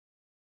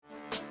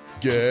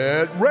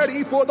Get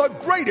ready for the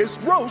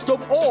greatest roast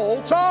of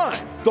all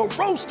time, the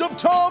Roast of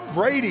Tom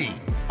Brady,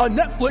 a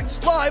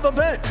Netflix live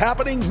event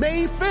happening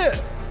May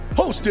 5th.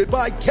 Hosted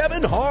by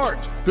Kevin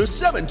Hart, the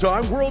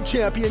 7-time world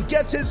champion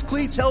gets his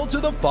cleats held to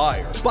the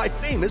fire by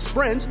famous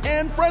friends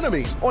and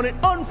frenemies on an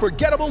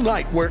unforgettable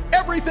night where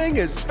everything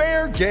is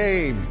fair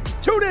game.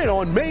 Tune in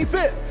on May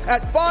 5th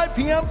at 5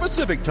 p.m.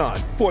 Pacific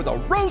time for the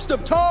Roast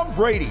of Tom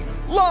Brady,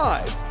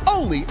 live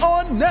only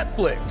on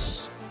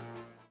Netflix.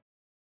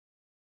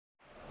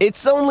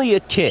 It's only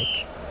a kick,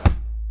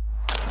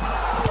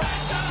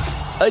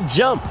 a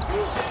jump,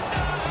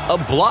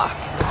 a block.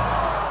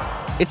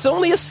 It's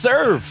only a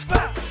serve.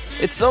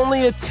 It's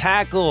only a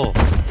tackle,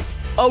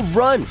 a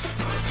run.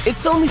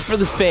 It's only for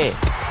the fans.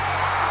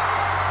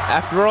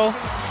 After all,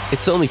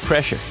 it's only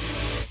pressure.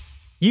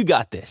 You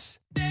got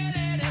this.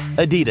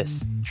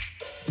 Adidas.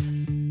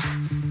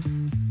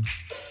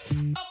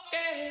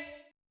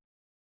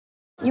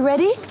 You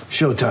ready?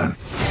 Showtime.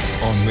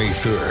 On May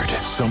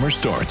 3rd, summer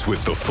starts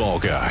with The Fall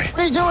Guy.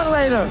 Let's do it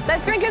later.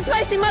 Let's drink a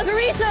spicy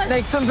margarita.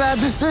 Make some bad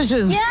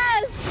decisions.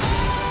 Yes!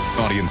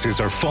 Audiences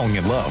are falling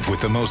in love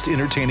with the most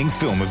entertaining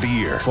film of the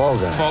year. Fall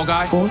Guy. Fall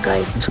Guy? Fall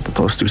guy. That's what the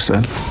poster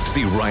said.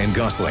 See Ryan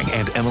Gosling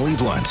and Emily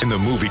Blunt in the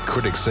movie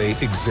critics say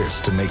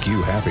exists to make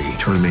you happy.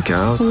 Trying to make it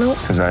out? Nope.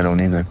 Because I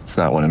don't either. It's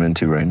not what I'm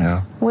into right now.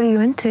 What are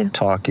you into?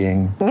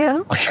 Talking. Yeah.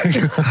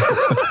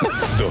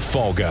 The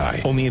Fall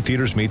Guy. Only in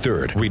theaters May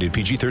 3rd. Rated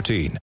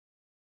PG-13.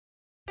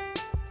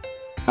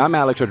 I'm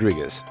Alex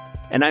Rodriguez.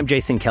 And I'm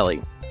Jason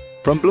Kelly.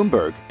 From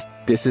Bloomberg,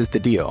 this is The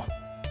Deal.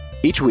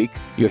 Each week,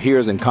 you'll hear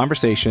us in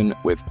conversation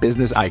with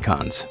business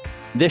icons.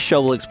 This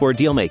show will explore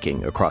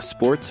deal-making across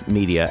sports,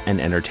 media, and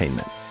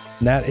entertainment.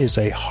 That is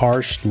a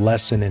harsh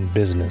lesson in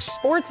business.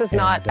 Sports is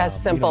not as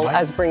simple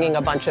as bringing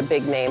a bunch of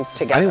big names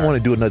together. I didn't want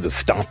to do another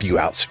stomp you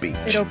out speech.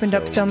 It opened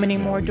up so many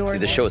more doors.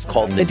 The show is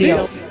called The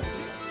Deal.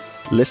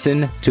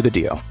 Listen to The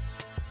Deal.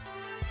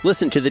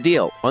 Listen to The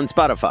Deal on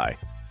Spotify.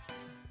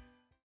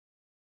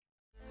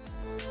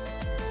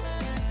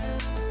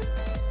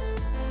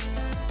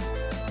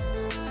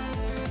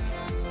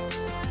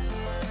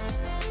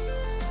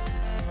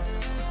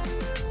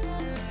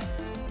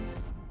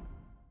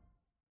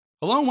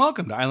 Hello and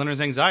welcome to Islanders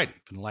Anxiety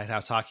from the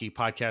Lighthouse Hockey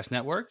Podcast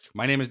Network.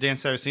 My name is Dan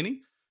Saracini.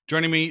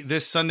 Joining me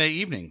this Sunday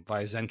evening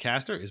via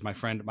Zencastr is my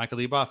friend Michael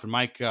Leboff. And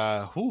Mike,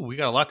 we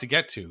got a lot to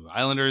get to.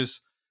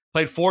 Islanders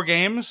played 4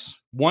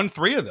 games, won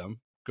 3 of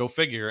them, go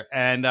figure.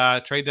 And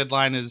trade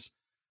deadline is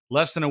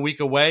less than a week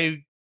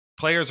away.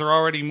 Players are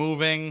already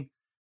moving.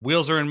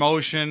 Wheels are in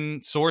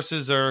motion.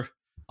 Sources are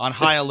on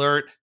high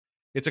alert.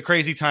 It's a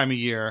crazy time of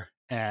year.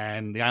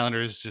 And the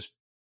Islanders just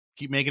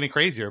keep making it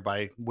crazier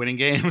by winning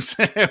games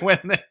when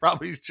they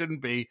probably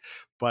shouldn't be.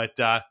 But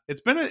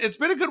it's been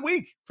a good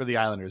week for the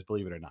Islanders,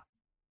 believe it or not.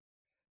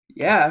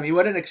 Yeah, I mean,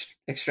 what an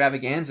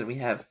extravaganza we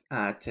have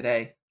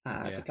today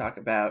to talk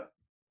about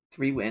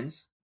 3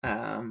 wins.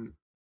 The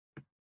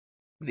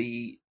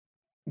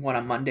one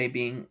on Monday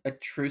being a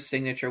true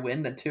signature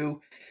win, the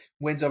 2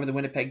 wins over the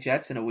Winnipeg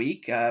Jets in a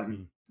week.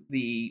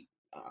 The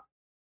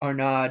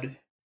Arnaud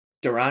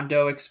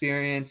Durando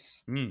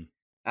experience.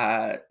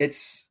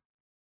 It's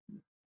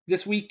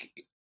this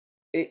week.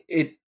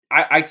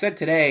 I said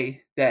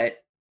today that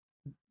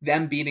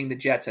them beating the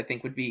Jets, I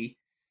think, would be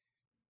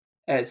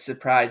as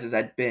surprised as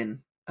I'd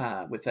been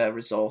with a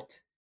result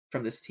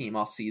from this team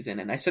all season.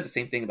 And I said the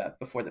same thing about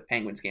before the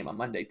Penguins game on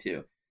Monday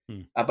too.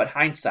 But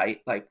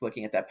hindsight, like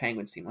looking at that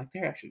Penguins team, like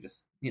they're actually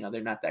just,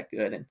 they're not that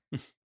good. And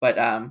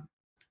but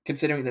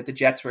considering that the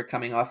Jets were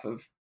coming off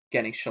of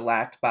getting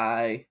shellacked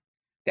by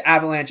the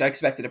Avalanche, I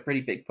expected a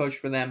pretty big push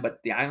for them.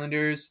 But the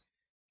Islanders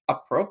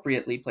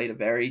appropriately played a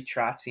very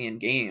Trotzian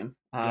game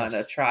on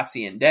a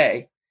Trotzian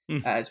day,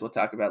 as we'll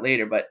talk about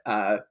later. But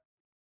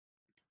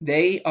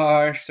they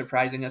are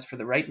surprising us for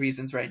the right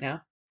reasons right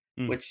now,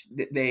 which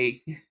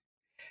they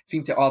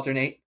seem to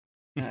alternate,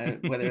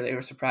 whether they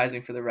were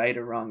surprising for the right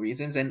or wrong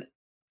reasons. And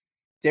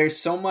there's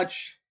so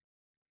much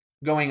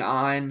going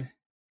on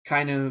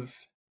kind of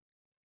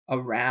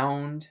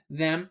around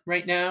them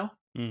right now.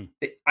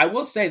 I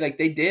will say, like,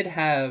 they did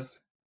have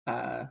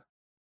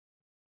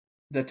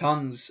the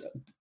tongues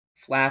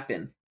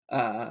flapping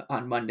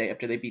on Monday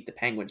after they beat the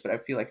Penguins, but I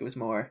feel like it was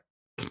more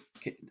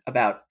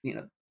about,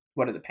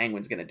 what are the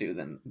Penguins going to do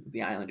than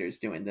the Islanders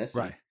doing this.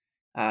 Right.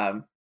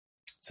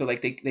 So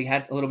like they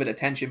had a little bit of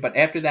tension, but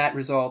after that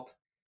result,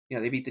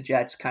 they beat the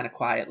Jets kind of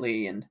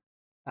quietly, and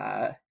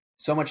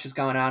so much has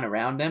gone on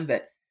around them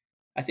that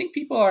I think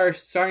people are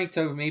starting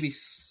to maybe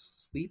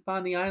sleep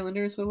on the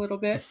Islanders a little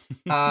bit.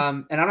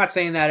 And I'm not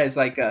saying that as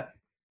like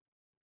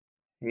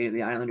hey,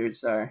 the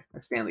Islanders are a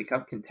Stanley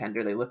Cup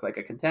contender. They look like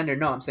a contender.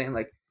 No, I'm saying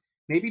like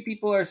maybe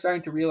people are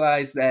starting to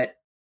realize that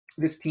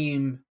this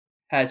team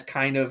has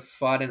kind of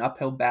fought an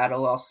uphill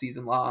battle all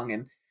season long,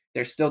 and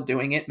they're still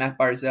doing it. Matt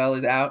Barzal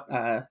is out.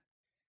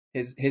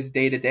 His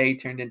day-to-day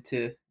turned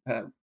into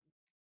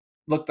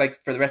looked like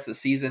for the rest of the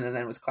season, and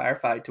then was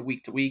clarified to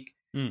week.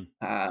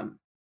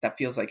 That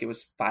feels like it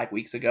was 5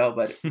 weeks ago,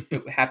 but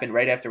it happened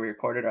right after we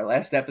recorded our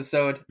last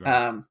episode.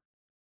 Right.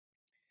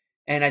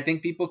 And I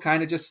think people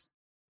kind of just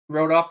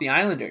wrote off the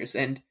Islanders.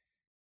 And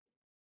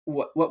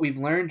what we've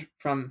learned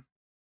from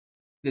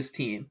this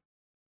team,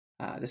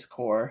 this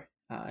core,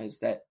 is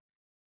that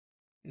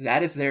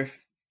is their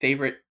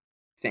favorite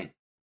thing,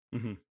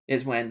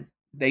 is when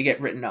they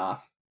get written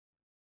off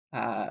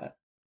by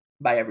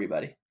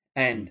everybody.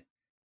 And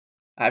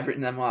I've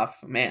written them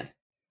off, man,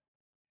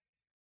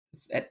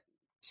 at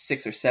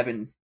 6 or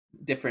 7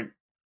 different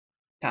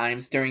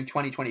times during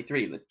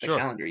 2023, the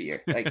calendar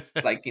year,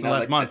 like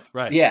last month,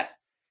 right? Yeah,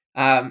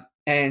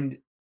 and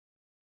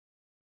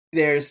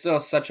there's still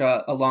such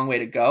a long way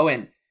to go,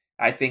 and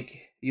I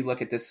think you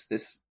look at this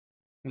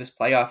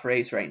playoff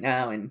race right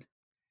now, and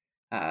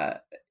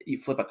you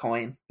flip a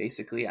coin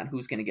basically on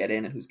who's going to get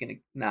in and who's going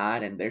to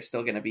not, and they're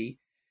still going to be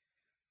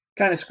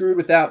kind of screwed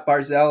without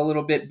Barzal a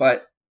little bit,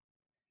 but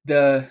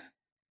the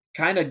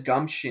kind of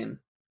gumption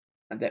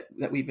that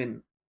we've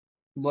been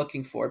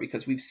looking for,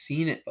 because we've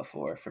seen it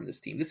before from this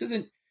team. This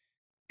isn't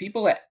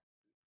people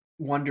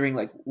wondering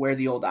like where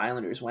the old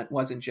Islanders went,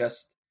 wasn't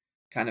just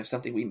kind of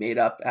something we made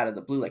up out of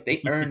the blue. Like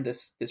they earned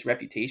this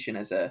reputation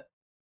as a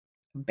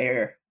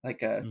bear,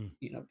 like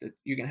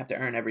you're gonna have to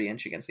earn every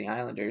inch against the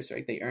Islanders,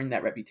 right? They earned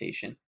that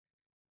reputation.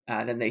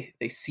 Then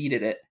they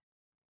ceded it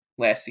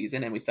last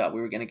season, and we thought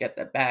we were going to get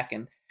that back.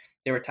 And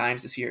there were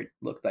times this year it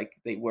looked like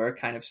they were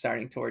kind of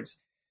starting towards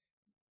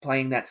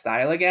playing that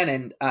style again.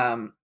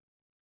 And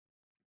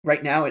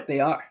right now they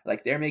are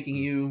like they're making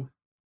you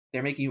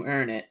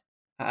earn it,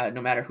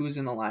 no matter who's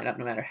in the lineup,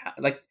 no matter how.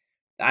 Like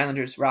the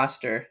Islanders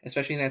roster,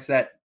 especially that's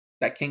that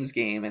Kings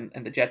game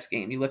and the Jets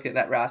game. You look at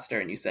that roster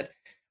and you said,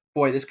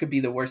 "Boy, this could be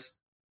the worst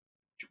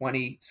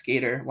 20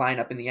 skater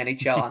lineup in the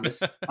NHL on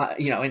this,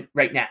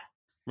 right now."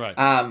 Right.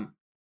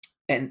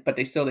 But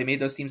they made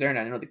those teams earn.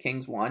 I know the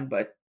Kings won,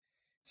 but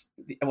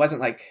it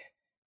wasn't like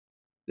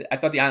I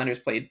thought the Islanders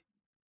played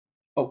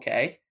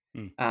okay.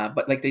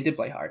 But like they did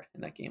play hard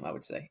in that game, I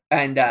would say.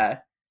 And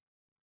that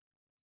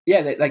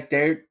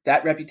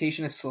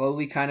reputation is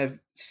slowly kind of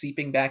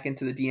seeping back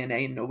into the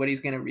DNA, and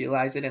nobody's going to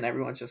realize it, and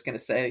everyone's just going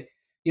to say,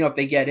 if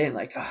they get in,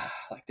 like,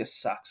 like this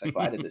sucks. Like,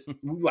 why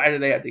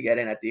did they have to get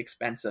in at the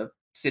expense of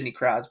Sidney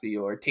Crosby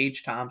or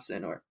Tage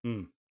Thompson or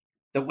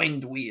the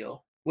winged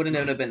wheel? Wouldn't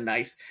it have been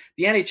nice?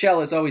 The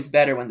NHL is always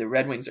better when the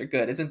Red Wings are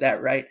good, isn't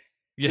that right?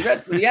 Yeah.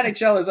 The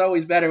NHL is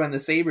always better when the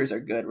Sabres are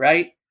good,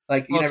 right?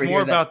 Like, it's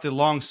more about the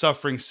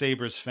long-suffering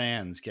Sabres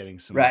fans getting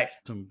some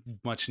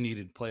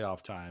much-needed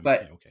playoff time.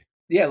 But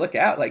yeah, look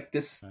out! Like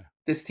this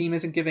team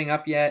isn't giving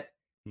up yet.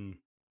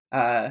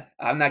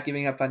 I'm not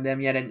giving up on them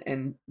yet.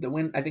 And the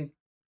win, I think,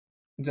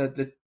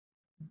 the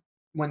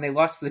when they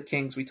lost to the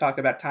Kings, we talk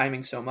about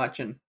timing so much,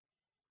 and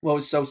what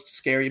was so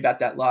scary about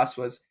that loss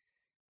was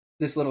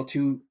this little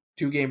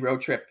two-game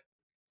road trip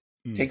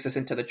takes us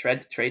into the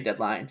trade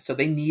deadline. So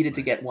they needed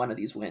to get one of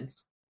these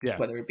wins,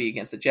 whether it be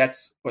against the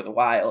Jets or the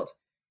Wild,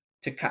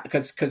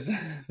 because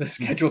the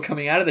schedule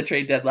coming out of the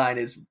trade deadline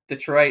is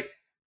Detroit,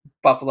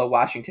 Buffalo,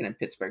 Washington, and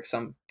Pittsburgh,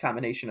 some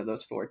combination of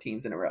those 4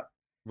 teams in a row.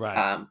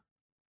 Right.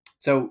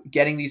 So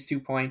getting these 2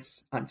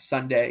 points on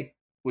Sunday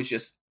was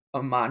just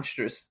a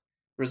monstrous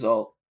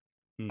result,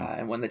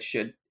 and one that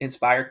should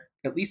inspire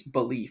at least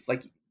belief.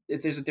 Like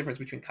there's a difference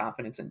between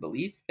confidence and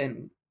belief,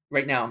 and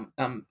right now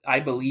I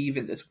believe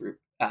in this group,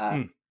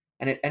 and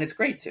it's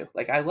great too.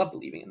 Like I love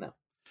believing in them.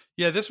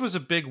 Yeah, this was a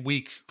big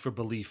week for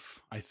belief,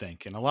 I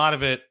think, and a lot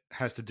of it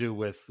has to do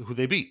with who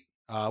they beat.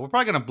 We're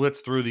probably going to blitz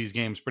through these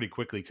games pretty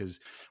quickly because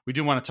we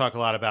do want to talk a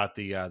lot about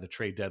the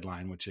trade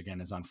deadline, which again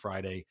is on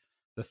Friday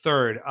the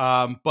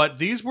 3rd. But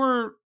these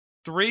were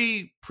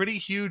 3 pretty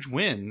huge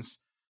wins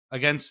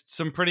against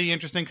some pretty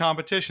interesting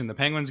competition. The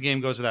Penguins game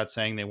goes without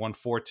saying. They won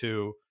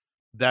 4-2.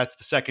 That's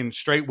the second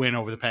straight win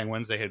over the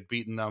Penguins. They had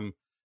beaten them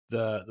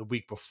the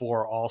week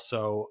before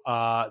also.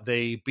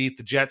 They beat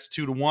the Jets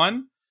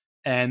 2-1,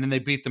 and then they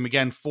beat them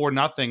again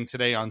 4-0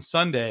 today on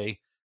Sunday.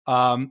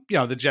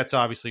 The Jets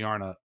obviously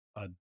aren't a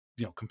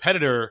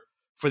competitor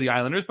for the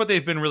Islanders, but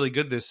they've been really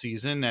good this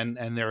season,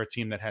 and they're a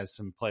team that has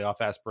some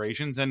playoff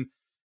aspirations. And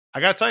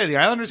I got to tell you, the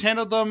Islanders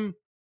handled them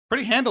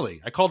pretty handily.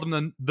 I called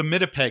them the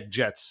Winnipeg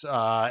Jets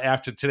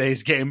after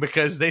today's game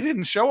because they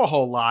didn't show a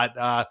whole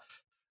lot.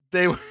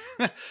 They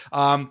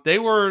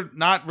were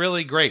not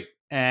really great,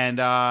 and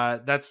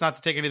that's not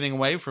to take anything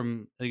away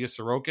from Ilya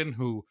Sorokin,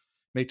 who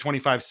made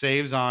 25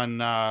 saves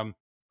on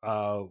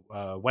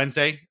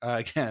Wednesday.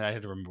 Again, I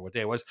had to remember what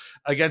day it was,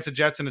 against the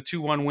Jets in a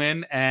 2-1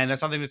 win, and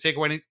that's nothing to take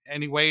away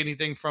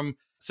anything from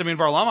Semyon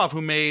Varlamov,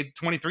 who made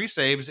 23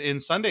 saves in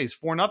Sunday's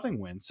 4-0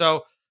 win.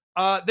 So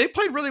they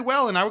played really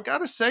well, and I got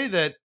to say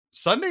that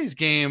Sunday's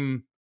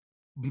game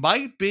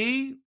might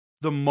be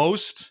the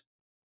most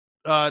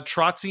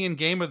Trotzian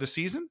game of the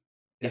season.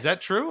 Is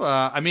that true?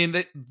 I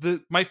mean,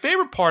 my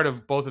favorite part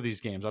of both of these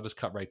games, I'll just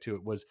cut right to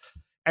it, was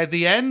at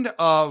the end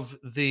of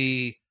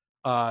the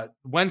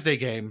Wednesday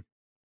game.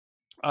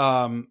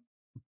 Simon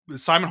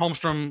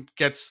Holmstrom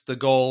gets the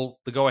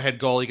go-ahead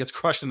goal. He gets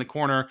crushed in the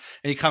corner,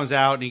 and he comes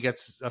out and he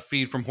gets a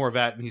feed from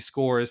Horvat and he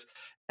scores.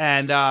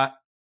 And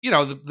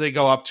they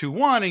go up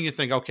 2-1, and you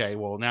think, okay,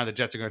 well, now the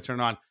Jets are going to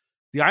turn on.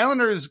 the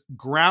Islanders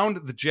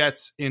ground the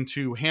Jets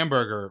into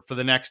hamburger for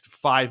the next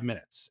 5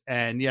 minutes.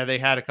 And yeah, they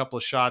had a couple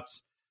of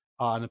shots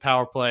on the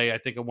power play, I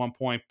think at one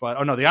point,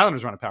 but the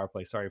Islanders were on a power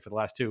play, sorry, for the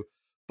last two.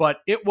 But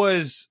it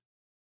was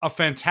a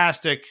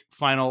fantastic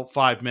final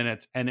 5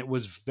 minutes, and it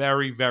was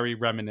very, very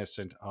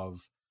reminiscent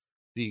of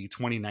the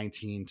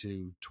 2019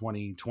 to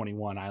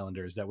 2021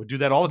 Islanders that would do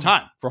that all the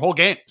time for whole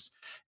games.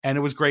 And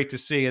it was great to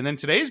see. And then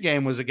today's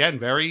game was, again,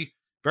 very,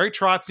 very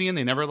Trotzian.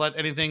 They never let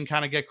anything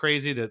kind of get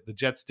crazy. The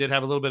Jets did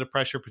have a little bit of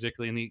pressure,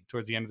 particularly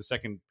towards the end of the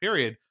second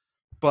period.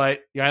 But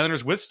the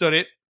Islanders withstood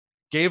it,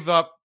 gave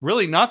up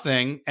really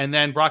nothing. And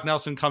then Brock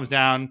Nelson comes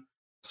down,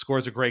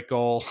 scores a great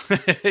goal.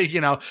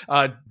 Bro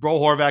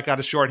Horvat got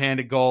a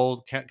shorthanded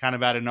goal kind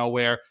of out of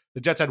nowhere.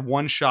 The Jets had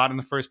one shot in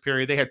the first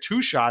period. They had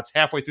two shots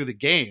halfway through the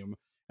game.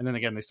 And then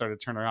again, they started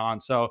to turn it on.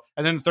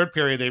 And then the third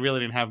period, they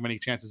really didn't have many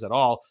chances at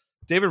all.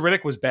 David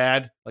Riddick was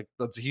bad. Like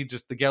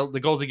the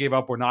goals he gave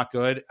up were not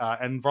good.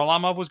 And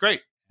Varlamov was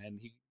great. And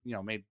he,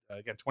 made,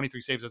 again,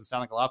 23 saves doesn't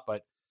sound like a lot,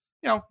 but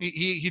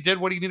he did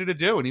what he needed to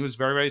do. And he was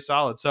very, very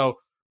solid. So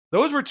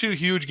those were two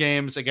huge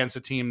games against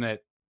a team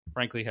that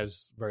frankly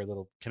has very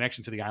little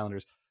connection to the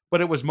Islanders.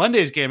 But it was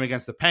Monday's game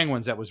against the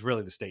Penguins that was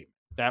really the statement.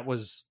 That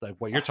was like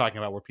what you're talking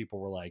about, where people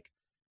were like,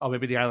 oh,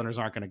 maybe the Islanders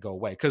aren't going to go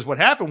away. Because what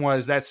happened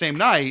was that same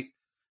night,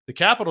 the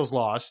Capitals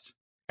lost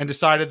and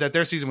decided that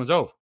their season was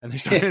over, and they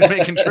started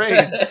making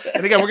trades.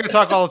 And again, we're going to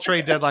talk all the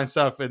trade deadline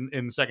stuff in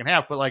the second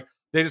half, but like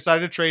they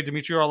decided to trade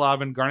Dmitry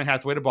Orlov and Garnet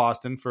Hathaway to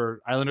Boston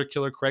for Islander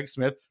killer Craig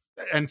Smith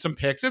and some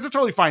picks. It's a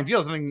totally fine deal.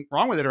 There's nothing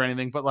wrong with it or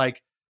anything, but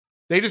like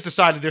they just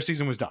decided their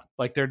season was done.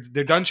 Like they're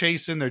done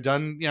chasing. They're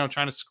done,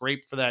 trying to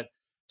scrape for that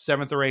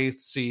 7th or 8th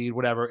seed,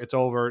 whatever. It's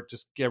over.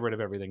 Just get rid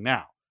of everything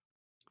now.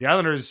 The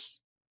Islanders,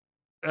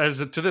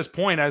 to this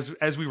point,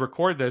 as we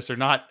record this, are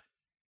not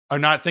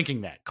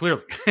thinking that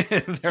clearly.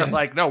 They're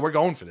like, no, we're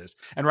going for this.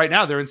 And right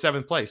now they're in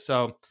 7th place.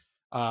 So,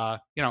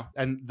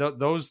 and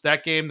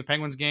that game, the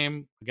Penguins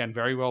game, again,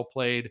 very well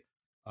played.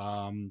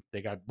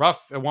 They got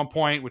rough at one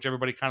point, which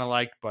everybody kind of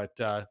liked, but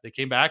they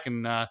came back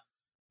and,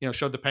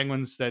 showed the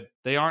Penguins that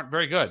they aren't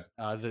very good,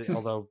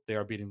 although they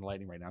are beating the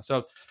Lightning right now.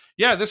 So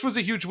yeah, this was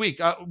a huge week.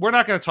 We're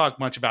not going to talk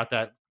much about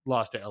that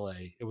loss to LA.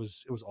 It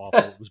was awful.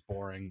 It was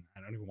boring.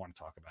 I don't even want to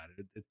talk about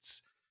it.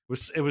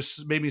 It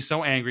was made me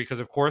so angry because,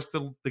 of course,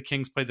 the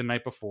Kings played the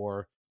night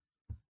before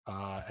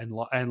and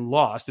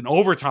lost in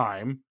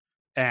overtime,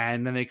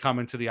 and then they come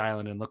into the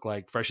island and look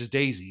like fresh as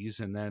daisies,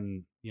 and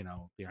then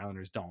the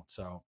Islanders don't.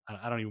 So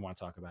I don't even want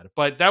to talk about it.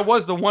 But that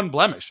was the one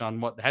blemish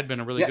on what had been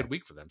a really good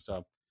week for them.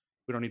 So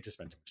we don't need to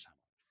spend too much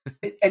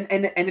time.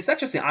 And it's not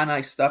just the on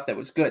ice stuff that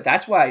was good.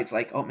 That's why it's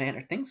like, oh man,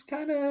 are things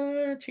kind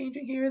of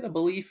changing here? The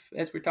belief,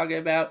 as we're talking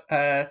about,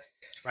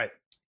 right?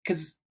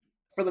 Because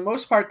for the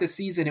most part, this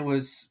season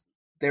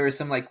there were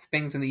some like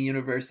things in the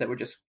universe that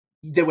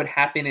would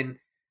happen in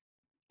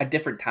a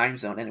different time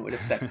zone, and it would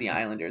affect the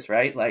Islanders,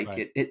 right? Like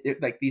right.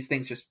 It like these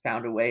things just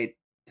found a way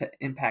to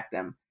impact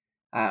them.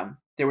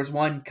 There was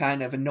one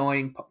kind of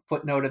annoying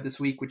footnote of this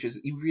week, which is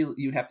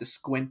you'd have to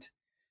squint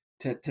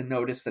to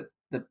notice that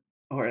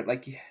or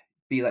like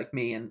be like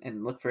me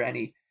and look for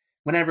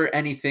whenever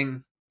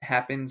anything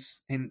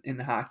happens in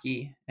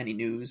hockey, any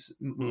news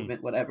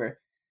movement, whatever,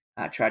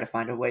 try to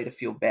find a way to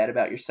feel bad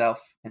about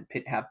yourself and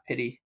have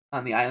pity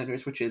on the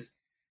Islanders, which is,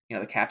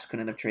 the Caps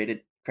couldn't have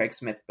traded Craig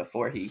Smith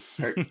before he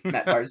hurt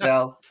Matt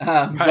Barzal.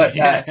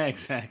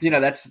 Exactly.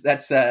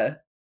 That's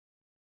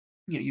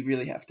you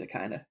really have to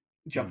kind of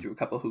jump through a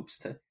couple of hoops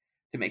to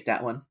make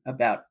that one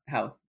about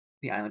how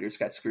the Islanders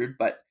got screwed.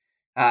 But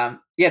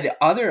the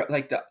other,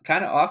 like the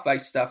kind of off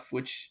ice stuff,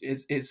 which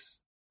is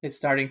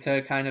starting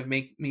to kind of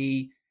make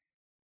me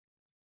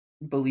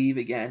believe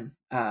again,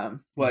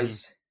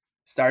 was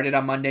started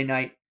on Monday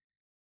night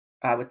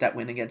with that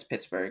win against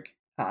Pittsburgh,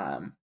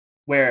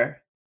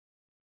 where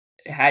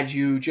had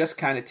you just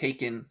kind of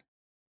taken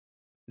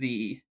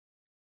the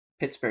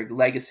Pittsburgh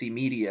legacy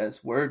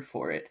media's word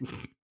for it,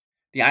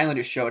 the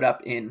Islanders showed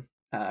up in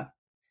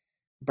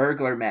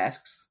burglar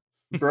masks,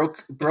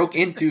 broke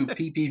into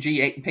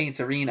PPG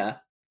Paints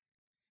Arena,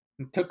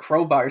 and took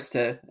crowbars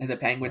to the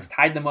Penguins,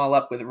 tied them all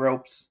up with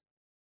ropes,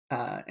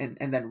 and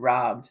then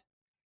robbed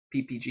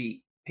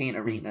PPG Paint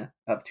Arena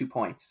of 2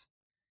 points,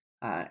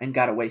 and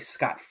got away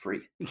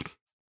scot-free.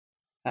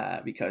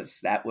 Because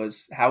that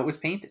was how it was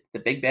painted. The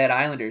big bad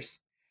Islanders,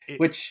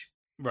 which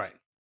right.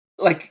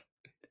 Like,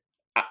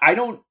 I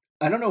don't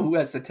know who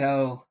has to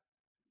tell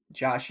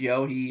Josh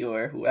Yohe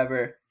or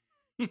whoever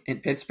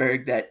in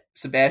Pittsburgh that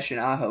Sebastian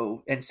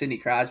Aho and Sidney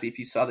Crosby, if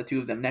you saw the two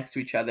of them next to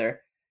each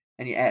other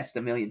and you asked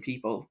a million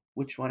people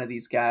which one of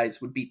these guys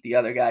would beat the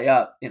other guy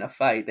up in a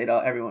fight,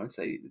 everyone would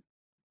say,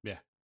 yeah,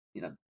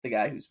 the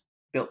guy who's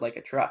built like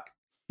a truck,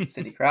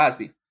 Sidney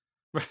Crosby.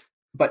 Right.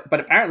 But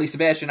apparently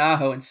Sebastian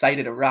Aho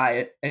incited a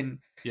riot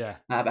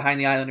behind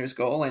the Islanders'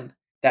 goal, and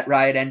that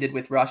riot ended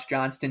with Ross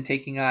Johnston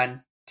taking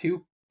on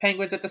 2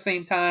 Penguins at the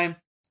same time.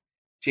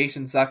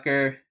 Jason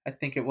Zucker, I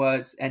think it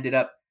was,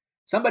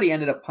 somebody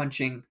ended up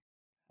punching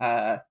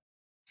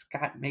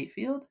Scott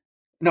Mayfield?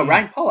 No,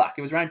 Ryan Pulock.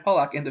 It was Ryan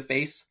Pulock in the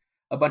face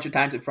a bunch of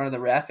times in front of the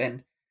ref,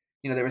 and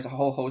there was a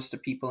whole host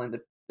of people in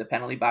the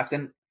penalty box,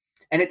 and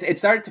it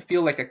started to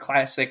feel like a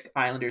classic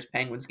Islanders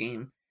Penguins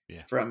game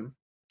from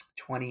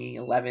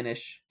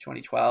 2011-ish,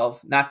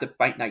 2012. Not the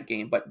fight night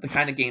game, but the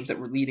kind of games that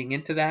were leading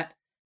into that,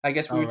 I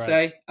guess we would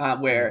say,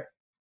 where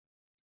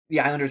the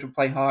Islanders would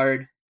play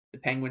hard, the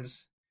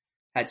Penguins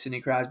had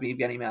Sidney Crosby,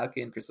 Evgeny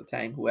Malkin, Chris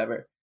Letang,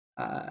 whoever,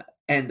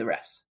 and the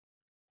refs.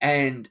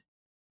 And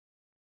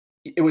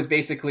it was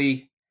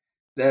basically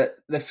the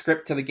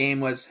script to the game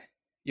was,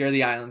 you're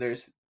the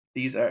Islanders,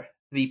 these are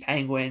the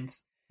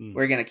Penguins.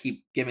 We're going to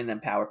keep giving them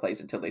power plays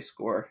until they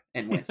score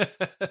and win.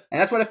 And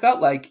that's what it felt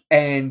like.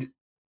 And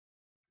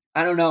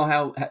I don't know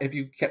how, if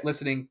you kept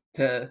listening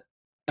to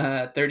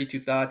 32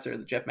 Thoughts or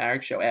the Jeff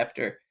Marek show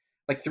after,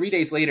 like 3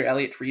 days later,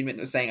 Elliot Friedman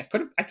was saying,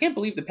 I can't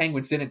believe the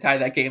Penguins didn't tie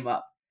that game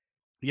up.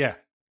 Yeah.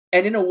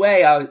 And in a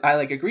way, I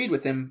like agreed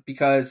with him,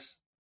 because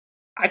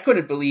I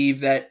couldn't believe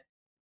that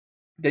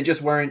they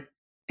just weren't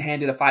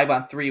handed a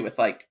 5-on-3 with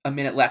like a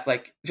minute left.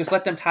 Like, just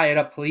let them tie it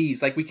up,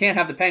 please. Like, we can't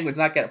have the Penguins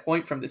not get a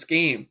point from this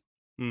game.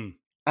 And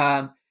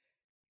a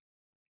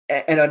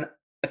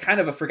kind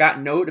of a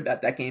forgotten note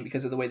about that game,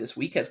 because of the way this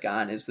week has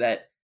gone, is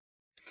that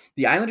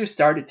the Islanders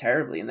started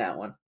terribly in that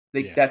one.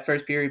 That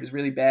first period was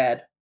really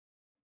bad.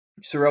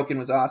 Sorokin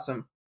was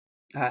awesome.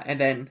 And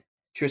then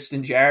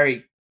Tristan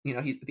Jarry,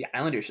 the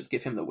Islanders just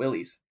give him the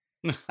willies.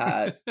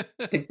 I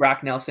think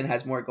Brock Nelson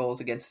has more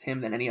goals against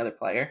him than any other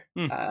player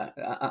in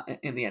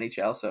the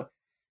NHL. So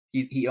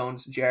he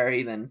owns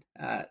Jarry. Then,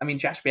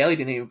 Josh Bailey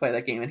didn't even play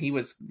that game, and he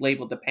was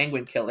labeled the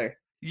Penguin killer.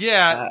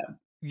 Yeah.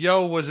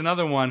 Yo was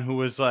another one who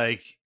was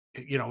like,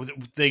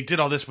 they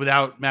did all this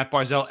without Matt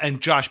Barzal and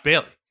Josh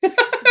Bailey.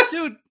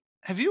 Dude,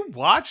 have you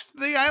watched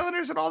the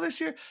Islanders at all this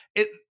year?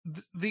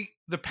 The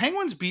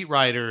Penguins beat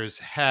writers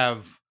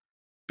have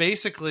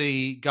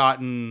basically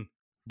gotten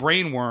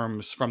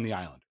brainworms from the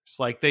Islanders.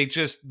 Like, they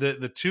just,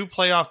 the two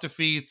playoff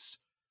defeats,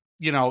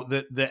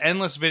 the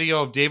endless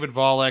video of David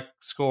Volek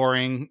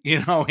scoring,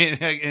 in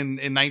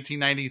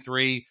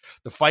 1993,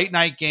 the fight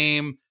night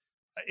game.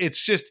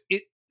 It's just,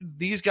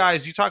 these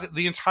guys, you talk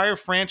the entire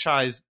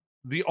franchise,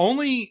 the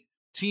only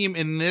team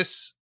in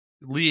this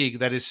league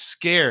that is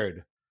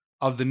scared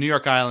of the New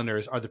York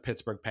Islanders are the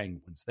Pittsburgh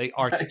Penguins. They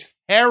are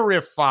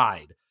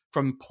terrified,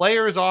 from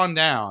players on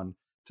down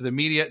to the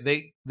media.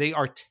 They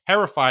are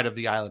terrified of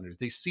the Islanders.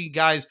 They see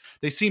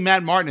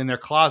Matt Martin in their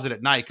closet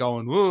at night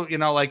going, woo,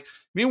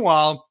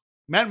 meanwhile,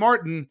 Matt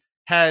Martin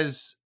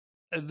has,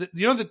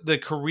 the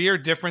career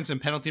difference in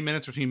penalty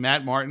minutes between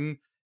Matt Martin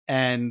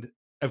and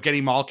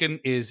Evgeny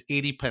Malkin is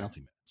 80 penalty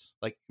minutes.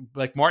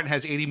 Like Martin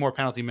has 80 more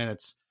penalty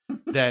minutes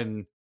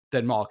than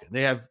Malkin.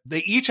 They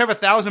each have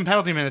 1,000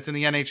 penalty minutes in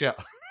the NHL.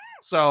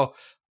 So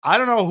I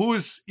don't know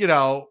who's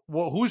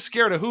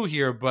scared of who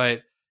here,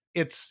 but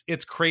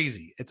it's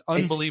crazy. It's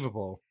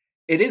unbelievable.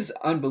 It is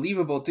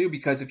unbelievable too,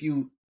 because if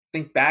you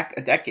think back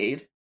a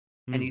decade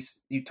and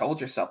you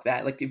told yourself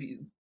that, like,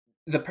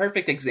 the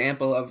perfect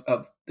example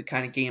of the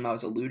kind of game I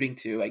was alluding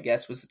to, I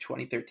guess, was the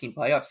 2013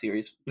 playoff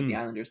series with the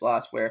Islanders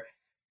lost, where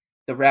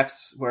the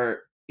refs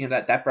were,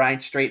 that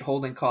Brian Straight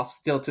holding call,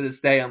 still to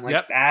this day, I'm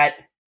like, that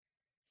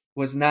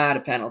was not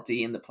a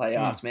penalty in the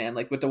playoffs, man.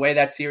 Like, with the way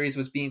that series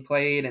was being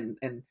played, and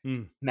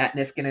Matt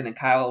Niskanen and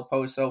Kyle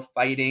Oposo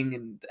fighting,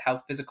 and how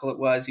physical it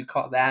was, you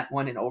call that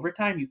one in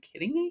overtime? You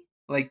kidding me?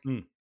 Like,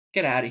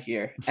 get out of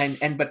here.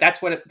 But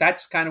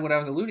that's kind of what I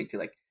was alluding to.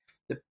 Like,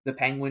 the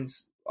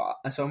Penguins,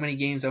 so many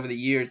games over the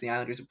years, the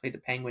Islanders have played the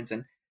Penguins,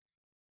 and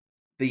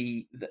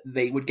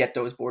they would get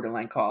those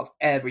borderline calls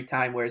every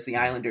time, whereas the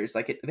Islanders,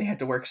 they had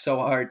to work so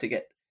hard to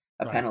get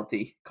a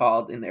penalty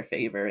called in their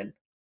favor. And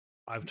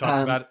I've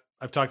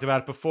talked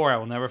about it before. I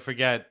will never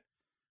forget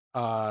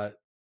Travis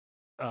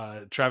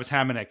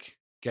Hamonic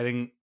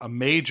getting a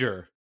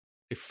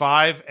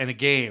 5 and a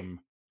game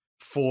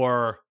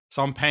for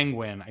some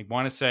Penguin. I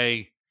want to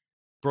say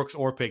Brooks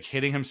Orpik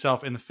hitting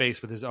himself in the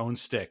face with his own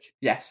stick.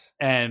 Yes.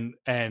 And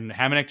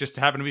Hamonic just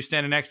happened to be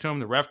standing next to him.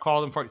 The ref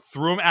called him for it,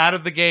 threw him out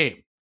of the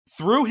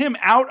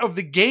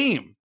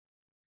game.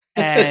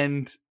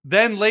 And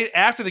then late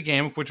after the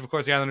game, which of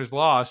course the Islanders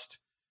lost,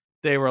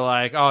 they were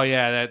like, "Oh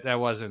yeah, that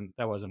wasn't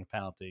a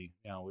penalty.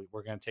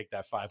 We're going to take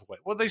that 5 away."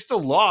 Well, they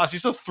still lost. He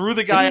still threw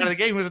the guy out of the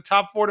game. He was a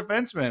top 4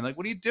 defenseman. Like,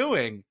 what are you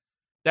doing?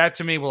 That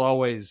to me will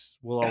always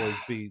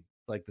be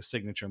like the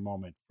signature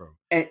moment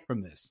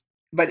from this.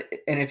 But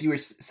if you were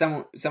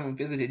someone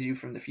visited you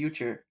from the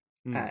future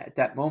at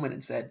that moment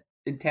and said,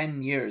 in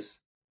 10 years,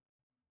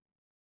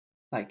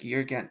 like,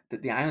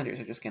 the Islanders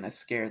are just going to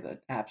scare the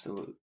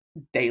absolute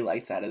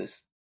daylights out of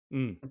this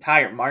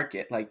entire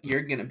market. Like,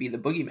 you're going to be the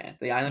boogeyman.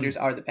 The Islanders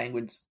are the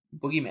Penguins'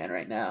 boogeyman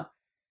right now.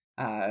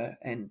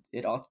 And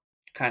it all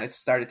kind of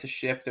started to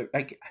shift.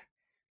 Like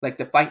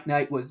the fight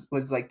night was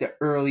like the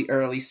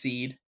early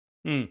seed.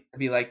 To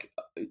be like,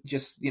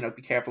 just, be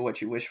careful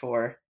what you wish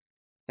for.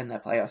 Then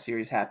that playoff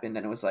series happened,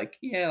 and it was like,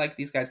 yeah, like,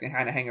 these guys can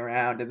kind of hang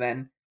around. And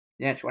then,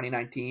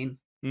 2019,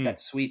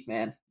 that's sweet,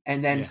 man.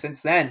 And then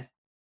since then,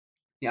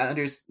 the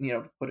Islanders,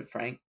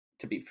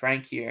 to be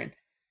frank here,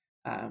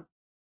 and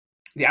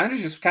the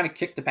Islanders just kind of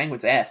kicked the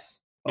Penguins' ass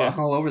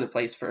all over the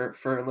place for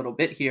a little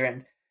bit here,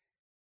 and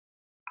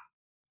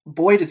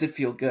boy does it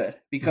feel good,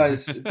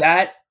 because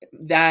that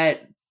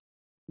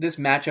this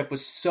matchup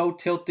was so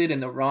tilted in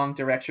the wrong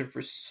direction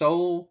for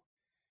so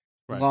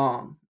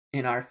long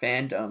in our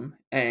fandom,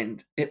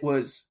 and it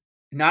was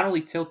not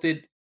only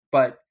tilted,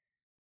 but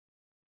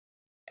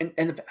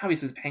and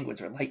obviously the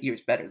Penguins are light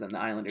years better than the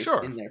Islanders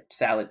in their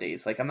salad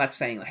days. Like, I'm not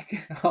saying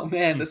like, oh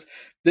man,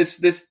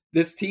 this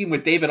team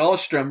with David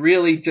Ahlstrom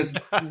really just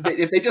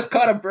if they just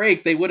caught a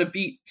break, they would have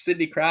beat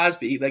Sidney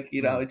Crosby. Like,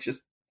 it's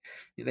just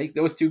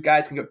those two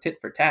guys can go tit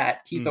for tat.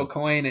 Keith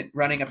O'Coin and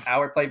running a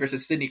power play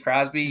versus Sidney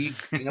Crosby.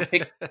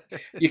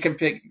 You can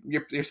pick.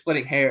 You're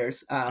splitting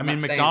hairs. I mean,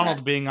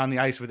 McDonald being on the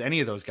ice with any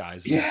of those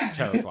guys was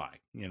terrifying.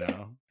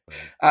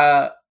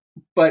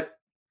 But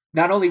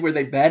not only were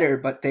they better,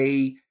 but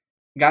they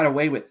got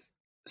away with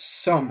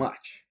so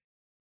much.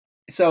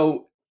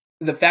 So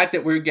the fact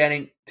that we're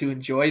getting to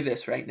enjoy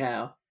this right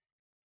now,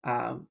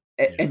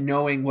 and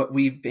knowing what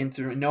we've been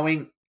through, and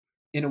knowing,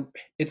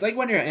 it's like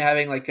when you're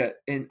having like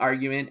an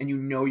argument and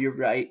you're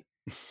right,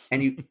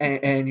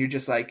 and you're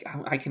just like,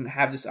 I can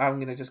have this. I'm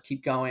gonna just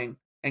keep going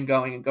and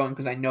going and going,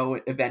 because I know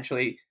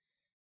eventually,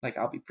 like,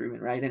 I'll be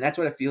proven right. And that's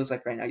what it feels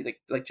like right now.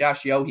 Like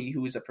Josh Yohe,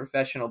 who is a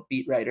professional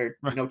beat writer,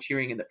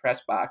 cheering in the press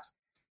box,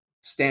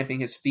 stamping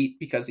his feet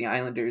because the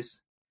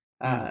Islanders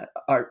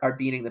are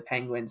beating the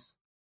Penguins.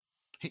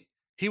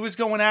 He was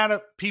going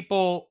at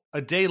people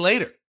a day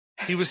later.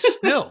 He was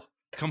still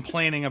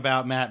complaining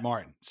about Matt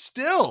Martin.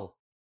 Still.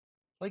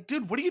 Like,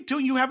 dude, what are you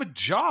doing? You have a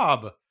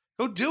job.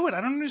 Go do it.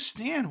 I don't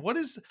understand. What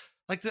is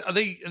are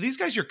these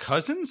guys your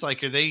cousins?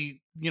 Like, are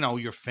they,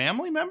 your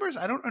family members?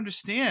 I don't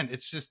understand.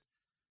 It's just,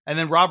 and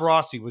then Rob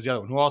Rossi was the other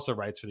one who also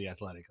writes for The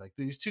Athletic. Like,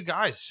 these two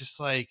guys just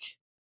like,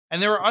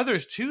 and there were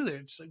others too.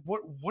 They're just like,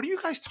 what are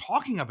you guys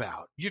talking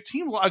about? Your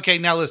team. Okay.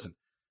 Now listen,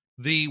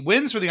 the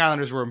wins for the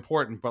Islanders were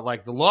important, but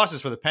like the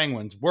losses for the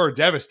Penguins were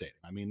devastating.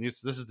 I mean,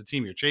 this is the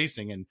team you're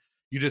chasing, and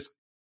you just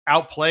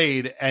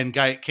outplayed and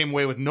came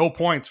away with no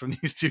points from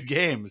these two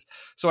games.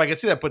 So I could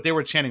see that, but they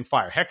were chanting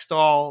fire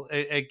Hextall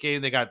at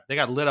game. They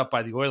got lit up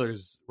by the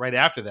Oilers right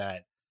after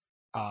that.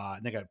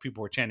 And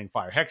people were chanting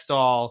fire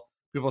Hextall.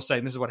 People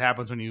saying this is what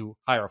happens when you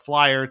hire a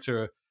flyer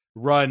to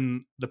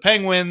run the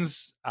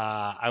Penguins.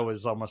 I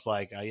was almost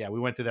like, we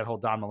went through that whole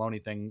Don Maloney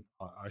thing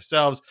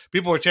ourselves.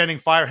 People were chanting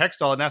fire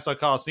Hextall at Nassau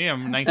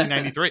Coliseum in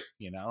 1993.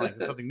 Like,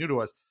 it's something new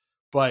to us.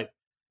 But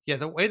yeah,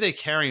 the way they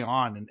carry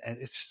on, and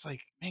it's just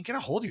like, man, get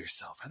a hold of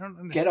yourself. I don't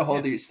understand. Get a hold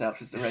of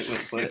yourself is the right way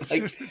to put it. It's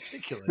like,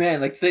 ridiculous,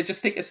 man. Like, they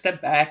just take a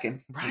step back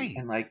and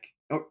like,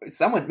 or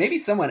someone.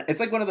 It's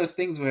like one of those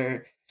things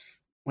where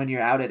when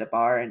you're out at a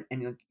bar and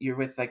you're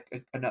with like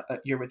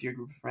you're with your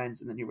group of friends,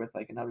 and then you're with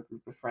like another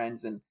group of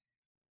friends, and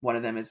one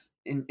of them is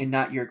in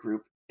not your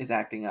group is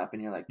acting up,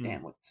 and you're like,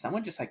 damn, would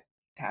someone just like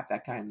tap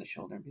that guy on the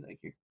shoulder and be like,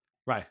 you're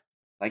right,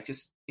 like,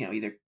 just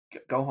either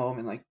go home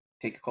and like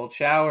take a cold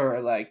shower,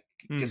 or like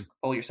just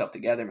pull yourself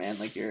together, man.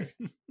 Like, you're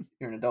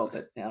an adult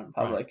out in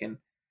public, and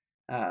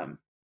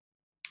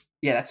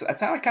that's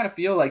how I kind of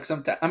feel like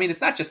sometimes. I mean,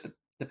 it's not just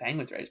the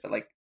Penguins writers, but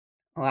like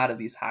a lot of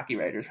these hockey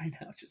writers right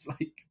now. It's just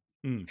like,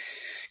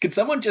 could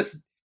someone just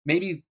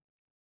maybe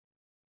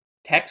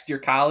text your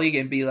colleague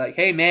and be like,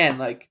 hey man,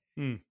 like,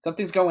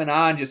 something's going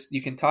on, just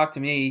you can talk to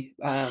me,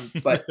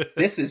 but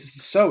this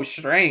is so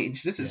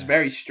strange. This is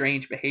very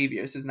strange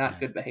behavior. This is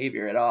not good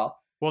behavior at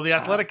all. Well, the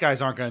Athletic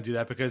guys aren't going to do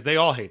that because they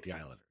all hate the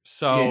Islanders.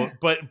 So,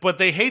 but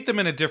they hate them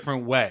in a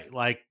different way.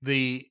 Like,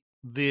 the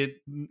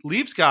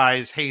Leafs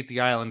guys hate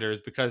the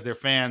Islanders because their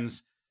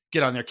fans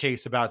get on their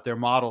case about their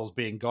models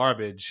being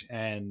garbage,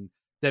 and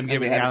them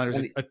giving the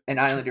Islanders and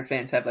Islander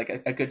fans have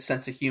like a good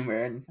sense of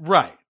humor and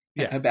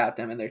about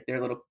them, and they're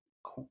a little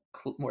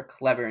more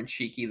clever and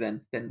cheeky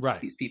than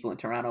these people in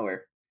Toronto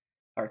are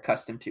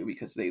accustomed to,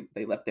 because they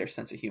left their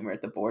sense of humor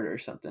at the border or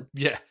something.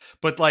 Yeah.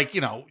 But like,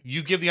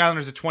 you give the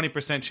Islanders a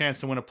 20% chance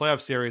to win a playoff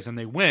series and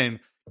they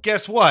win,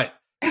 guess what?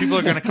 People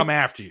are going to come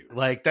after you.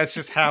 Like, that's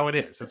just how it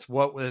is.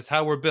 That's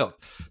how we're built.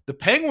 The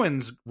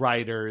Penguins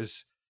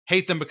writers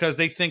hate them because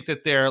they think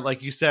that they're,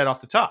 like you said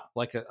off the top,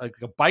 like a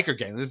biker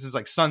gang. This is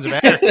like Sons of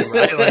Anarchy,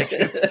 right? Like,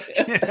 it's,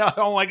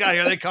 oh my God,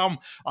 here they come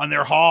on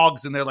their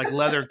hogs and they're like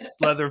leather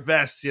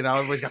vests,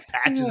 everybody's got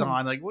patches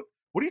on. Like, what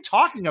are you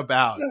talking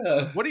about?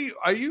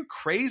 Are you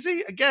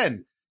crazy?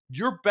 Again,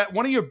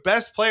 one of your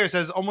best players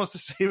has almost the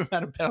same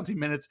amount of penalty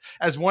minutes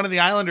as one of the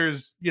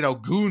Islanders,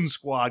 goon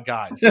squad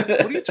guys. What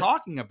are you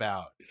talking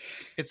about?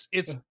 It's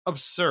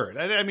absurd.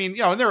 I mean,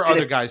 and there are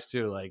other guys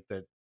too, like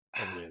that.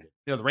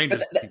 The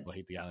Rangers people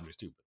hate the Islanders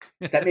too.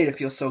 That made it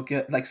feel so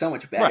good, like so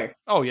much better. Right.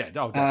 Oh yeah.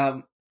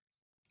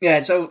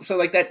 So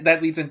like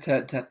that leads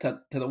into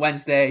to the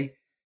Wednesday,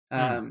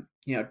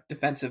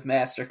 defensive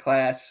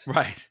masterclass.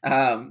 Right.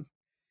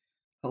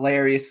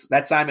 Hilarious.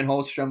 That Simon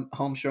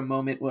Holmstrom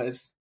moment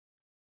was.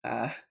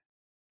 I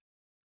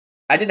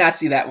did not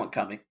see that one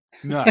coming.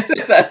 No.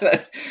 This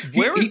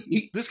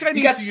guy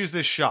needs to use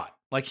this shot.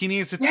 Like, he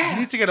needs to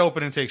get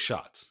open and take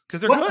shots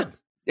because they're good.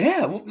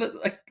 Yeah.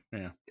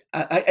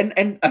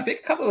 And I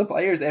think a couple of the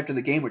players after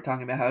the game were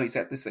talking about how he's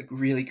got this like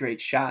really great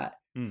shot.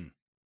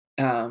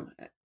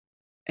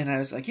 And I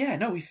was like, yeah,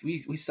 no,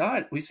 we saw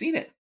it. We've seen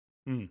it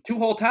 2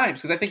 whole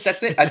times. Because I think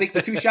that's it. I think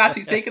the 2 shots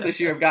he's taken this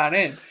year have gone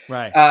in.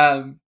 Right.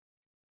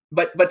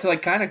 But to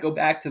like kind of go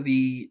back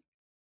to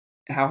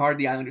how hard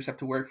the Islanders have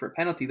to work for a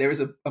penalty. There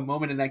was a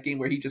moment in that game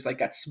where he just like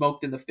got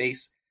smoked in the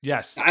face.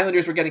 Yes. The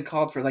Islanders were getting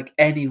called for like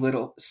any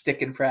little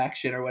stick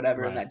infraction or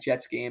whatever in that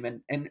Jets game.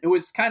 And it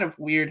was kind of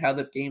weird how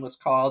the game was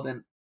called.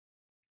 And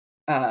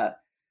for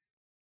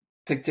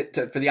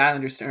the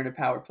Islanders to earn a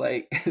power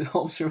play,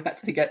 Holmstrom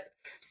had to get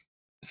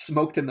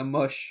smoked in the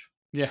mush.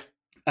 Yeah.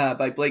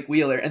 By Blake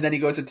Wheeler. And then he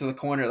goes into the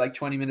corner like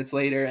 20 minutes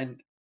later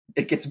and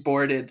it gets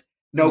boarded.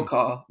 No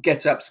call.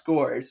 Gets up,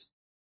 scores.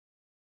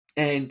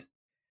 And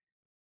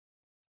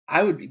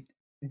I would be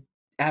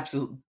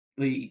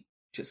absolutely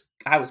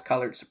I was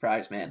colored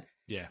surprised, man.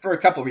 Yeah. For a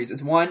couple of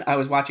reasons. One, I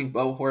was watching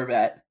Bo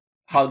Horvat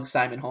hug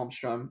Simon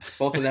Holmstrom,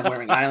 both of them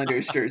wearing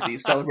Islanders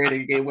jerseys,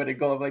 celebrating a game-winning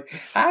goal. I'm like,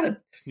 how did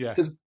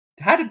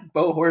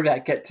Bo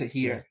Horvat get to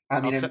here? Yeah.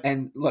 I mean,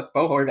 and look,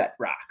 Bo Horvat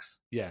rocks.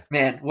 Yeah.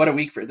 Man, what a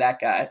week for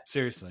that guy.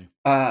 Seriously.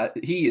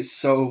 He is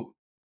so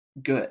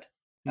good.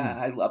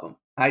 I love him.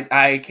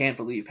 I can't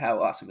believe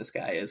how awesome this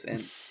guy is.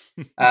 And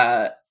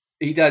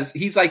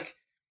he's like,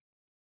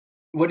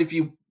 what if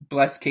you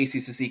bless Casey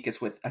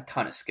Cizikas with a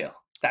ton of skill?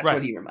 That's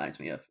what he reminds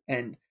me of.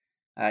 And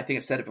I think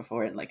I've said it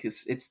before. And like,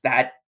 just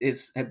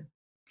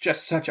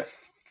such a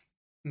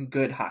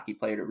good hockey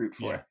player to root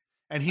for. Yeah.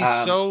 And he's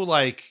so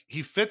like,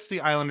 he fits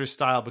the Islanders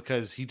style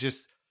because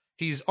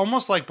he's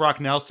almost like Brock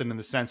Nelson in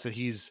the sense that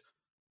he's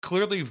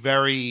clearly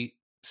very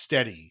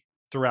steady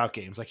throughout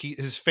games. Like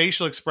his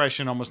facial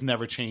expression almost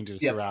never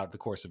changes throughout the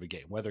course of a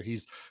game, whether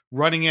he's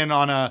running in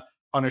on a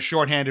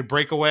shorthanded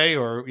breakaway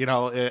or,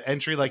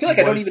 entry like I feel like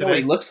I don't even know what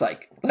he looks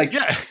like. Like,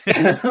 yeah.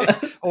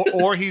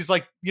 or he's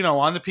like,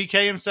 on the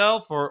PK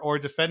himself or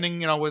defending,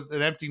 with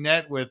an empty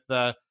net with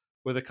a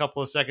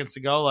couple of seconds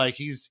to go. Like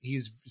he's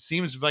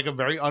seems like a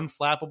very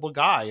unflappable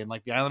guy. And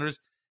like the Islanders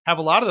have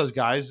a lot of those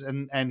guys.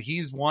 And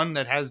he's one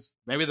that has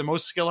maybe the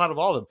most skill out of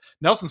all of them.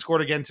 Nelson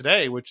scored again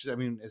today, which, I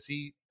mean,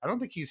 I don't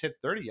think he's hit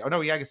 30. Oh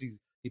no, I guess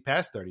he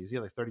passed 30. Is he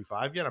like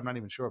 35 yet? I'm not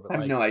even sure. But I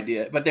have no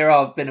idea. But they're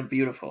all been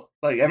beautiful.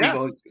 Like every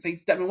goal. I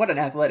mean, what an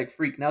athletic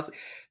freak. Nelson.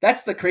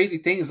 That's the crazy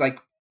thing is like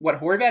what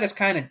Horvat has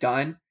kind of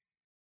done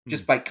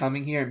just by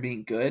coming here and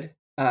being good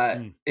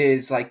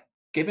is like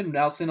giving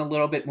Nelson a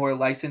little bit more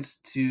license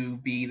to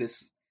be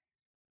this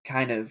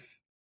kind of,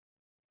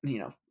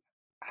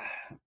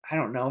 I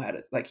don't know how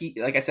to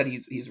like I said,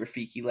 he's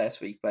Rafiki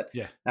last week, but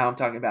now I'm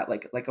talking about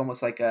like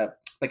almost like a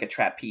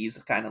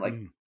trapeze kind of like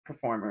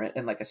performer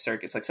and like a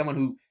circus, like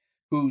someone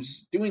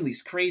who's doing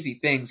these crazy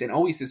things and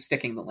always is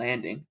sticking the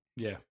landing.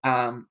 Yeah.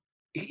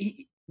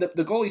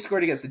 The goal he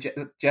scored against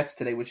the Jets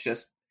today was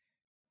just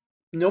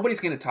nobody's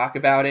going to talk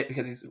about it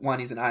because he's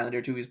an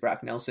Islander, 2, he's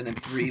Brock Nelson, and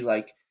 3,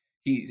 like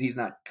he's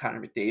not Connor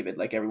McDavid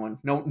like everyone.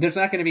 No, there's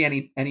not going to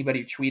be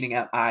anybody tweeting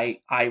out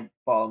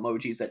eyeball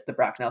emojis at the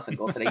Brock Nelson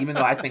goal today. Even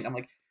though I'm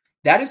like,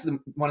 that is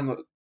one of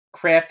the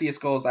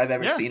craftiest goals I've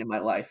ever seen in my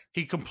life.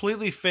 He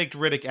completely faked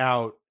Riddick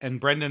out,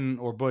 and Brendan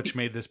or Butch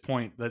made this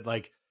point that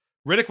like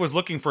Riddick was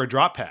looking for a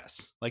drop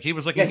pass. Like he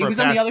was looking for a pass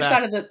back.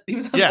 He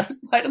was on the other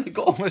side of the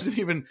goal. Wasn't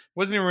even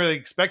really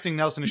expecting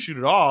Nelson to shoot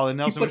at all. And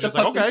Nelson was just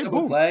like, okay,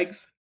 his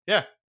legs.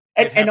 Yeah.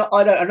 And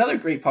another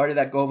great part of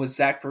that goal was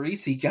Zach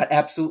Parise got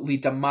absolutely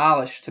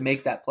demolished to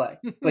make that play.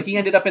 Like he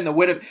ended up in the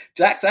win.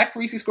 Zach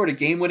Parise scored a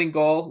game-winning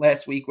goal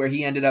last week where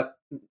he ended up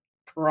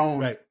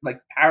prone,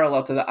 like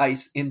parallel to the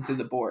ice into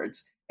the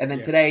boards. And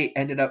then today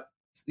ended up,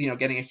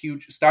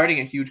 starting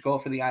a huge goal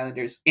for the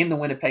Islanders in the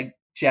Winnipeg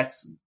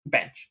Jets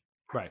bench.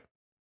 Right.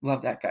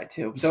 Love that guy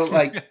too. So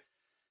like,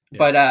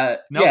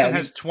 but Nelson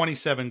has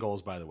 27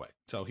 goals, by the way.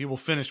 So he will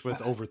finish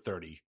with over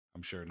 30.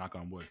 I'm sure. Knock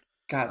on wood.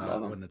 God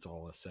love him when it's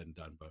all said and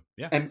done. But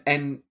yeah.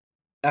 And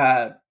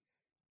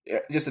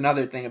just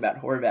another thing about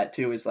Horvat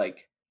too is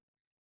like,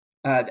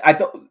 I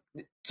thought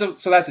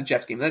so that's a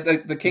Jets game.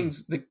 The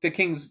Kings, the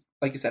Kings,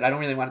 like you said, I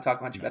don't really want to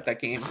talk much about that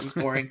game. It was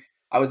boring.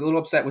 I was a little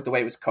upset with the way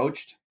it was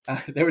coached.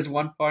 There was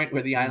one point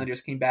where the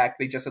Islanders came back.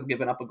 They just had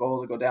given up a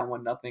goal to go down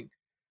 1-0.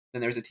 Then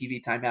there was a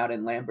TV timeout,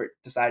 and Lambert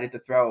decided to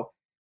throw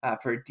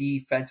for a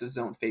defensive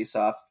zone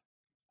faceoff.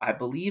 I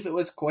believe it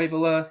was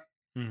Koivula,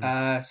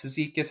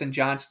 Cizikas, and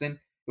Johnston.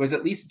 It was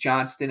at least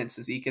Johnston and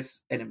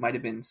Cizikas, and it might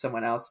have been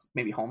someone else,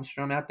 maybe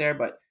Holmstrom out there.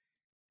 But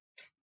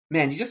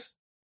man, you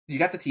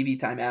got the TV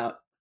timeout.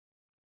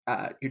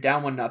 You're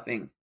down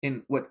 1-0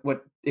 in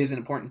what is an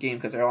important game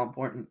because they're all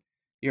important.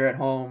 You're at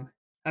home.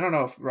 I don't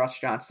know if Ross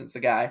Johnston's the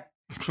guy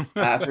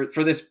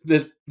for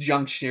this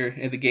juncture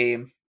in the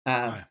game.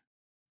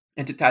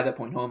 And to tie that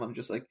point home, I'm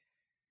just like,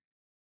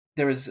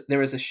 there was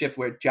a shift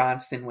where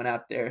Johnston went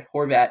out there.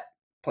 Horvat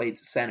played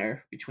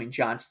center between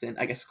Johnston.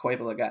 I guess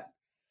Koivula got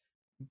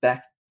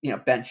back,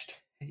 benched.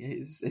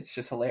 It's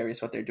just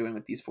hilarious what they're doing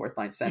with these fourth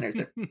line centers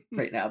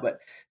right now. But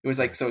it was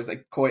like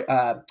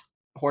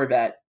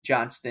Horvat,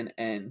 Johnston,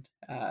 and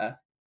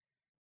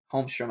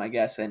Holmstrom, I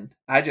guess. And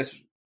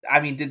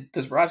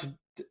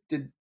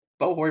did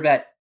Bo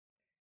Horvat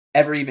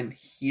ever even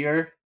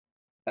hear?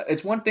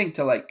 It's one thing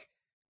to like,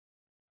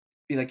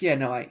 be like, yeah,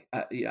 no,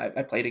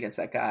 I played against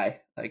that guy,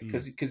 like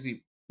because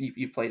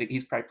you played,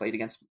 he's probably played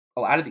against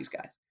a lot of these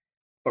guys.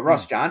 But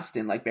Ross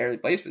Johnston like barely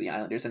plays for the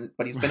Islanders,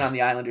 but he's been on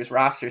the Islanders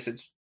roster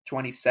since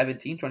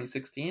 2017,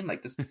 2016.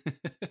 Like this,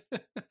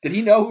 did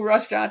he know who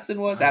Ross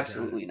Johnston was?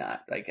 Absolutely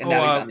not. Like, and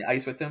now he's on the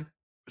ice with him.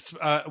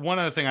 One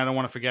other thing I don't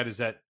want to forget is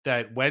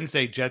that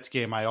Wednesday Jets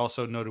game I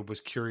also noted was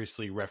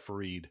curiously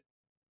refereed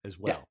as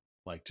well. Yeah.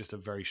 Like just a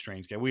very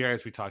strange game.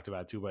 As we talked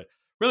about too, but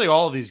really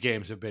all of these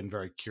games have been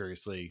very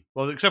curiously,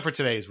 well, except for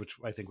today's, which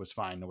I think was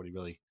fine. Nobody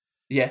really,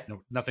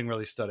 nothing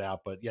really stood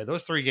out. But yeah,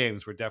 those 3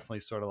 games were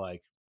definitely sort of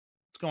like,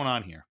 what's going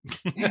on here?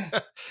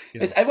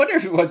 I wonder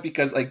if it was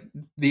because like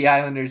the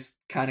Islanders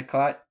kind of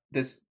caught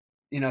this,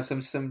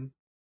 some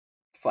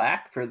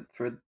flack for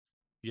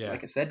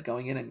like I said,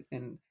 going in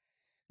and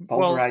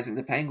pulverizing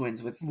the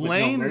Penguins with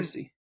no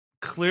mercy.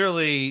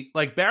 Clearly,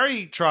 like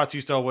Barry Trotz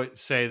used to always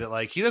say that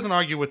like he doesn't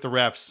argue with the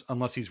refs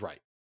unless he's right.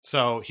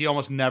 So he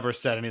almost never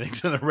said anything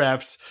to the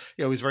refs.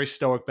 He's very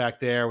stoic back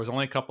there. It was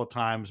only a couple of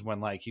times when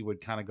like he would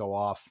kind of go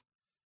off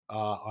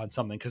on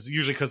something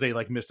because they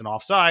like missed an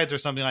offsides or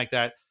something like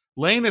that.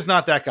 Lane is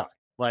not that guy.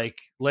 Like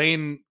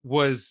Lane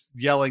was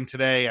yelling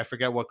today. I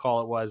forget what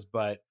call it was,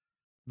 but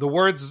the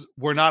words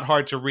were not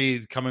hard to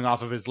read coming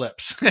off of his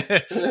lips.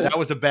 That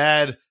was a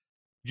bad,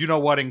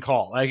 in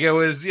call. Like it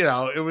was,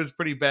 it was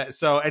pretty bad.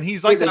 So, and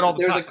he's like that all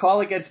the time. There's a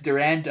call against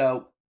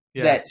Durando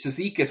that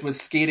Cizikas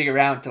was skating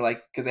around to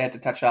like, cause they had to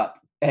touch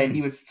up. And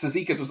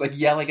Cizikas was like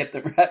yelling at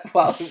the ref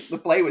while the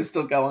play was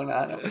still going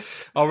on.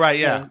 Oh, right.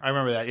 Yeah. I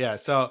remember that. Yeah.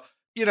 So,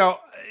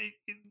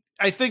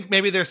 I think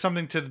maybe there's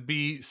something to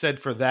be said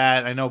for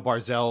that. I know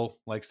Barzell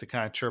likes to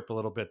kind of chirp a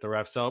little bit the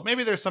ref, so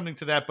maybe there's something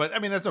to that. But I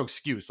mean, that's no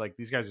excuse. Like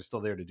these guys are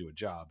still there to do a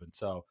job, and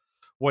so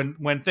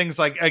when things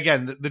like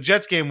again the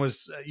Jets game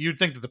was, you'd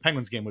think that the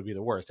Penguins game would be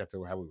the worst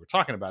after how we were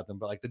talking about them,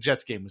 but like the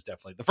Jets game was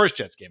definitely the first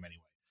Jets game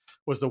anyway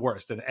was the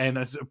worst,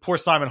 and poor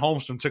Simon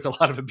Holmstrom took a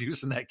lot of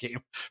abuse in that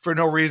game for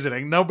no reason,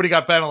 and nobody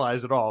got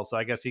penalized at all. So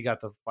I guess he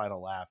got the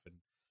final laugh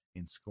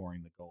in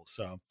scoring the goal.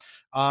 So,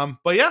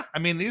 but yeah, I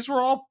mean, they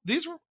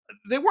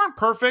weren't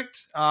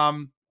perfect.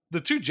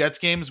 The 2 Jets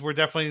games were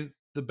definitely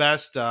the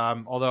best.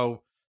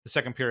 Although the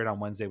second period on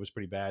Wednesday was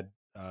pretty bad,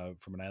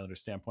 from an Islanders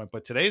standpoint,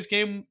 but today's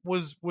game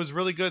was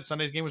really good.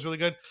 Sunday's game was really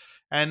good.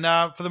 And,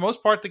 for the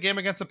most part, the game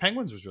against the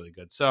Penguins was really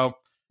good. So,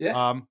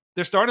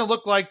 they're starting to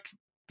look like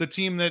the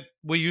team that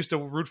we used to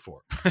root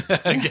for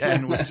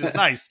again, which is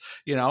nice,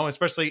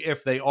 especially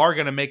if they are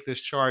going to make this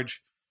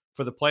charge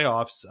for the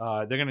playoffs.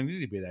 They're going to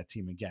need to be that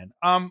team again.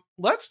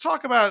 Let's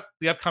talk about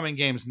the upcoming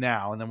games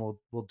now, and then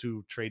we'll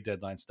do trade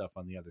deadline stuff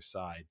on the other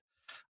side.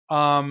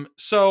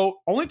 So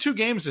only 2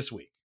 games this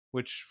week,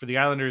 which for the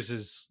Islanders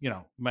is,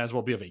 might as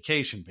well be a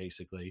vacation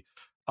basically.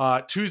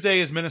 Tuesday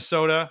is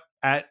Minnesota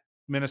at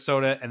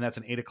Minnesota, and that's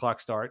an 8:00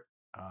 start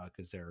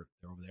because they're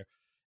over there.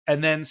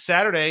 And then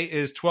Saturday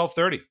is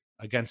 12:30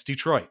 against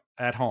Detroit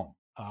at home.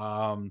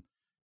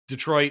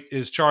 Detroit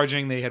is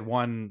charging. They had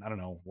won, I don't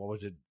know, what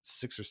was it,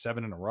 6 or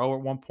 7 in a row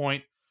at one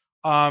point.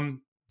 Like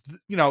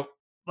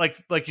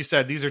you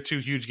said, these are 2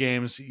 huge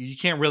games. You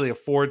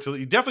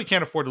definitely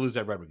can't afford to lose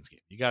that Red Wings game.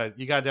 You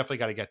definitely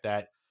got to get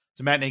that. It's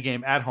a matinee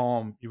game at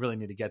home. You really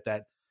need to get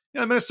that.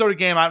 The Minnesota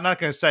game, I'm not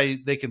going to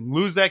say they can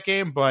lose that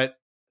game, but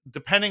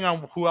depending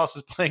on who else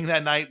is playing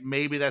that night,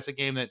 maybe that's a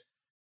game that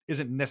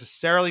isn't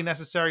necessarily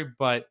necessary.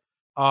 But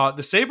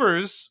the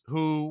Sabres,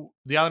 who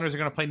the Islanders are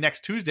going to play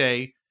next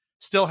Tuesday,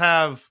 still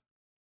have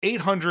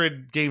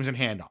 800 games in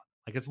hand on.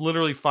 Like it's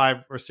literally 5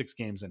 or 6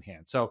 games in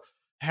hand. So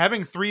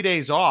having 3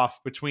 days off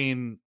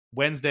between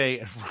Wednesday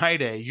and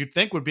Friday, you'd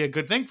think would be a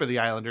good thing for the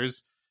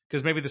Islanders,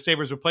 because maybe the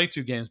Sabres would play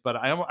 2 games. But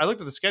I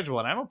looked at the schedule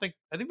and I think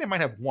they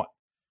might have 1.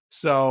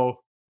 So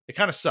it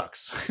kind of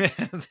sucks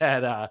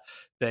that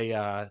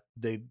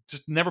they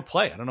just never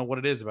play. I don't know what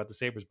it is about the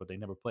Sabres, but they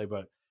never play.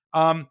 But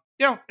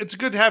it's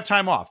good to have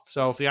time off.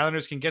 So if the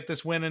Islanders can get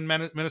this win in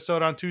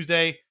Minnesota on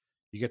Tuesday,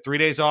 you get 3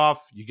 days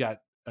off. You got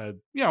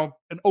an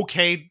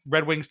okay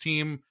Red Wings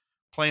team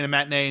playing a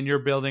matinee in your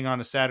building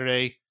on a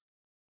Saturday.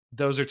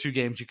 Those are 2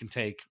 games you can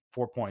take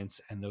 4 points,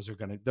 and those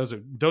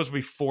will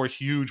be 4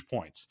 huge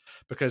points,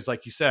 because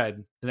like you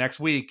said, the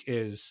next week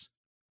is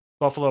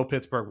Buffalo,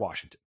 Pittsburgh,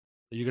 Washington.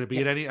 Are you going to be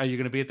Are you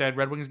going to be at that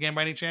Red Wings game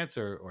by any chance,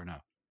 or no?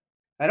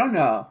 I don't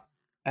know.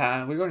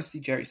 We're going to see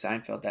Jerry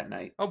Seinfeld that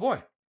night. Oh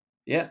boy.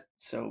 Yeah.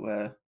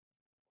 So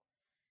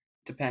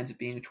depends. It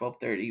being a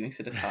 12:30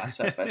 makes it a toss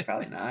up, but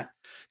probably not.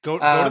 Go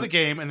to the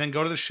game and then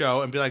go to the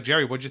show and be like,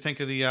 Jerry, what'd you think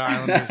of the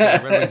Islanders?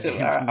 Red Wings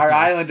game? Our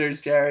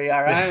Islanders, Jerry.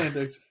 Our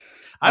Islanders.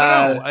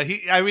 I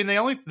don't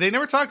know. They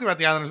never talked about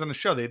the Islanders on the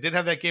show. They did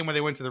have that game where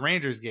they went to the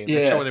Rangers game.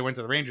 The show where they went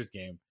to the Rangers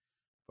game,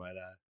 but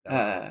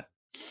that was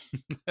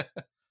it.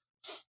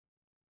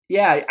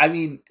 Yeah, I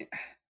mean,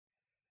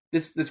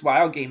 this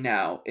Wild game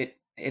now, it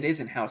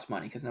isn't house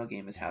money, because no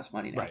game is house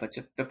money now. Right. But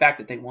just the fact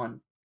that they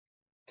won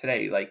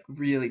today, like,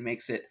 really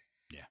makes it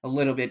a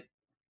little bit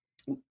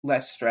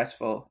less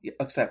stressful.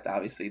 Except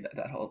obviously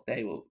that whole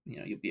day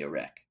you'll be a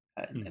wreck,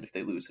 and if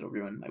they lose, it'll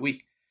ruin my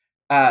week.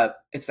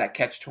 It's that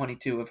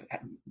catch-22 of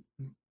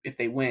if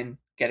they win,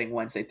 getting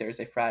Wednesday,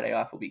 Thursday, Friday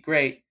off will be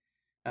great.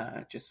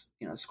 Just,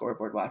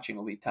 scoreboard watching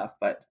will be tough,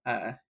 but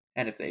and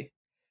if they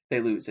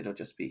lose, it'll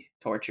just be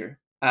torture.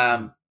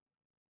 But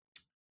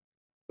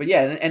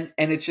yeah, and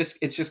it's just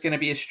going to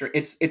be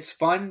it's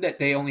fun that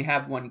they only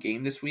have one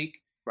game this week,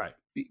 right?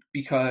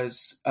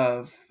 Because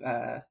of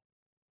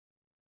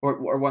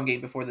or one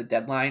game before the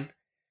deadline,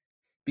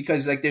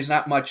 because like there's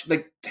not much,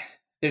 like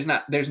there's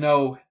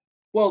no,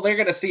 well, they're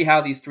going to see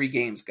how these 3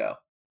 games go.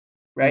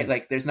 Right?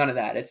 Like there's none of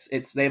that.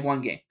 It's they have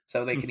one game,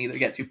 so they can either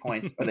get 2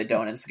 points or they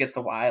don't. And it's against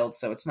the Wild,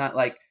 so it's not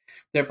like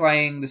they're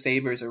playing the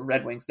Sabres or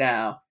Red Wings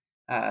now.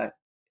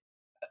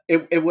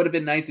 It would have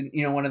been nice, and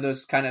one of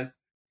those kind of,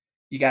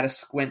 you got to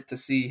squint to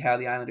see how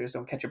the Islanders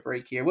don't catch a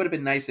break here. It would have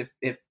been nice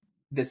if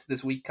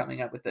this week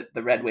coming up with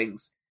the Red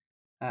Wings,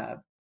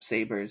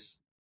 Sabres,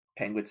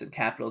 Penguins, and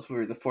Capitals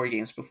were the 4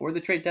 games before the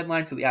trade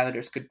deadline, so the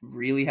Islanders could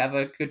really have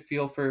a good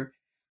feel for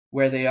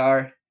where they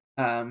are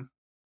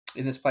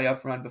in this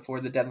playoff run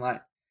before the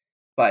deadline.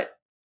 But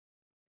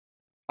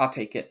I'll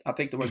take it. I'll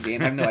take the one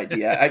game. I have no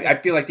idea.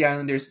 I feel like the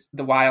Islanders,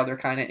 the Wild, are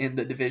kind of in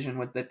the division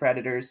with the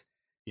Predators,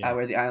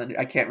 where the Islanders,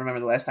 I can't remember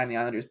the last time the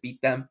Islanders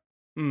beat them.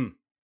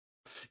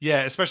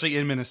 Yeah, especially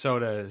in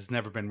Minnesota, has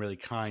never been really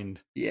kind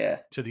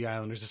to the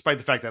Islanders, despite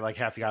the fact that like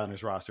half the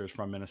Islanders roster is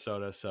from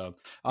Minnesota. So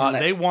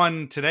they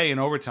won today in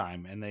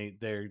overtime, and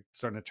they're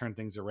starting to turn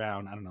things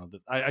around. I don't know.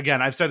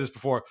 Again, I've said this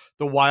before,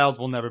 the Wild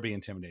will never be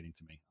intimidating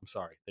to me. I'm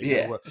sorry.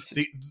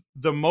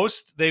 The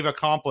most they've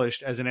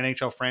accomplished as an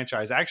NHL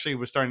franchise actually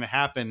was starting to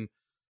happen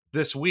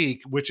this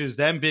week, which is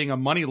them being a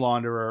money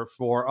launderer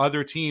for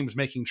other teams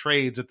making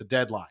trades at the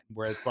deadline,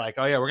 where it's like,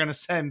 oh yeah, we're going to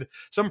send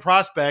some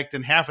prospect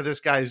and half of this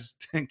guy's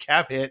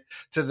cap hit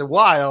to the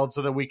Wild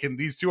so that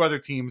these 2 other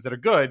teams that are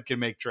good can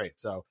make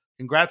trades. So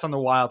congrats on the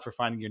Wild for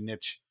finding your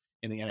niche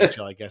in the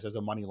NHL, I guess, as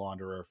a money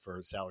launderer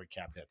for salary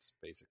cap hits,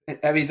 basically.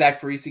 I mean,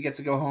 Zach Parise gets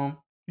to go home.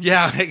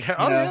 Yeah. I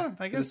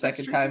guess the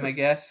second time, too. I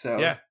guess. So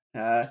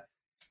yeah.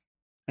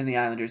 And the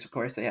Islanders, of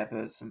course, they have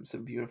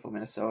some beautiful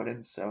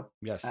Minnesotans. So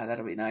yes,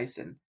 that'll be nice.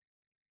 And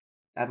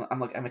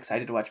I'm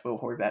excited to watch Bo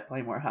Horvat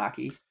play more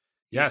hockey.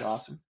 He's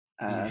awesome.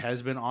 He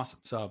has been awesome.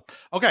 So,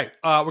 okay,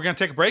 we're going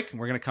to take a break, and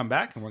we're going to come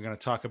back, and we're going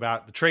to talk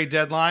about the trade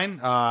deadline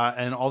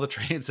and all the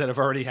trades that have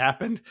already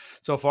happened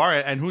so far,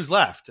 and who's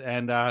left.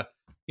 And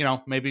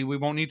maybe we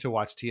won't need to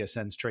watch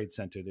TSN's Trade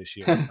Center this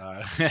year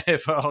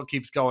if it all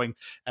keeps going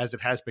as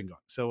it has been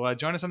going. So,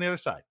 join us on the other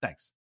side.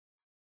 Thanks.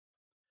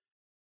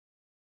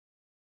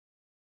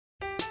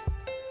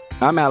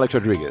 I'm Alex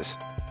Rodriguez,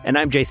 and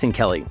I'm Jason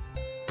Kelly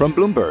from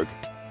Bloomberg.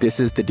 This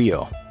is The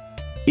Deal.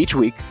 Each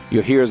week,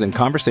 you'll hear us in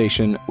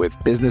conversation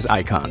with business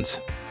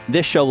icons.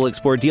 This show will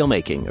explore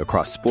deal-making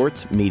across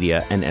sports,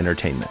 media, and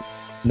entertainment.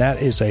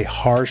 That is a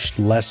harsh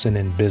lesson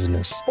in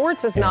business.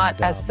 Sports is not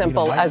as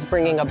simple as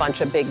bringing a bunch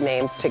of big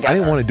names together. I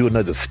didn't want to do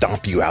another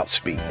stomp you out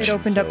speech. It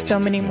opened up so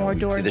many more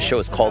doors. The show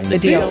is called The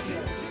Deal.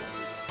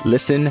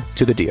 Listen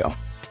to The Deal.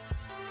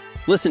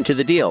 Listen to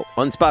The Deal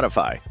on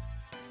Spotify.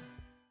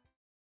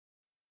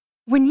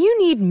 When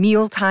you need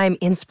mealtime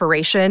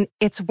inspiration,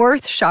 it's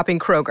worth shopping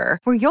Kroger,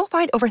 where you'll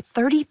find over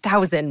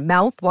 30,000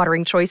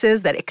 mouth-watering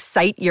choices that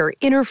excite your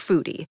inner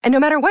foodie. And no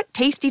matter what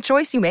tasty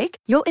choice you make,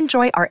 you'll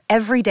enjoy our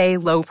everyday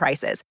low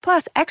prices,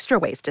 plus extra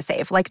ways to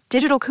save, like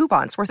digital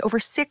coupons worth over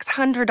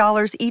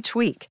 $600 each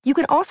week. You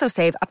can also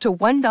save up to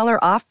 $1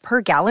 off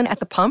per gallon at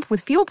the pump with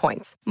fuel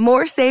points.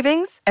 More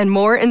savings and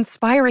more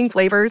inspiring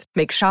flavors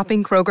make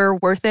shopping Kroger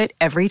worth it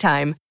every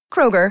time.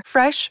 Kroger,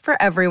 fresh for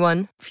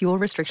everyone. Fuel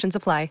restrictions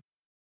apply.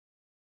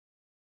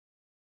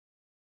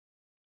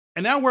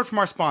 And now a word from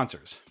our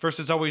sponsors. First,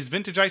 as always,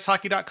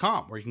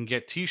 VintageIceHockey.com, where you can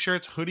get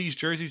t-shirts, hoodies,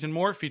 jerseys, and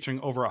more featuring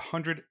over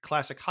 100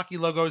 classic hockey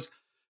logos.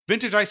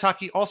 Vintage Ice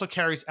Hockey also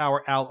carries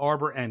our Al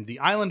Arbor and the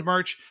Island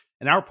merch,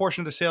 and our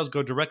portion of the sales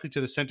go directly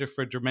to the Center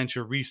for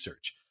Dementia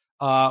Research.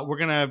 We're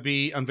going to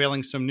be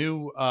unveiling some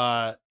new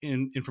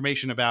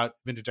information about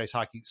Vintage Ice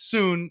Hockey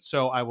soon,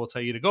 so I will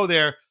tell you to go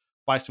there,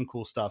 buy some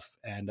cool stuff,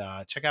 and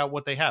check out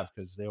what they have,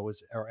 because they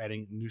always are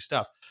adding new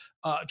stuff.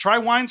 Try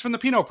wines from the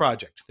Pinot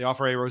Project. They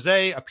offer a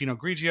Rosé, a Pinot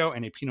Grigio,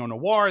 and a Pinot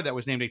Noir that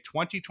was named a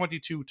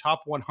 2022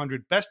 Top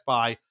 100 Best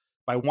Buy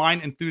by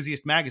Wine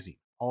Enthusiast magazine.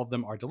 All of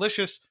them are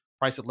delicious,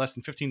 priced at less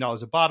than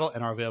 $15 a bottle,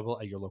 and are available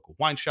at your local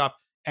wine shop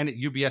and at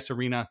UBS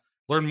Arena.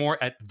 Learn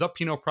more at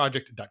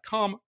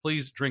thepinotproject.com.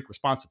 Please drink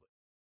responsibly.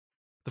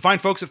 The fine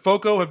folks at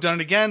FOCO have done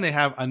it again. They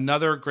have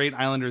another great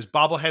Islanders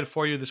bobblehead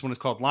for you. This one is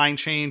called Line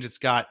Change. It's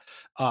got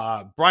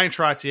Brian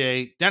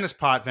Trottier, Dennis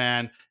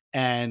Potvin,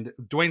 and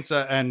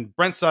and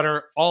Brent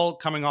Sutter all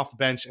coming off the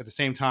bench at the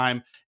same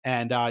time.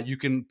 And you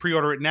can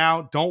pre-order it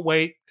now. Don't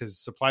wait, because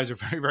supplies are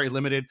very, very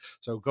limited.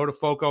 So go to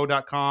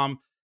FOCO.com,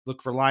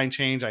 look for Line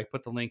Change. I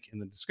put the link in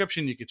the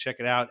description. You can check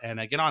it out and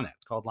get on that.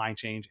 It's called Line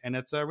Change, and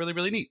it's really,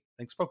 really neat.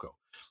 Thanks, FOCO.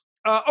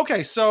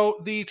 Okay, so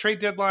the trade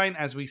deadline,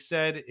 as we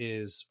said,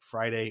 is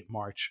Friday,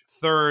 March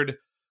 3rd.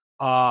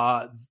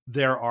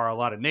 There are a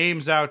lot of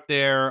names out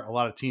there, a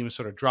lot of teams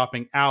sort of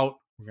dropping out.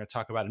 We're going to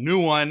talk about a new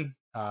one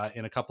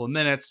in a couple of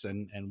minutes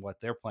and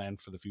what their plan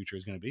for the future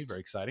is going to be. Very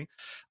exciting.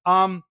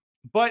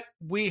 But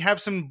we have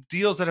some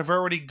deals that have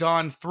already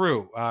gone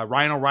through.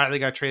 Ryan O'Reilly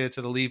got traded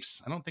to the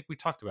Leafs. I don't think we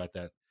talked about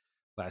that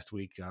last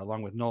week,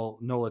 along with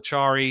Nola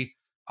Chari.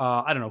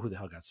 I don't know who the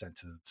hell got sent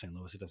to St.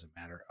 Louis. It doesn't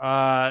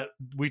matter.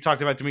 We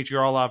talked about Dmitry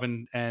Orlov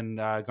and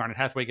Garnet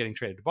Hathaway getting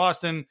traded to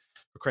Boston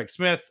for Craig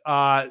Smith.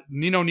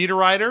 Nino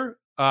Niederreiter,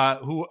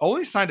 who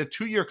only signed a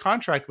 2-year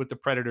contract with the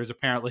Predators,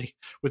 apparently,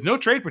 with no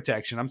trade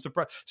protection. I'm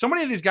surprised. So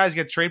many of these guys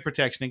get trade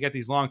protection and get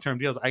these long-term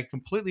deals. I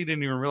completely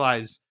didn't even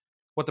realize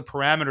what the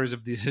parameters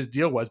of his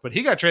deal was, but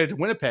he got traded to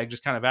Winnipeg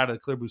just kind of out of the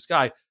clear blue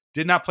sky.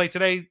 Did not play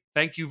today.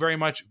 Thank you very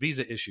much.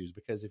 Visa issues,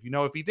 because if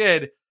he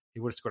did, he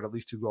would have scored at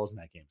least 2 goals in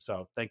that game.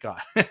 So thank God.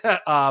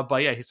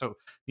 But yeah, so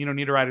Nino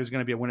Niederreiter is going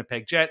to be a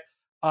Winnipeg Jet.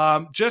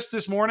 Just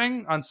this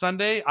morning on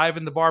Sunday,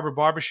 Ivan the Barber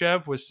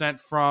Barbashev was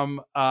sent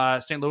from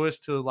St. Louis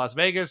to Las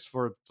Vegas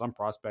for some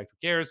prospect.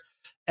 Who cares?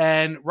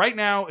 And right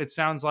now, it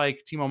sounds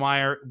like Timo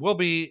Meier will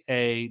be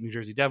a New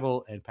Jersey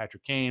Devil and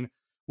Patrick Kane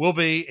will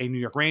be a New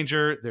York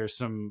Ranger. There's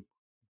some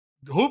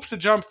hoops to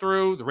jump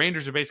through. The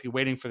Rangers are basically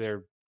waiting for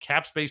their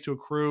cap space to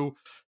accrue.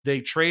 They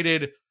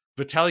traded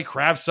Vitaly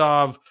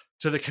Kravtsov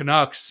to the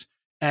Canucks.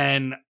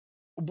 And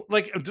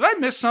like, did I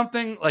miss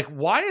something? Like,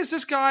 why is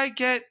this guy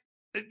get...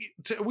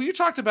 Well, you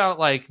talked about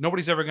like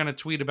nobody's ever going to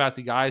tweet about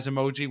the guys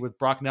emoji with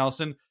Brock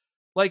Nelson.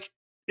 Like,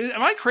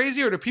 am I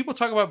crazy, or do people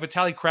talk about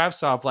Vitaly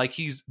Kravtsov like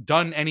he's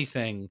done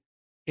anything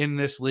in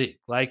this league?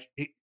 Like,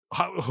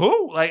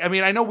 who? Like, I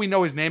mean, I know we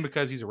know his name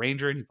because he's a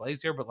Ranger and he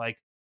plays here, but like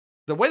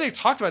the way they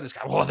talked about this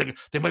guy, well,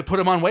 they might put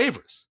him on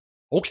waivers.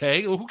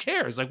 Okay, well, who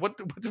cares? Like, what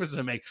difference does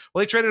it make?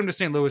 Well, they traded him to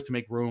St. Louis to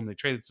make room. They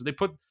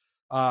put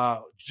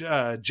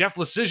Jeff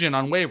Lecision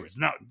on waivers.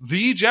 Now,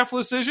 the Jeff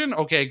Lecision?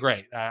 Okay,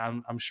 great.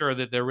 I'm sure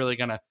that they're really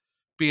going to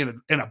be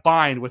in a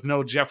bind with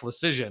no Jeff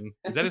Lecision.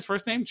 Is that his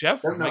first name?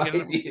 Jeff?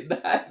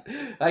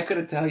 I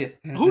couldn't tell you.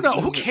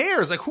 Who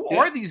cares? Like, who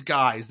are these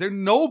guys? They're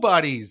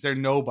nobodies.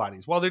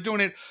 Well, they're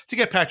doing it to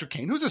get Patrick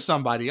Kane, who's a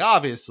somebody,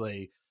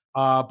 obviously.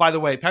 By the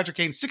way, Patrick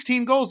Kane,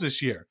 16 goals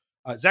this year.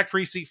 Zach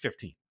Parise,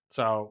 15.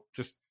 So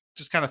just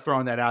kind of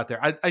throwing that out there.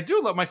 I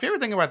do love, my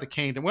favorite thing about the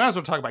Kane, and we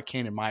also talk about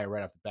Kane and Meier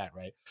right off the bat,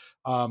 right?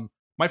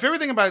 My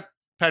favorite thing about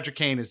Patrick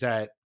Kane is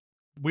that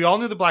we all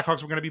knew the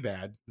Blackhawks were going to be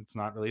bad. It's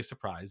not really a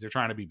surprise. They're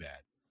trying to be bad.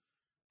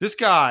 This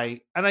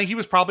guy, and he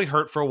was probably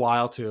hurt for a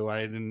while too.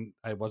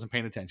 I wasn't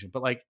paying attention,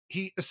 but like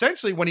he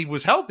essentially, when he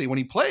was healthy, when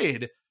he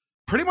played,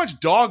 pretty much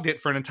dogged it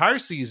for an entire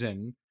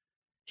season.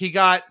 He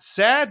got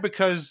sad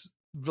because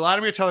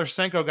Vladimir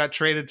Tarasenko got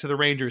traded to the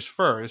Rangers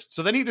first.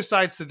 So then he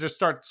decides to just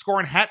start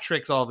scoring hat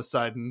tricks all of a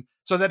sudden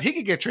so that he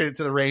could get traded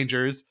to the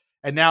Rangers.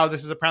 And now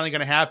this is apparently going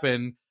to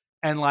happen.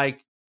 And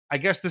like, I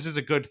guess this is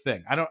a good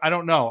thing. I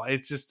don't know.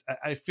 It's just,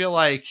 I feel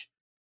like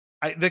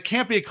there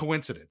can't be a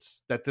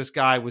coincidence that this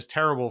guy was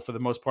terrible for the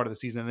most part of the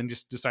season and then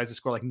just decides to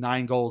score like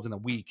 9 goals in a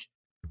week.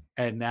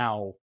 And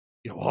now,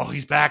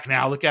 he's back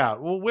now. Look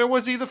out. Well, where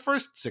was he the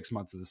first 6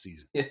 months of the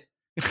season? Yeah.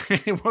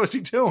 What was he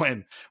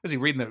doing? Was he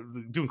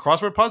doing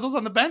crossword puzzles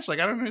on the bench?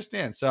 Like, I don't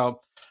understand.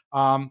 So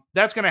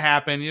that's going to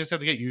happen. You just have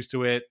to get used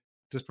to it.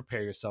 Just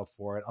prepare yourself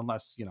for it.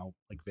 Unless,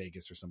 like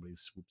Vegas or somebody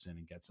swoops in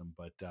and gets him.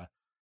 But the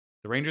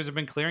Rangers have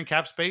been clearing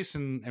cap space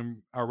and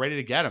are ready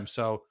to get him.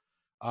 So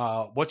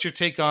what's your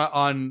take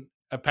on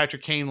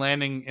Patrick Kane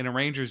landing in a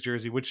Rangers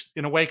jersey, which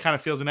in a way kind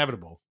of feels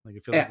inevitable? Like,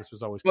 it feels like this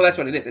was always... Well, that's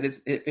what it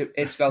is.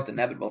 It's felt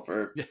inevitable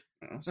for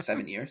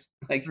 7 years.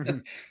 Like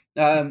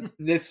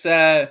this...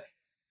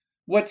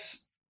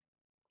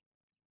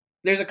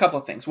 there's a couple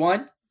of things.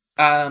 One,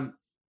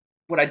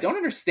 what I don't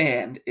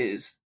understand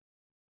is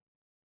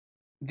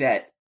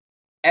that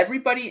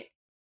everybody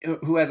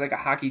who has like a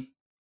hockey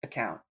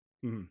account,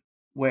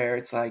 where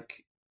it's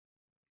like,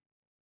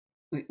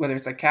 whether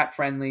it's like Cap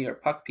Friendly or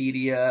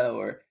Puckpedia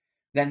or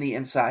then the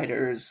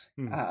insiders,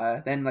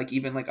 then like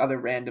even like other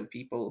random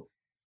people,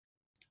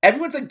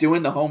 everyone's like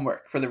doing the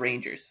homework for the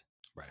Rangers.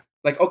 Right.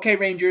 Like, okay,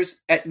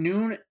 Rangers, at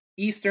noon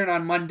Eastern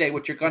on Monday,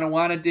 what you're going to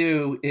want to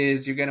do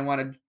is you're going to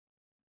want to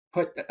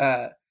put,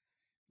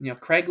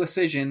 Craig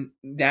Lecision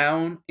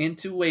down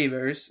into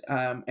waivers.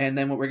 And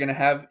then what we're going to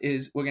have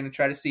is we're going to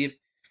try to see if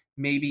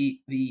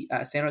maybe the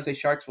San Jose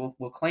Sharks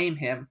will claim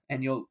him,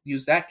 and you'll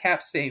use that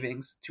cap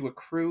savings to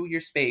accrue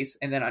your space.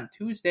 And then on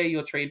Tuesday,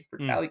 you'll trade for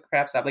Vitaly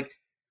Kravtsov. Like,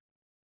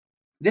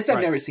 this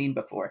I've never seen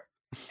before.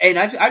 And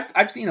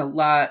I've seen a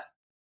lot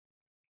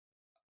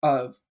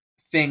of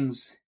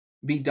things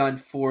be done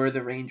for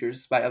the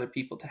Rangers by other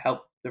people to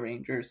help the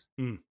Rangers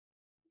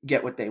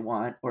get what they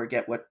want or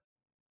get what,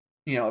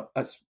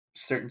 a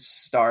certain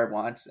star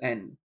wants,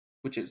 and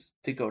which is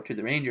to go to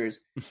the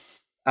Rangers.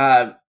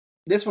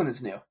 This one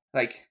is new.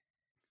 Like,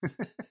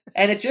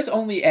 and it just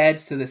only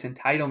adds to this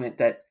entitlement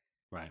that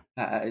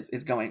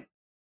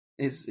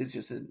is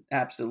just an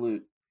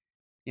absolute,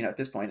 at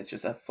this point, it's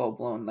just a full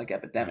blown like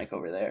epidemic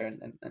over there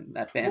and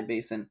that fan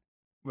base. And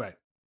right.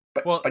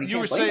 But you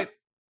were saying,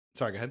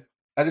 sorry, go ahead.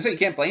 As I say, you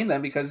can't blame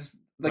them because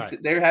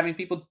they're having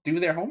people do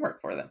their homework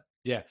for them.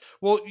 Yeah.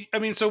 Well, I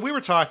mean, so we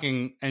were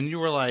talking and you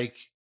were like,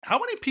 how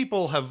many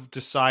people have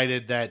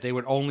decided that they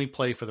would only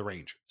play for the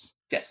Rangers?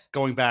 Yes.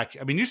 Going back,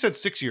 I mean, you said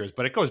 6 years,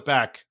 but it goes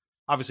back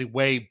obviously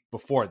way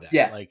before that.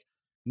 Yeah. Like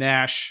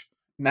Nash,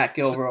 Matt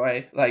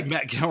Gilroy,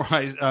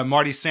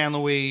 Marty St.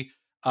 Louis,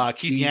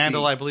 Keith Easy.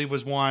 Yandel, I believe,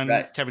 was one.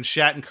 Right. Kevin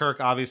Shattenkirk,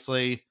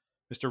 obviously,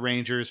 Mr.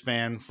 Rangers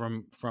fan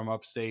from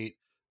upstate.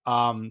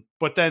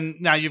 But then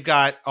now you've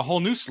got a whole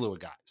new slew of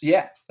guys.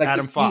 Yeah. Like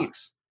Adam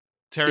Fox,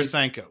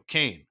 Tarasenko,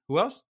 Kane. Who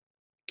else?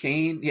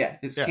 Kane. Yeah.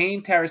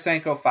 Kane,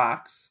 Tarasenko,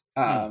 Fox.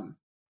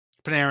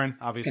 Panarin,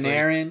 obviously.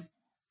 Panarin.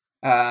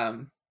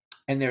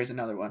 And there's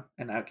another one,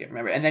 and I can't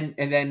remember. And then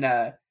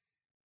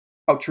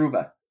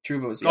Trouba.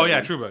 Trouba was.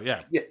 Trouba.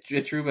 Yeah.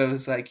 Yeah. Trouba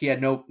was like he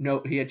had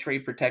he had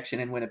trade protection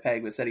in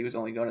Winnipeg, but said he was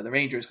only going to the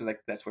Rangers because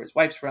like that's where his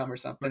wife's from or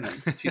something.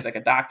 And she's like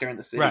a doctor in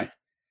the city. Right.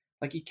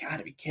 Like you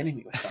gotta be kidding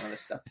me with some of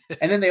this stuff.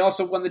 And then they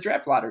also won the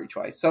draft lottery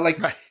twice. So like,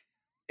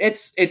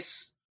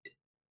 it's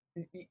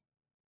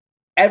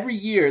every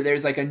year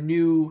there's like a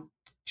new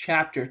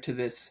chapter to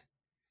this.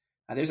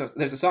 There's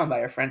a song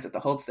by our friends at the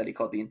Hold Steady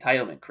called "The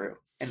Entitlement Crew,"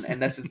 and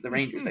this is the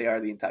Rangers. They are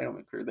the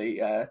Entitlement Crew. They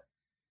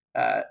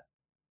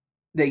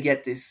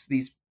get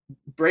these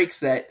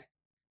breaks that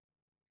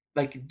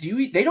like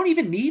they don't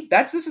even need.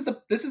 This is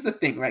the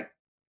thing, right?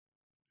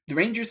 The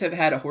Rangers have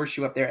had a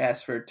horseshoe up their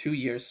ass for 2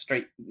 years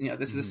straight.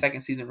 This is the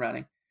second season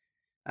running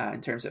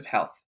in terms of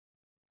health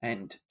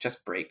and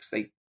just breaks.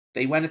 They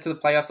went into the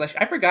playoffs last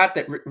year. I forgot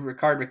that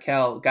Rickard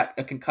Rakell got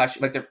a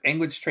concussion. Like the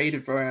Penguins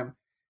traded for him,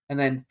 and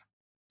then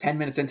 10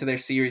 minutes into their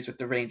series with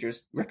the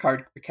Rangers,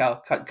 Rickard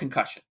Rakell cut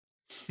concussion.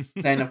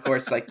 Then of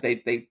course, like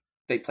they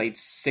played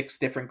 6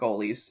 different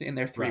goalies in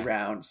their 3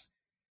 rounds,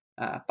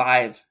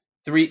 3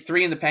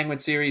 in the Penguin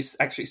series,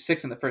 actually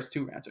 6 in the first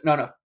 2 rounds.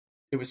 No,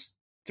 it was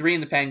 3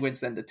 in the Penguins,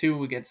 then the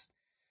 2 against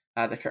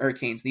the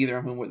Hurricanes, neither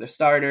of whom were the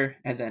starter,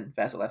 and then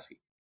Vasilevsky.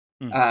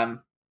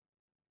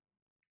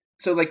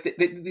 So like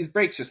these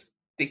breaks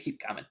they keep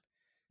coming.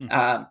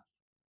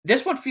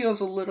 This one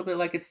feels a little bit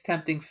like it's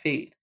tempting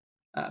fate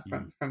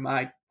from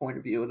my point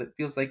of view. It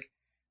feels like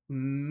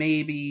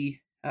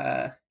maybe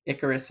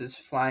Icarus is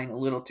flying a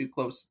little too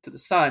close to the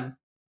sun,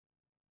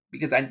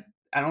 because I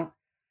don't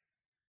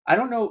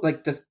know.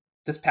 Like does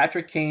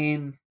Patrick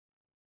Kane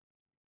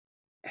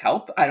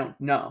help? I don't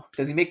know.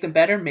 Does he make them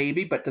better?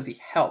 Maybe, but does he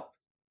help?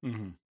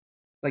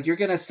 Like you're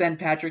gonna send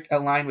Patrick a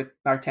line with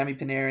Artemi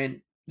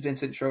Panarin,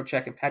 Vincent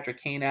Trocheck, and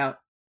Patrick Kane out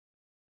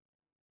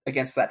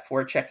against that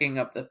forechecking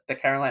of the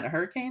Carolina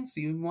Hurricanes.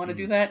 Do you want to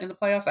do that in the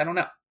playoffs? I don't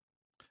know.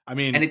 I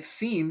mean, and it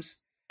seems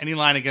any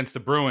line against the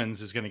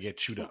Bruins is going to get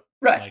chewed up,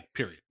 right? Like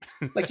period.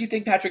 Like you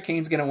think Patrick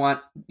Kane's going to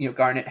want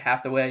Garnet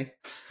Hathaway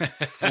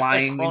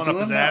flying into him?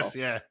 His ass,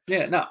 yeah,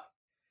 no.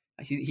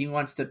 He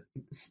wants to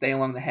stay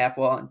along the half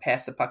wall and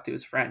pass the puck to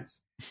his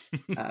friends,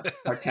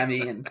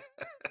 Artemi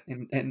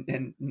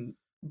and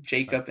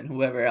Jacob and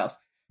whoever else,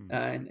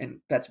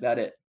 and that's about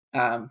it.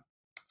 So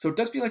it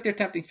does feel like they're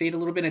tempting fate a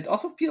little bit. It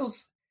also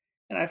feels,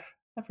 and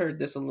I've heard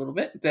this a little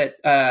bit,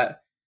 that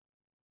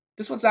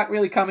this one's not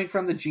really coming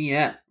from the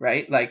GM,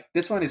 right? Like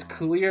this one is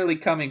clearly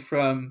coming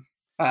from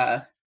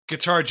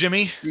Guitar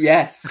Jimmy.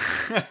 Yes,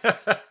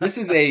 this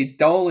is a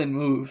Dolan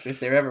move if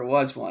there ever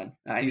was one.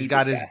 He's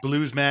got his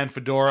bluesman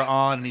fedora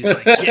on, and he's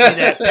like, "Give me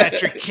that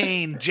Patrick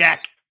Kane,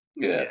 Jack."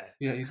 Yeah.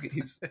 He's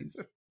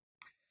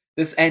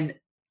this, and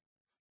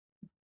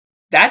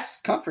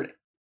that's comforting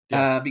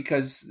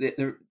because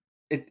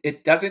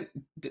it doesn't,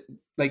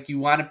 like, you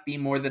want to be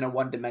more than a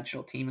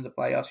one-dimensional team in the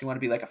playoffs. You want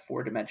to be like a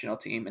 4-dimensional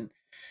team, and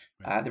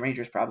the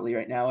Rangers probably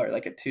right now are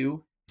like a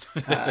 2.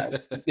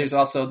 There's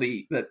also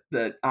the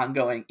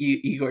ongoing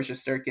Igor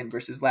Shesterkin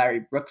versus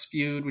Larry Brooks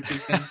feud, which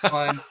has been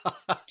fun.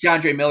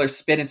 Keandre Miller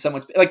spit in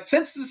someone's, like,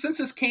 since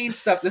this Kane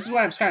stuff. This is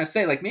what I'm trying to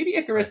say. Like, maybe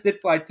Icarus did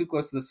fly too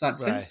close to the sun.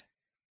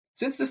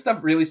 Since this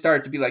stuff really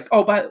started to be like,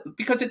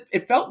 because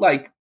it felt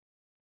like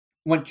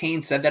when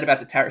Kane said that about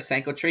the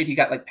Tarasenko trade, he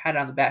got like patted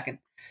on the back,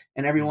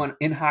 and everyone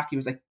in hockey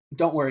was like,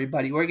 "Don't worry,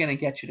 buddy, we're gonna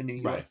get you to New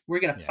York. Right.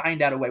 We're gonna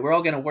find out a way. We're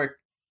all gonna work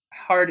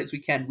hard as we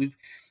can. We've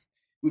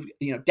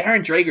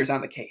Darren Drager's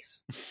on the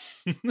case."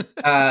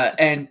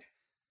 And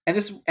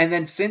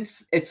then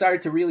since it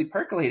started to really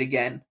percolate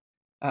again,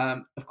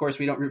 of course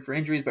we don't root for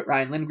injuries, but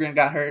Ryan Lindgren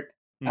got hurt.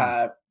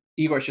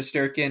 Igor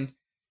Shesterkin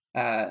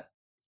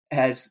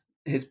has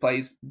his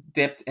plays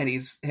dipped, and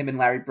him and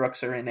Larry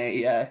Brooks are in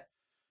a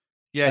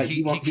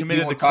he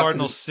committed the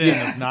cardinal sin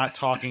of not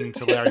talking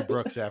to Larry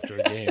Brooks after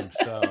a game.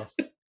 So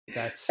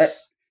that's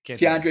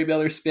Keandre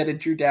Miller spit in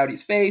Drew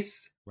Doughty's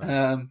face.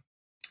 Right.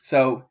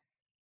 So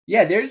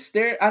yeah,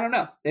 I don't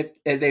know if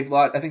they've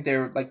lost. I think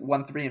they're like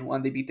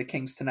 1-3-1. They beat the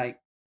Kings tonight,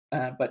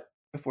 but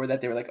before that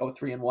they were like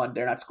 0-3-1.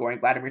 They're not scoring.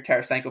 Vladimir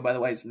Tarasenko, by the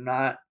way, is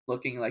not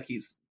looking like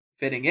he's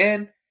fitting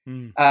in.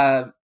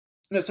 So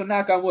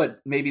knock on wood,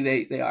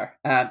 maybe they are.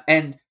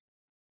 And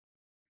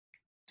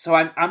so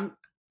I've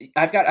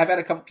had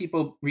a couple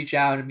people reach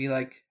out and be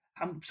like,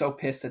 "I'm so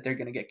pissed that they're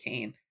going to get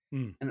Kane,"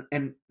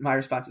 and my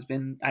response has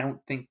been, I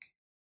don't think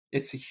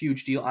it's a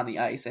huge deal on the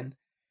ice. And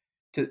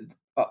to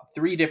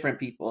 3 different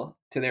people,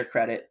 to their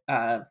credit,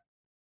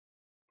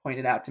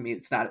 pointed out to me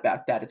it's not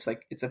about that.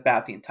 It's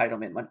about the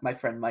entitlement. My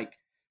friend Mike,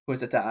 who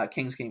was at the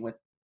Kings game with,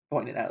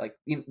 pointed out, like,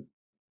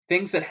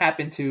 things that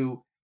happen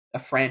to a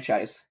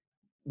franchise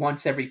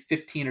once every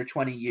 15 or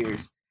 20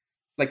 years.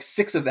 Like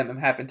 6 of them have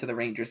happened to the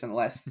Rangers in the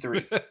last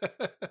 3.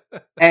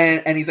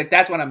 and he's like,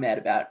 that's what I'm mad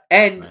about.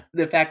 And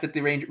the fact that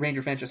the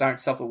Ranger fans just aren't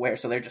self-aware,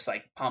 so they're just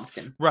like pumped.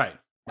 And right.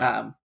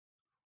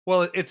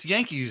 Well, it's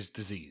Yankees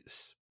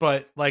disease,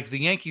 but like the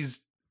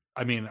Yankees,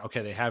 I mean,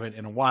 okay, they haven't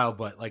in a while,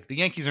 but like the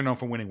Yankees are known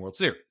for winning World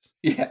Series.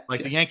 Yeah.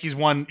 Like the Yankees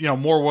won,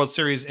 more World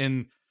Series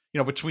in,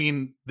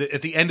 between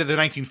at the end of the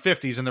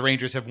 1950s, and the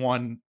Rangers have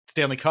won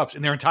Stanley Cups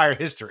in their entire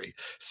history.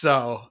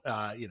 So,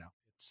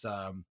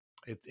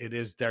 it's, it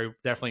is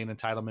definitely an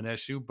entitlement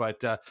issue,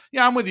 but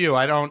I'm with you.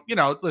 I don't,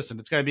 listen,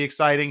 it's going to be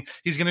exciting.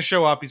 He's going to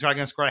show up. He's probably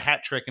going to score a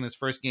hat trick in his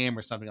first game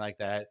or something like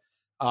that.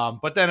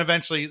 But then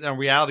eventually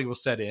reality will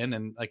set in.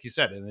 And like you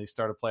said, and they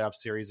start a playoff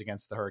series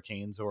against the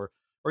Hurricanes or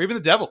even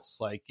the Devils.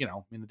 Like,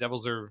 the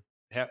Devils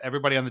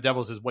everybody on the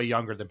Devils is way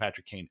younger than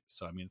Patrick Kane is.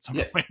 So, at some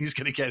point he's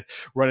going to get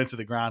run into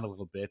the ground a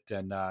little bit.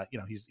 And,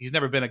 he's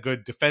never been a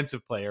good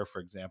defensive player, for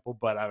example,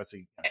 but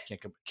obviously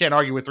can't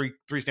argue with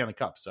three Stanley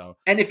Cups. So,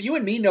 and if you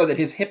and me know that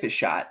his hip is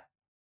shot,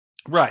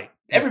 right.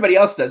 Everybody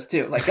else does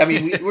too. Like, I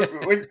mean,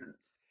 we're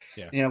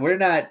we're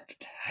not,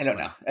 I don't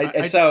know.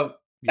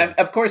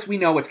 Of course we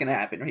know what's going to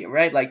happen here,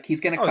 right? Like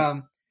he's going to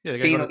come,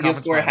 he'll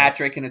score a hat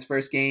trick in his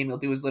first game. He'll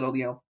do his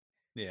little,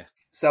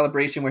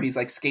 celebration where he's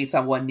like skates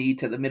on one knee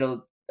to the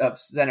middle of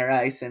center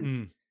ice,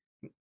 and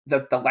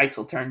the lights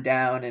will turn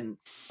down, and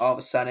all of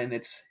a sudden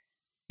it's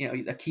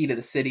a key to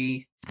the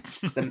city,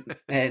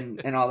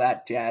 and all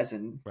that jazz,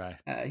 and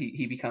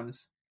he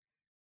becomes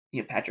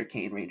Patrick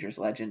Kane, Rangers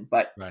legend.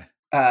 But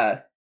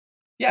I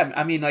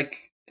mean, like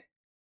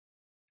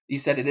you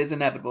said, it is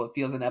inevitable. It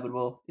feels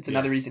inevitable. It's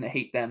another reason to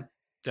hate them,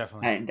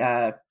 definitely.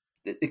 And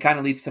it kind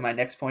of leads to my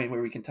next point,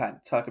 where we can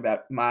talk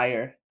about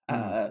Meyer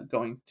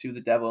going to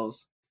the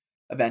Devils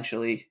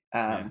eventually.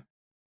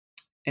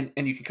 And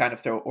you can kind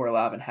of throw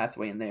Orlov and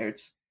Hathaway in there.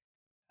 It's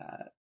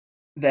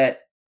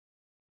that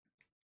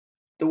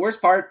the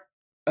worst part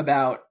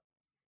about,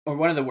 or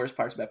one of the worst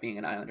parts about being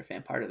an Islander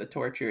fan, part of the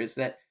torture, is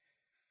that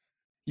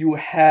you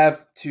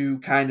have to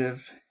kind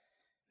of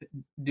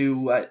do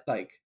what,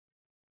 like,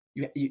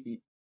 you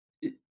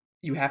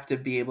have to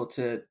be able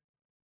to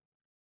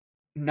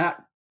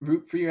not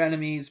root for your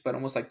enemies, but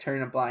almost like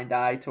turn a blind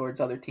eye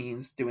towards other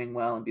teams doing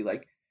well and be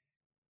like,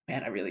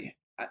 man,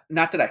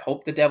 not that I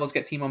hope the Devils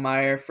get Timo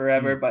Meier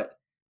forever, but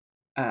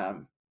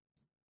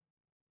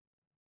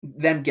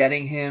them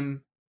getting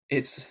him,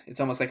 it's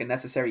almost like a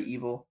necessary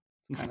evil,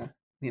 kind of,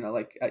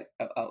 like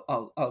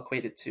I'll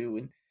equate it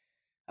to,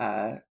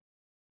 and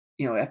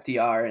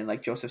FDR and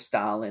like Joseph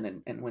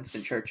Stalin and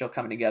Winston Churchill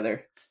coming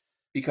together,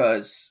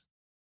 because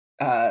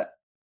the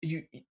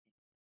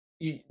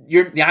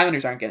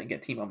Islanders aren't going to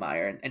get Timo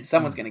Meier, and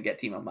someone's going to get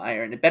Timo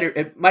Meier, and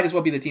it might as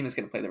well be the team that's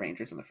going to play the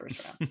Rangers in the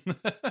first round.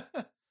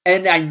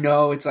 And I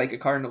know it's like a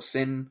cardinal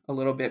sin a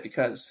little bit,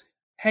 because,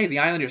 hey, the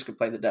Islanders could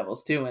play the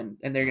Devils too, and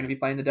they're going to be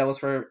playing the Devils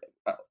for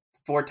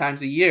 4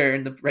 times a year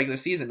in the regular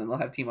season, and they'll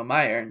have Timo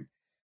Meier, and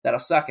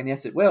that'll suck, and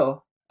yes, it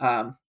will.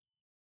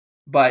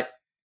 But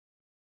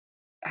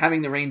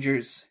having the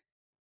Rangers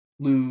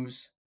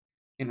lose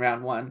in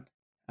round 1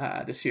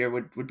 this year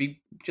would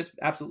be just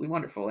absolutely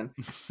wonderful. And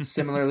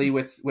similarly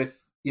with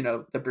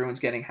the Bruins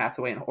getting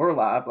Hathaway and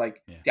Orlov,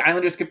 like the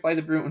Islanders could play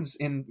the Bruins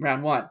in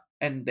round 1,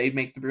 and they'd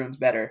make the Bruins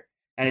better.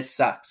 And it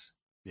sucks.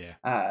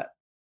 Yeah.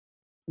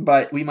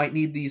 But we might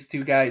need these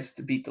 2 guys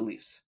to beat the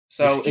Leafs.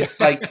 So it's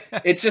like,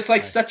 it's just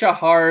like such a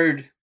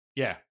hard.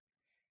 Yeah.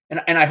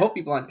 And I hope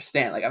people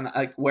understand, like, I'm not,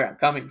 like, where I'm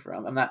coming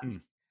from. I'm not,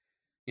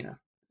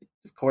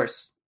 of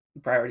course,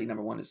 priority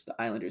number 1 is the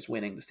Islanders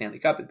winning the Stanley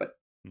Cup, but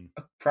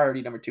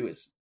priority number 2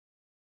 is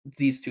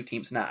these 2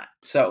 teams not.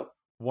 So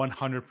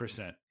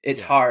 100%.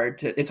 It's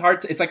hard.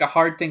 It's like a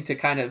hard thing to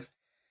kind of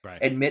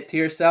admit to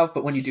yourself,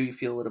 but when you do, you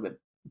feel a little bit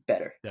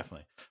better.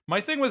 Definitely. My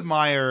thing with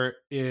Meier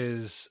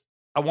is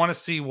I want to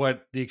see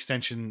what the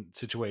extension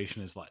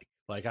situation is like.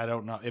 Like, I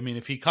don't know. I mean,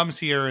 if he comes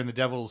here and the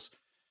Devils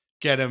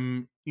get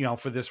him,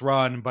 for this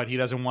run, but he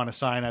doesn't want to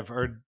sign, I've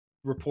heard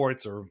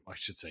reports, or I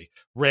should say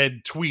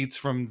read tweets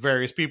from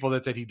various people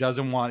that said he's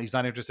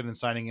not interested in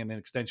signing an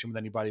extension with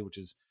anybody, which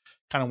is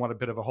kind of what a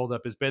bit of a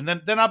holdup has been.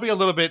 Then I'll be a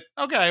little bit,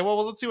 okay,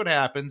 well, let's see what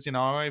happens.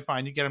 All right,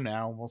 fine, you get him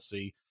now, and we'll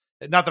see.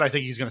 Not that I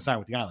think he's going to sign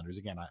with the Islanders.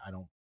 Again, I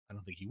don't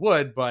think he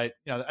would, but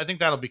I think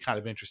that'll be kind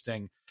of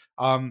interesting.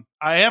 I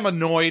am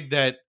annoyed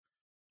that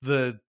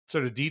the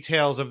sort of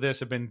details of this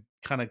have been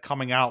kind of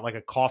coming out like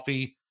a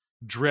coffee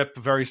drip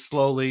very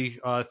slowly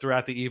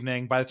throughout the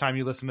evening. By the time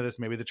you listen to this,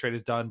 maybe the trade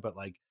is done, but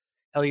like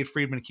Elliot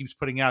Friedman keeps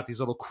putting out these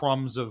little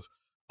crumbs of,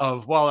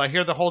 well, I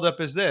hear the holdup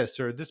is this,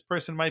 or this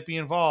person might be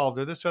involved,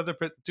 or this other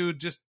dude,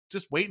 just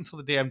wait until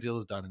the damn deal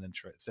is done and then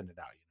send it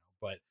out.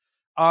 But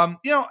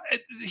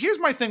here's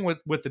my thing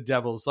with the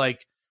Devils.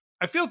 Like,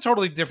 I feel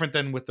totally different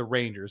than with the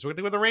Rangers. With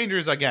the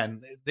Rangers,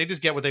 again, they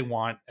just get what they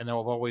want, and they've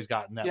always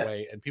gotten that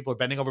way. And people are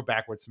bending over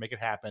backwards to make it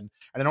happen.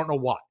 And I don't know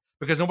why,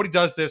 because nobody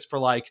does this for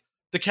like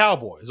the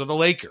Cowboys or the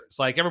Lakers.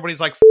 Like, everybody's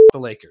like, F the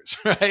Lakers,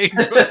 right?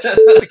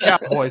 The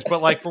Cowboys.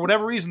 But like, for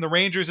whatever reason, the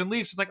Rangers and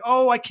Leafs, it's like,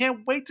 oh, I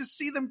can't wait to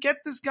see them get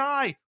this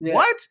guy. Yeah.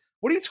 What?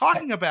 What are you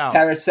talking about?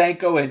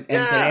 Tarasenko and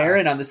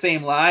Panarin on the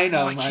same line.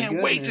 Oh, I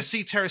can't wait to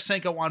see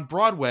Tarasenko on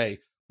Broadway.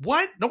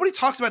 What? Nobody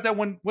talks about that.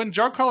 When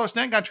Giancarlo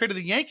Stanton got traded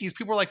to the Yankees,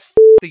 people were like, F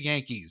the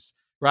Yankees,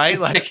 right?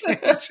 Like,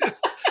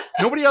 just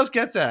nobody else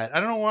gets that. I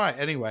don't know why.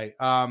 Anyway,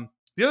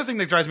 the other thing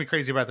that drives me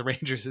crazy about the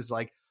Rangers is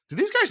like, do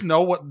these guys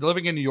know what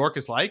living in New York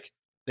is like?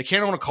 They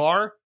can't own a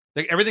car.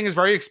 Everything is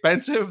very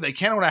expensive. They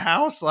can't own a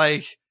house.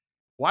 Like,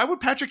 why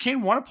would Patrick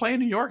Kane want to play in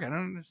New York? I don't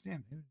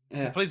understand.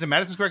 He plays in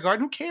Madison Square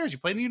Garden. Who cares? You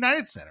play in the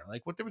United Center.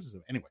 Like, what difference is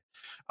it? Anyway,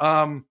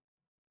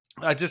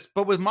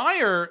 but with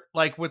Meier,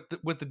 like with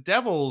the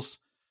Devils,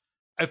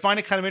 I find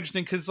it kind of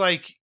interesting because,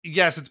 like,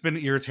 yes, it's been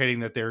irritating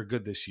that they're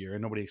good this year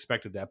and nobody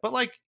expected that. But,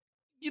 like,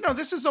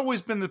 this has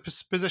always been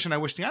the position I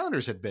wish the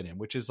Islanders had been in,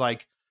 which is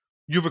like,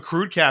 you've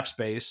accrued cap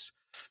space.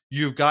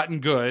 You've gotten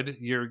good.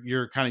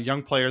 Your kind of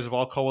young players have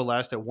all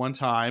coalesced at one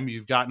time.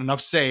 You've gotten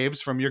enough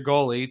saves from your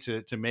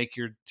goalie to make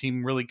your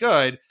team really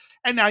good.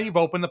 And now you've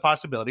opened the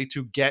possibility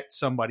to get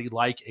somebody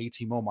like a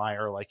Timo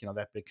Meier, like,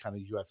 that big kind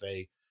of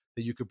UFA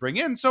that you could bring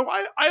in. So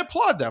I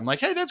applaud them. Like,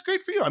 hey, that's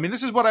great for you. I mean,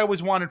 this is what I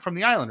always wanted from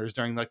the Islanders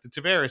during like the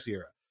Tavares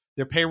era.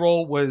 Their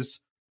payroll was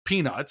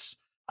peanuts.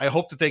 I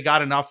hope that they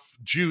got enough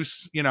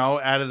juice,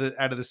 out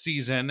of the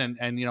season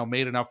and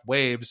made enough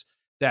waves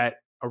that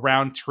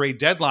around trade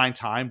deadline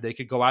time, they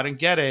could go out and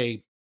get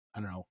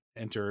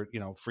enter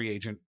free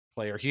agent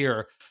player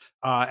here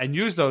and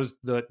use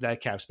that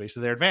cap space to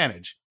their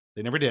advantage.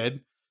 They never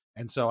did.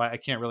 And so I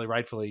can't really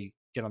rightfully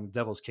get on the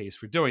Devils' case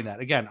for doing that.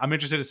 Again, I'm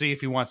interested to see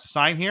if he wants to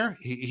sign here.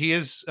 He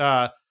is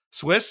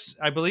Swiss,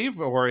 I believe,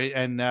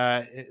 and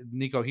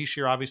Nico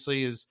Hischier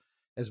obviously is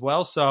as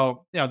well.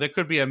 So, there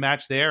could be a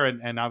match there.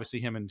 And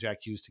obviously him and Jack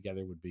Hughes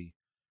together would be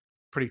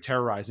pretty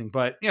terrorizing.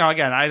 But,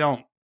 again, I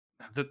don't,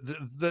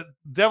 the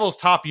Devils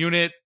top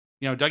unit,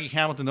 Dougie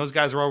Hamilton, those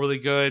guys are all really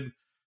good.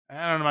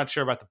 I'm not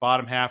sure about the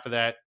bottom half of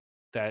that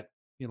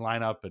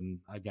lineup. And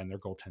again, their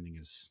goaltending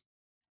is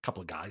a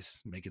couple of guys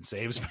making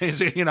saves,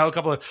 basically, a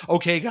couple of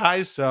okay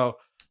guys. So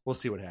we'll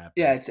see what happens.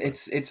 Yeah,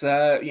 it's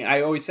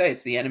I always say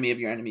it's the enemy of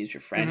your enemy is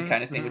your friend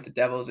kind of thing with the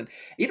Devils. And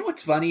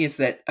what's funny is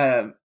that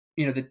the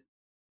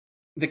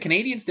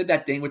Canadians did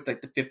that thing with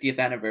like the 50th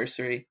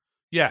anniversary.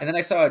 Yeah, and then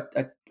I saw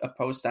a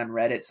post on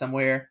Reddit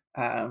somewhere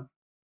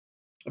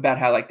about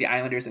how like the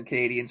Islanders and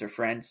Canadians are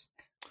friends.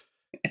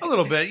 A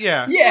little bit,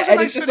 yeah. Yeah, and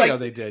nice it's just like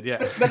they did,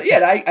 yeah. But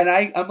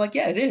yeah, I'm like,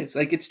 yeah, it is.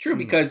 Like, it's true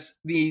because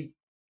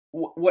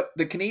what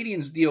the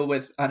Canadians deal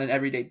with on an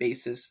everyday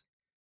basis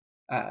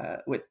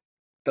with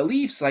the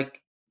Leafs,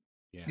 like,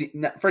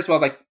 first of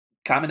all, like,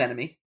 common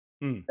enemy,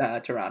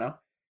 Toronto,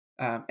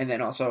 and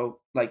then also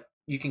like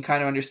you can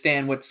kind of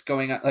understand what's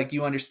going on. Like,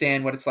 you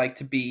understand what it's like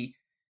to be,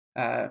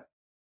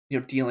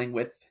 dealing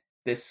with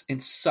this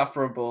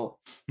insufferable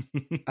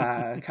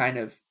kind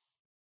of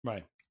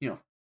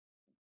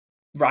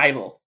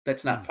rival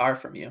that's not far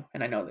from you.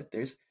 And I know that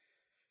there's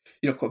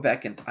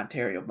Quebec and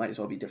Ontario might as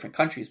well be different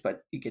countries,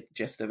 but you get the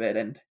gist of it.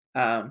 And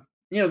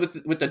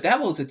with the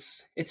Devils,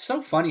 it's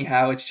so funny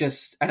how it's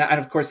just and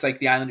of course, like,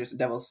 the Islanders and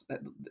Devils,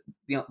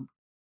 the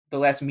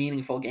last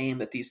meaningful game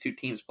that these two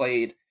teams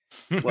played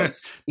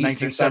was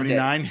Easter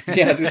 1979. Sunday.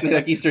 Yeah, I was going to say,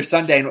 like, Easter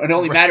Sunday, and it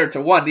only mattered to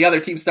one. The other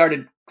team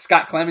started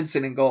Scott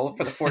Clemenson in goal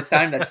for the fourth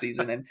time that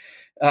season, and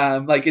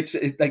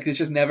it's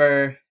just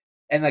never.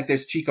 And like,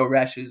 there's Chico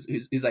Resch,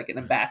 who's like an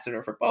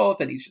ambassador for both,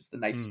 and he's just the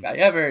nicest guy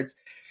ever.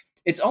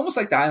 It's almost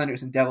like the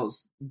Islanders and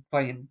Devils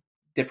playing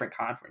different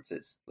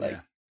conferences. Like,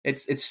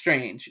 it's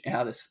strange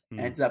how this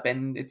ends up,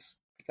 and it's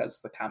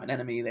because the common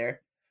enemy there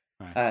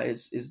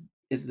is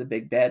the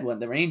big bad one,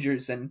 the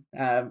Rangers, and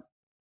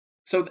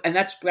so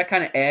that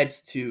kind of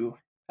adds to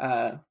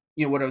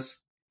what I was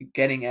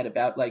getting at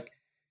about, like,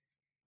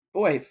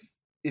 boy,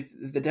 if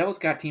the Devils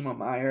got Timo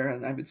Meier,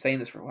 and I've been saying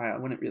this for a while, I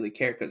wouldn't really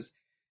care because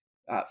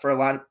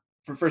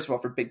first of all,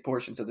 for big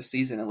portions of the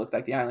season, it looked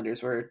like the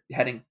Islanders were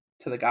heading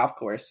to the golf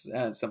course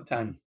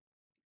sometime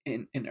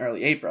in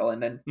early April,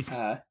 and then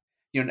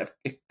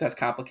it does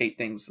complicate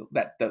things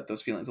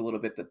those feelings a little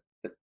bit that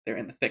they're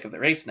in the thick of the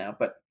race now.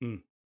 But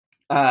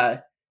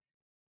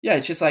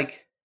it's just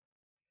like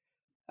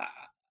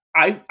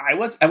I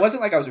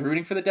wasn't like I was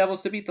rooting for the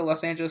Devils to beat the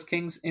Los Angeles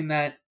Kings in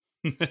that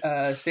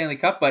Stanley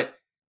Cup, but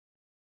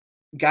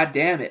God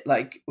damn it,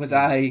 like, was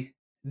I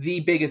the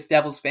biggest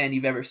Devils fan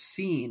you've ever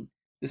seen?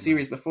 The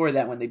series before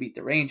that, when they beat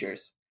the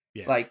Rangers,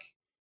 like,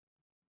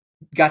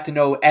 got to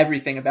know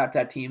everything about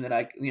that team that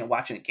I,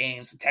 watching the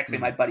games and texting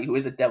my buddy who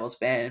is a Devils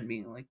fan and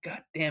being like,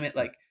 God damn it.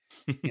 Like,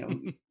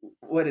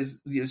 what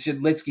is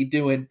Shedlitsky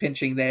doing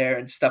pinching there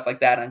and stuff like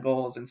that on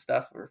goals and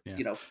stuff, or,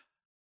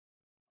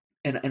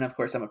 and of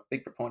course I'm a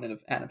big proponent of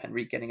Adam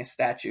Henrique getting a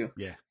statue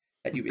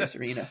at UBS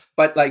Arena,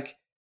 but like,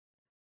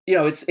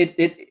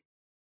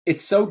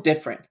 it's so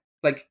different.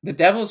 Like, the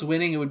Devils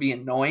winning, it would be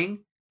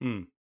annoying.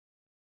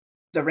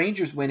 The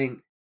Rangers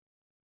winning,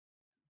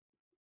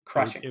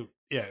 crushing.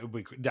 It would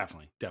be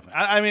definitely.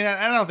 I mean,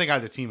 I don't think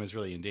either team is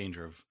really in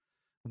danger of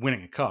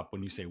winning a cup.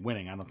 When you say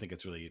winning, I don't think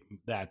it's really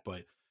that.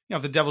 But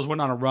if the Devils went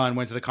on a run,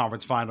 went to the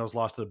conference finals,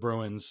 lost to the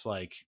Bruins,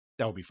 like,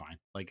 that would be fine.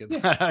 Like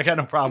I got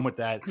no problem with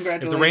that.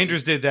 If the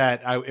Rangers did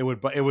that, it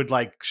would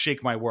like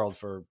shake my world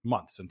for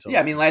months until. Yeah,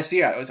 I mean, last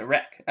year I was a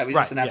wreck. I was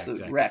just an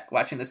absolute wreck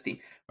watching this team,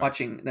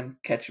 watching them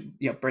catch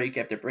break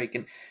after break,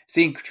 and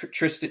seeing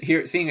Tristan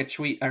here, seeing a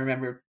tweet. I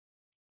remember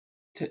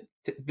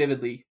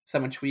vividly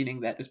someone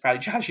tweeting that it was probably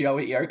Josh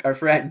Yohe, our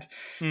friend,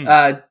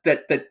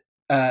 that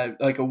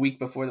like a week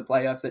before the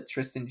playoffs, that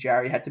Tristan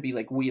Jarry had to be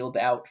like wheeled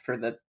out for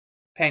the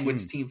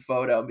Penguins team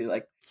photo and be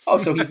like, oh,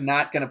 so he's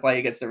not going to play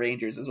against the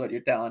Rangers is what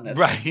you're telling us.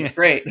 Right. Yeah.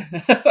 Great.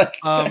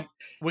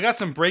 We got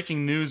some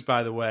breaking news,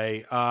 by the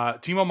way.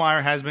 Timo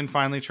Meier has been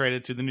finally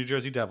traded to the New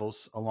Jersey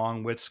Devils,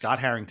 along with Scott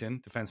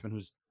Harrington, defenseman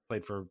who's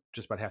played for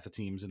just about half the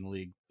teams in the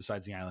league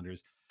besides the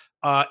Islanders.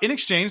 In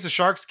exchange, the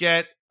Sharks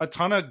get a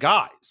ton of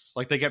guys.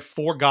 Like they get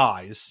 4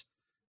 guys.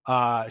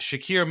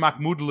 Shakir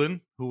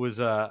Makhmoudlin, who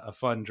was a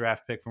fun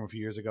draft pick from a few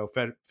years ago,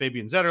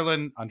 Fabian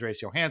Zetterlund, Andreas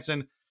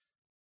Johansson,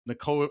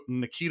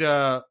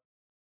 Nikita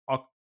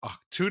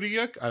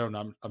Oktudiuk. I don't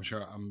know. I'm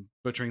sure I'm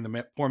butchering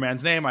the poor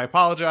man's name. I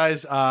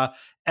apologize.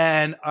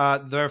 And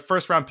their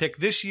first round pick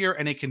this year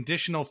and a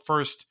conditional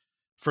first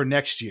for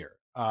next year.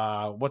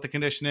 What the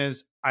condition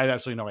is, I have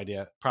absolutely no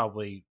idea.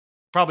 Probably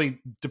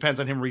depends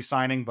on him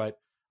re-signing, but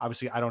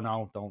obviously I don't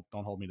know. Don't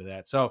hold me to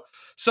that. So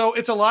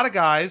it's a lot of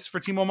guys for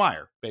Timo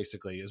Meier,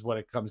 basically, is what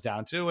it comes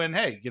down to. And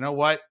hey, you know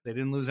what? They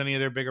didn't lose any of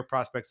their bigger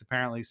prospects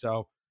apparently.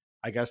 So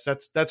I guess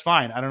that's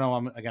fine. I don't know.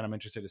 I'm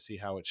interested to see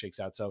how it shakes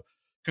out. So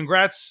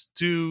congrats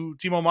to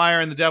Timo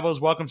Meier and the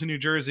Devils. Welcome to New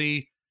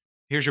Jersey.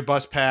 Here's your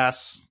bus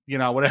pass.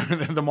 Whatever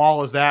the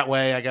mall is that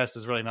way, I guess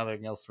there's really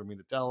nothing else for me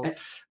to tell.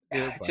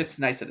 It's just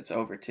nice that it's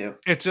over too.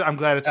 I'm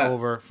glad it's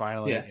over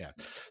finally. Yeah.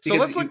 So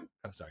let's look.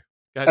 Sorry.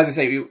 As I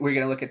say, we're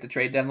going to look at the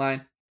trade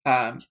deadline.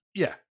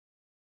 Yeah.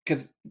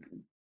 Because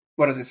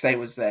what I was going to say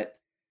was that,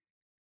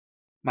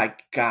 my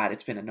God,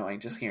 it's been annoying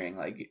just hearing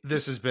like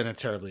this has been a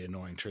terribly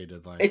annoying trade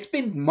deadline. It's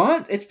been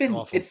months. It's been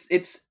awful.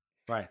 It's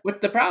right.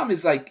 What the problem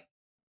is, like,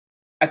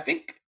 I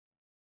think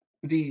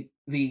the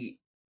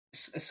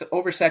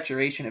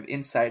oversaturation of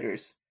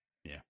insiders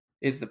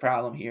is the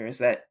problem here. Is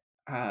that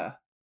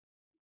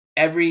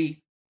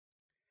every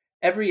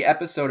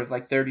episode of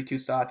like 32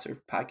 Thoughts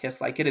or podcasts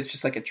like it is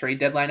just like a trade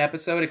deadline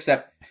episode,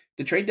 except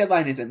the trade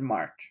deadline is in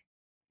March.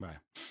 Right.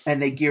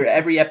 And they gear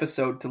every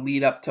episode to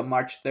lead up to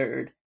March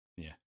 3rd.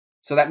 Yeah.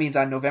 So that means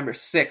on November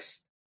 6th,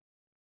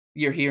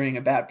 you're hearing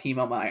about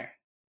Timo Meier.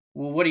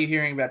 Well, what are you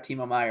hearing about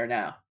Timo Meier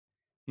now?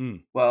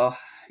 Well,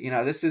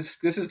 this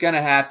is going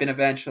to happen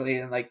eventually.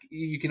 And like,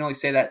 you can only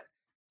say that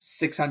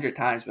 600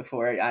 times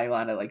before I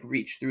want to like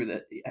reach through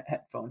the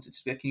headphones and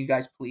just be like, can you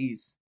guys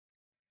please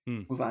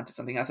move on to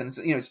something else? And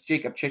it's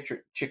Jacob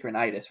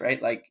Chikrinitis,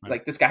 right? Like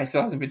this guy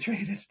still hasn't been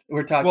traded.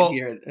 We're talking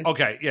here.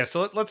 Okay. Yeah.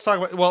 So let's talk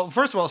about, well,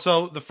 first of all,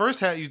 so the first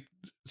half,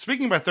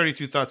 speaking about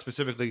 32 Thoughts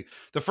specifically,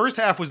 the first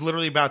half was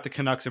literally about the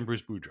Canucks and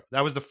Bruce Boudreau.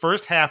 That was the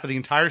first half of the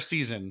entire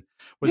season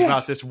was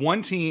about this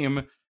one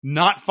team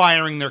not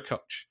firing their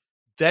coach.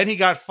 Then he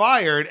got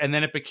fired, and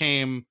then it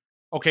became,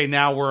 okay,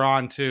 now we're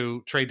on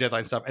to trade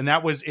deadline stuff. And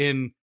that was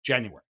in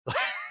January.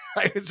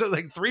 So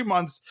like 3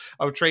 months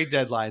of trade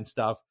deadline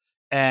stuff.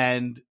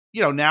 And,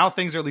 now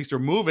things are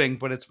moving,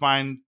 but it's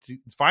fine.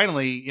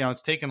 Finally,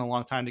 it's taken a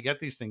long time to get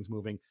these things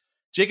moving.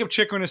 Jacob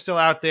Chychrun is still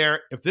out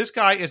there. If this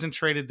guy isn't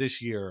traded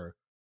this year,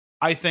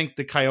 I think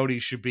the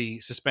Coyotes should be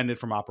suspended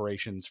from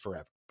operations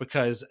forever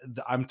because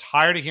I'm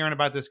tired of hearing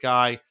about this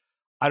guy.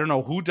 I don't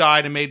know who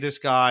died and made this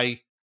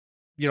guy,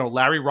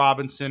 Larry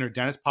Robinson or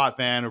Dennis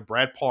Potvin or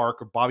Brad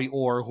Park or Bobby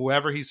Orr,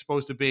 whoever he's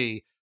supposed to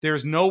be.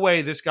 There's no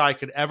way this guy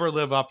could ever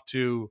live up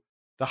to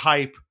the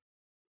hype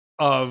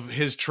of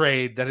his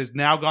trade that has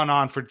now gone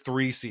on for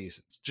 3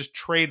 seasons. Just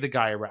trade the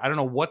guy around. I don't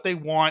know what they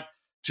want.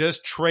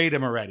 Just trade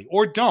him already,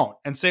 or don't,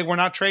 and say we're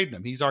not trading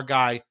him. He's our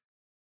guy.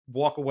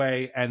 Walk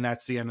away, and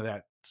that's the end of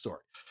that story.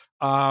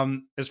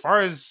 As far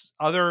as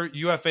other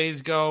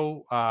UFAs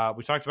go,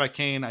 we talked about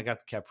Kane. I got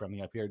the cap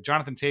friendly up here.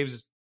 Jonathan Toews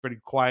is pretty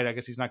quiet. I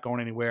guess he's not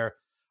going anywhere.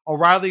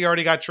 O'Reilly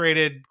already got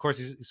traded. Of course,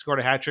 he scored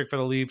a hat trick for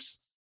the Leafs.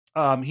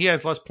 He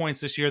has less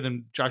points this year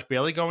than Josh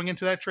Bailey going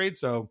into that trade,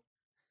 so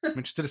I'm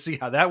interested to see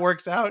how that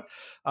works out.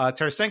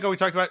 Tarasenko, we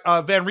talked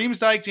about. Van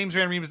Riemsdyk, James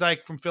Van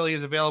Riemsdyk from Philly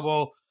is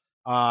available.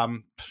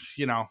 9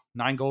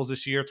 goals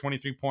this year,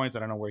 23 points. I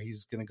don't know where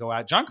he's going to go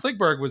at. John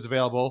Klingberg was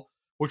available,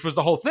 which was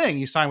the whole thing.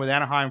 He signed with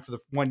Anaheim for the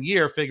 1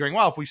 year, figuring,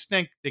 well, if we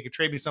stink, they could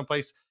trade me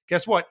someplace.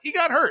 Guess what? He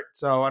got hurt,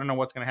 so I don't know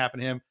what's going to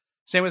happen to him.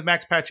 Same with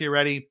Max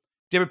Pacioretty.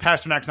 David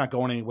Pasternak's not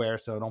going anywhere,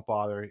 so don't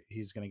bother.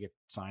 He's going to get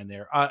signed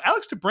there.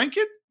 Alex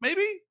DeBrincat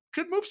maybe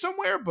could move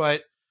somewhere,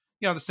 but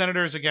the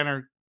Senators again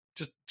are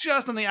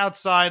just on the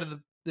outside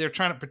of they're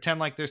trying to pretend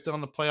like they're still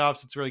in the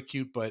playoffs. It's really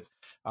cute, but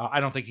I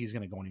don't think he's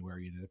going to go anywhere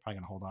either. They're probably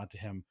going to hold on to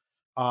him.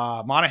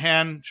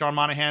 Sean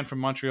Monahan from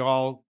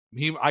Montreal.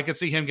 I could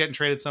see him getting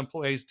traded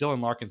someplace.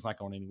 Dylan Larkin's not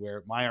going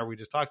anywhere. Meier, we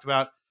just talked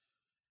about.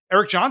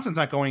 Eric Johnson's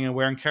not going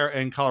anywhere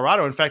in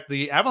Colorado. In fact,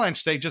 the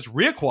Avalanche today just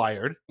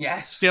reacquired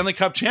Stanley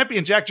Cup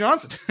champion Jack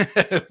Johnson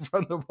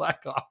from the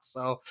Blackhawks.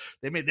 So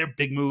they made their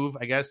big move,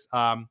 I guess.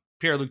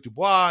 Pierre-Luc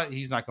Dubois,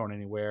 he's not going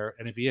anywhere.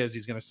 And if he is,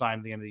 he's going to sign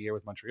at the end of the year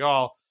with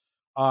Montreal.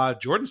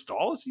 Jordan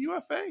Staal is a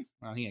UFA.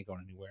 Well, he ain't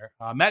going anywhere.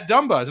 Matt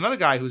Dumba is another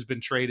guy who's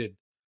been traded.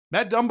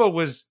 Matt Dumba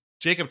was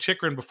Jacob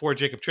Chychrun before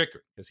Jacob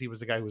Chychrun, because he was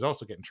the guy who was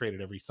also getting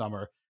traded every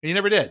summer, and he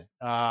never did.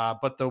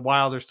 But the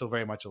Wild are still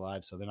very much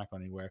alive, so they're not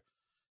going anywhere.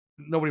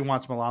 Nobody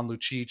wants Milan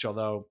Lucic,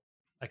 although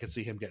I could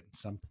see him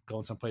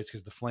going someplace,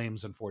 because the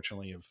Flames,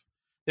 unfortunately,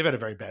 they've had a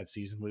very bad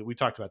season. We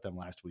talked about them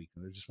last week.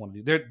 They're just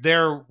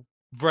they're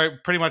very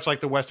pretty much like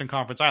the Western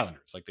Conference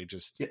Islanders. Like they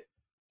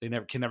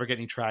can never get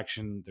any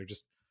traction. They're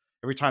just,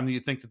 every time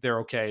you think that they're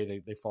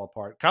okay, they fall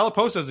apart. Kyle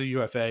Oposo is a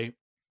UFA.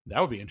 That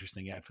would be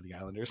interesting ad for the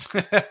Islanders.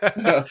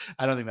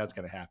 I don't think that's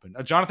going to happen.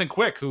 Jonathan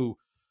Quick, who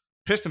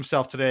pissed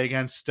himself today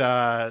against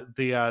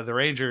the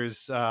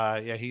Rangers.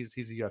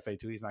 He's a UFA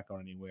too. He's not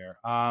going anywhere.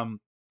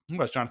 Who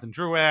was Jonathan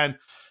Drouin,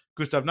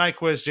 Gustav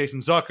Nyquist, Jason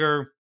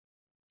Zucker.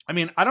 I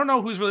mean, I don't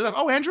know who's really left.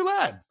 Oh, Andrew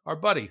Ladd, our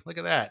buddy. Look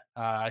at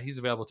that. He's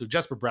available too.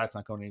 Jesper Bratt's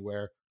not going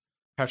anywhere.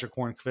 Patrick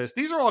Hornqvist.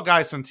 These are all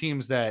guys from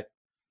teams that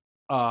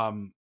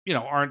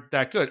aren't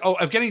that good. Oh,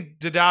 Evgeny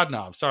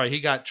Dadonov. Sorry, he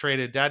got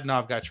traded.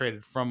 Dadonov got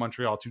traded from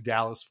Montreal to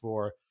Dallas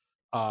for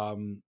I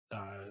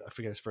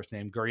forget his first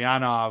name,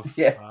 Guryanov.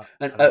 Yeah,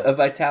 a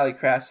Vitaly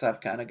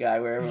Krasov kind of guy,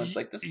 where everyone's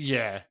like, "This,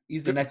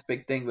 he's the next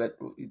big thing," but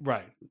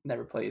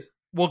never plays.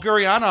 Well,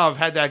 Guryanov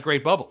had that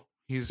great bubble.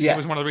 He was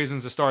one of the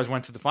reasons the Stars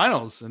went to the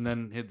finals, and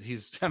then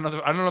he's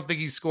another. I don't think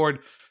he's scored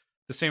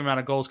the same amount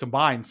of goals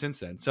combined since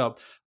then. So,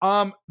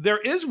 there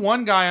is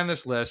one guy on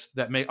this list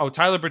that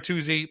Tyler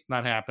Bertuzzi,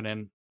 not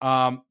happening.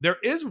 There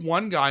is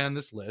one guy on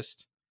this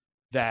list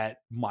that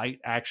might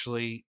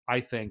actually, I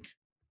think,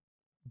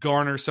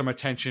 garner some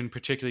attention,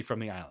 particularly from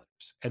the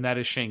Islanders, and that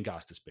is Shane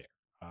Gostisbehere.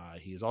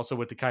 He is also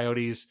with the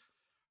Coyotes.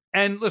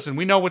 And listen,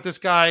 we know what this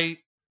guy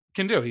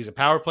can do. He's a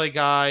power play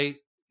guy.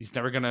 He's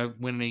never going to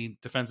win any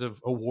defensive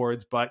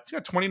awards, but he's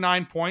got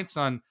 29 points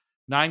on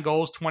 9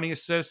 goals, 20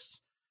 assists.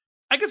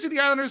 I can see the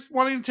Islanders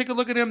wanting to take a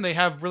look at him. They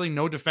have really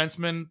no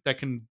defensemen that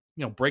can,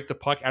 break the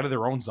puck out of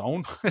their own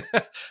zone.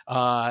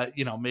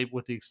 Maybe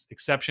with the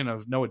exception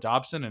of Noah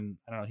Dobson. And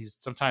I don't know,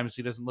 sometimes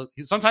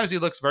he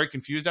looks very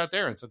confused out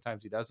there, and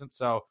sometimes he doesn't.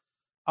 So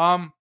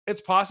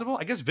it's possible.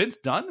 I guess Vince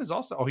Dunn is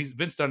also,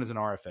 Vince Dunn is an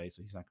RFA,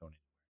 so he's not going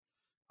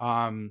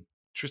anywhere.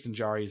 Tristan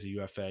Jarry is a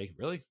UFA.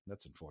 Really?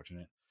 That's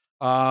unfortunate.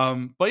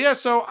 But yeah,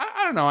 so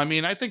I don't know. I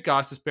mean, I think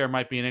Gostisbehere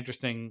might be an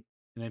interesting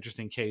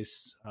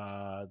case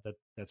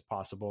that's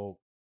possible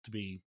to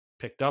be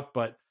picked up.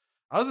 But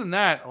other than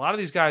that, a lot of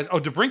these guys. Oh,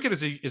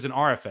 DeBrincat is an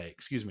RFA.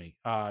 Excuse me.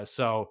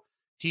 So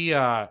he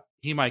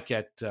might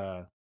get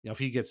if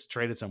he gets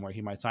traded somewhere,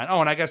 he might sign.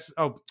 Oh, and I guess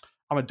I'm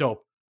a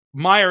dope.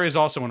 Meyer is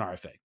also an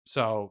RFA,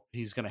 so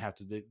he's going to have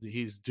to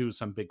do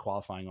some big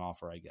qualifying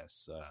offer, I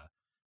guess,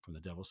 from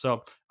the Devils.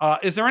 So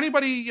is there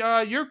anybody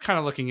you're kind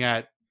of looking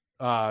at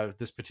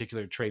this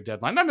particular trade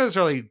deadline? Not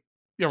necessarily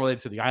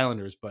related to the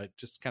Islanders, but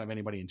just kind of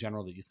anybody in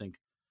general that you think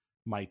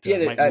might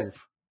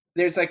move.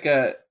 There's like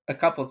a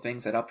couple of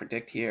things that I'll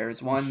predict here.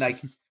 Is one,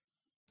 like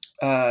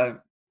I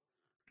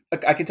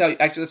can tell you,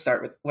 actually, let's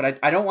start with what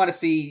I don't want to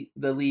see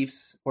the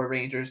Leafs or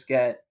Rangers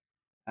get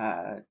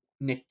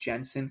Nick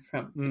Jensen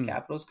from the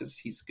Capitals, because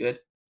he's good.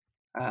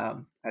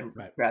 I'd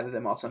rather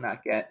them also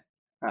not get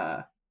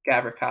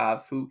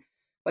Gavrikov, who,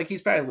 like,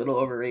 he's probably a little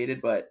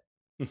overrated, but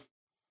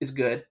is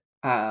good.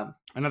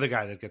 Another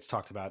guy that gets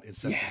talked about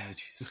incessantly. Yeah,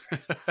 Jesus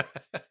Christ.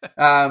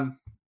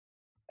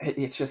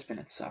 It's just been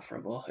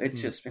insufferable.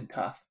 It's just been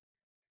tough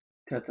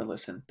to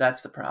listen.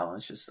 That's the problem.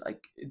 It's just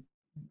like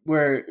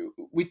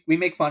we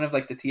make fun of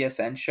like the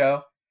TSN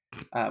show,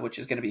 which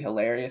is going to be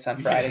hilarious on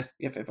Friday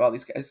if all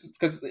these guys,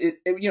 because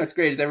it's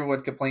great as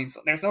everyone complains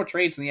there's no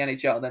trades in the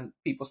NHL, then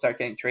people start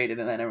getting traded,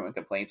 and then everyone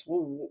complains,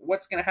 well,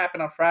 what's going to happen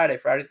on Friday?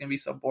 Friday's going to be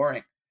so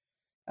boring.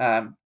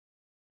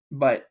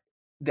 But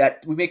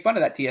that we make fun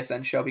of that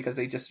TSN show because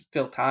they just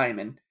fill time,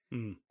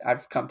 and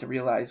I've come to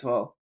realize,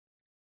 well,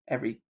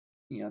 every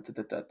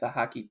the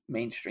hockey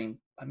mainstream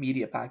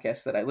media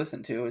podcast that I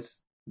listen to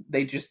is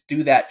they just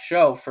do that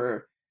show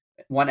for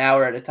 1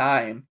 hour at a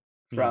time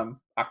from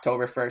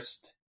October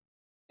 1st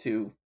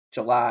to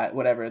July,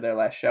 whatever their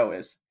last show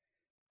is.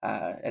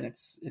 And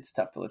it's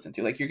tough to listen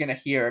to. Like, you're going to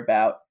hear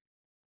about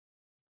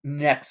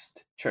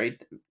next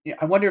trade.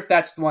 I wonder if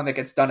that's the one that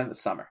gets done in the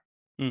summer.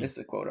 This is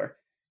a quote, or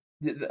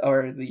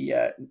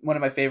the one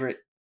of my favorite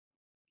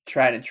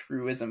tried and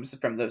truisms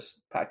from those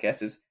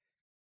podcasts is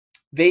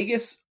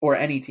Vegas or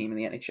any team in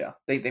the NHL.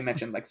 They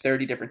mentioned like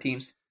 30 different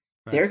teams.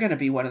 Right. They're going to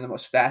be one of the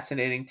most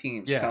fascinating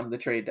teams come the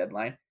trade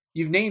deadline.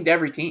 You've named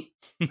every team.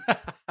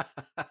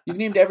 You've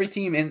named every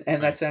team in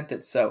that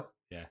sentence. So,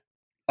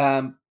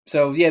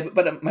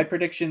 but my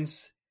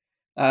predictions,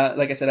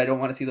 like I said, I don't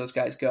want to see those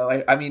guys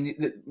go. I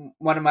mean,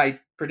 one of my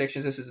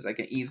predictions, this is like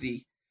an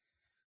easy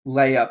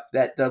layup,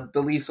 that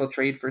the Leafs will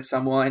trade for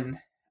someone,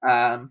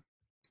 some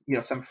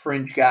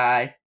fringe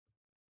guy.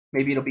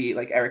 Maybe it'll be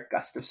like Eric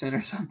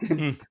Gustafsson or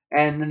something.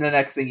 And then the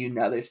next thing you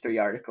know, there's 3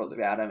 articles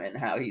about him and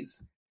how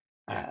he's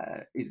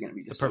going to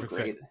be just the perfect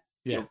fit.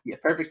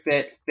 Perfect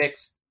fit,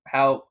 fixed.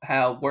 How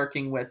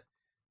working with,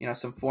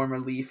 some former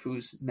Leaf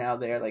who's now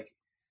there, like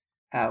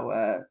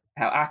how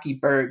Aki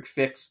Berg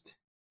fixed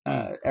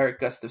Eric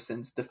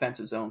Gustafson's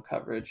defensive zone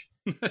coverage.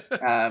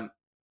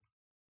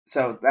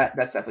 So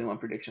that's definitely one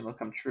prediction that'll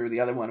come true.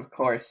 The other one, of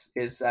course,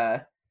 is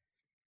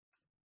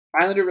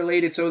Islander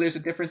related. So there's a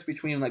difference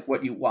between like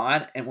what you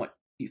want and what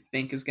you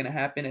think is going to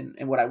happen.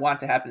 And what I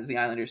want to happen is the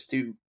Islanders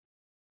to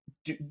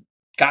do.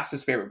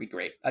 Gostisbehere would be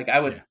great. Like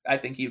I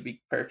think he would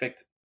be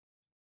perfect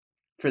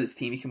for this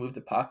team. He can move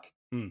the puck.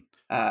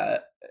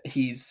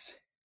 He's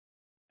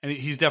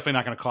definitely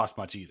not going to cost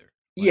much either.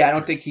 Yeah, I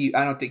don't think he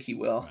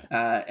will.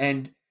 Right.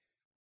 And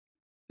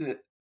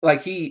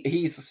like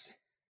he's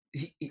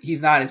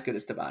not as good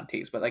as Devon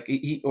Toews, but like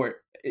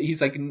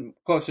he's like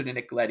closer to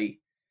Nick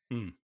Leddy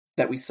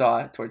that we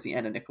saw towards the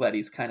end of Nick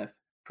Leddy's kind of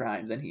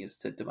prime than he is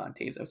to Devon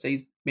Toews. I would say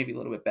he's maybe a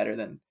little bit better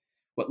than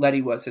what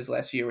Leddy was his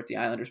last year with the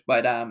Islanders,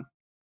 but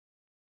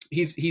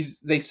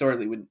they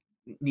sorely would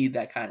need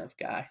that kind of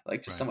guy,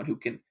 like just someone who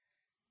can.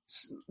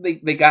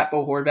 They got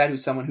Bo Horvat,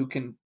 who's someone who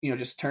can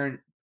just can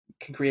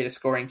create a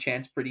scoring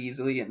chance pretty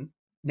easily, and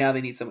now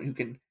they need someone who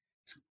can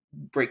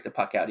break the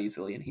puck out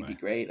easily, and he'd be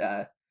great.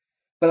 But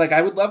like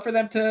I would love for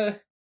them to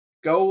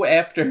go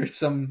after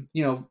some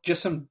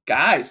just some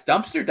guys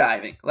dumpster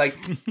diving. Like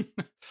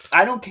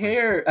I don't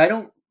care.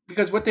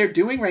 Because what they're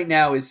doing right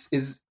now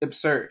is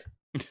absurd.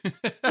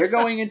 They're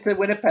going into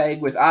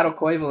Winnipeg with Otto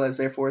Koivula as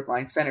their fourth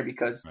line center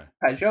because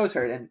Pajot's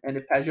hurt. And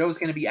if Pajot's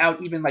going to be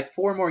out even like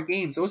 4 more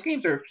games, those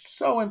games are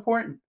so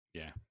important.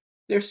 Yeah.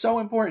 They're so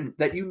important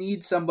that you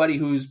need somebody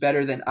who's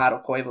better than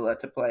Otto Koivula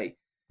to play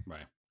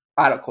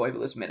Otto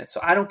Koivula's minutes.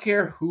 So I don't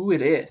care who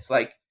it is.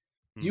 Like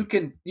you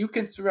can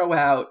throw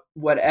out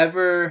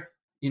whatever,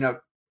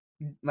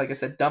 like I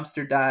said,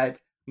 dumpster dive,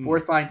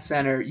 fourth line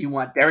center. You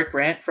want Derek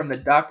Grant from the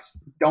Ducks.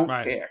 Don't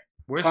care.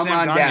 Where's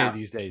Sam Gagner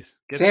these days?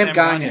 Get Sam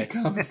Gagner,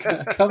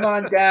 come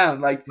on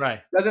down. Like,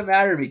 doesn't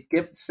matter to me.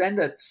 Send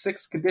a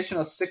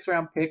conditional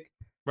 6-round pick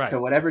to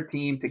whatever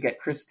team to get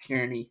Chris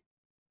Tierney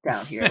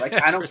down here.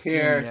 Like, I don't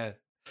care.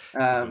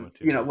 I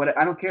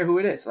don't care who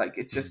it is. Like,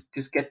 it just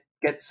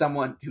get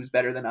someone who's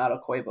better than Otto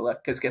Koivula,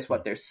 because guess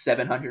what? There's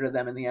 700 of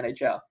them in the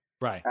NHL.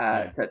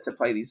 To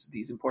play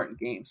these important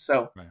games.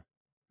 So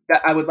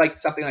I would like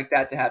something like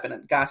that to happen.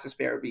 And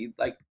Gostisbehere would be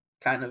like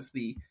kind of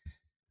the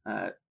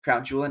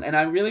crown jewel, and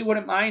I really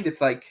wouldn't mind if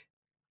like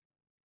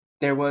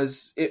there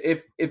was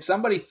if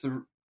somebody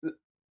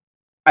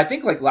I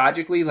think like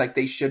logically like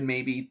they should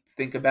maybe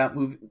think about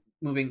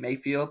moving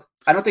Mayfield.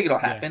 I don't think it'll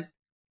happen,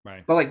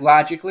 but like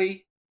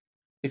logically,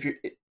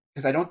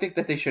 because I don't think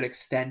that they should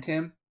extend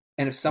him,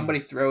 and if somebody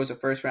throws a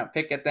 1st-round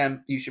pick at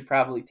them, you should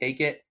probably take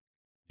it,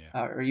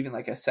 or even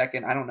like a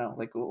second. I don't know,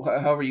 like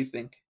however you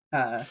think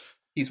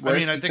he's worth. I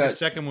mean, I think a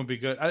second would be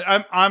good.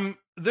 I'm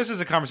this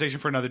is a conversation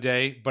for another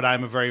day, but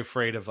I'm very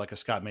afraid of like a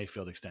Scott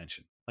Mayfield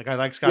extension. Like I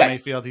like Scott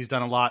Mayfield. He's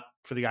done a lot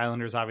for the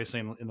Islanders, obviously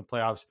in the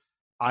playoffs.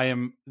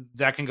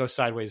 That can go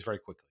sideways very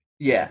quickly.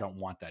 Yeah. I don't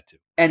want that to.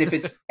 And if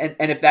it's, and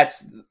if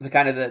that's the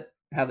kind of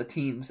how the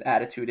team's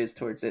attitude is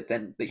towards it,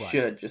 then they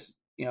should just,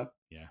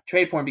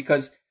 trade for him,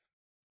 because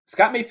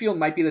Scott Mayfield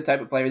might be the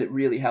type of player that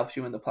really helps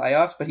you in the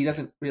playoffs, but he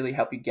doesn't really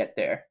help you get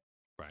there.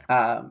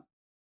 Right.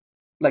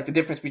 Like the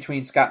difference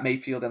between Scott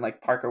Mayfield and like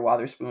Parker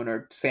Wotherspoon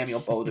or Samuel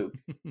Bolduc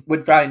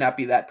would probably not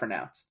be that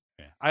pronounced.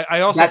 Yeah.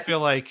 I also feel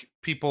like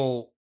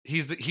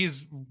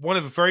he's one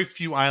of the very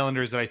few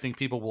Islanders that I think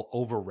people will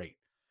overrate.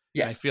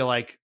 Yeah. I feel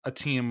like a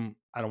team,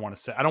 I don't want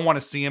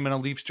to see him in a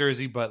Leafs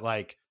jersey, but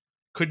like,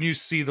 couldn't you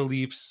see the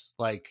Leafs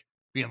like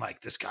being like,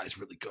 this guy's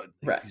really good.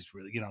 Like, right. He's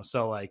really,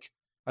 so like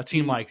a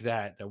team like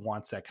that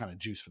wants that kind of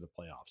juice for the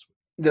playoffs.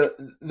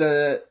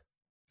 The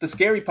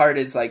scary part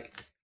is like,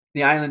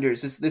 the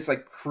Islanders, this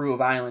like crew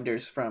of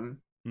Islanders from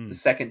the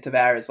second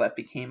Tavares left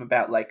became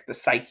about like the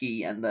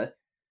psyche and the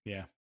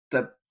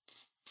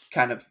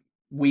kind of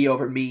we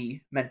over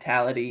me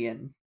mentality.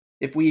 And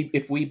if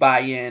we buy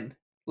in,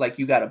 like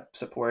you got to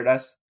support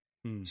us.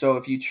 So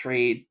if you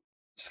trade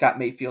Scott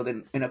Mayfield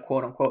in a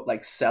quote unquote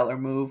like seller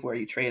move where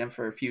you trade him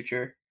for a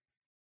future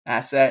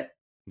asset,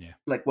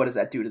 like what does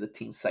that do to the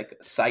team's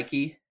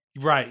psyche?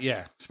 Right.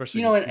 Yeah.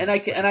 Especially,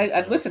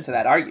 I'd listen to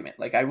that argument.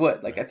 Like I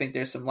would, like, I think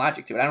there's some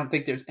logic to it. I don't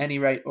think there's any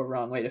right or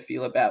wrong way to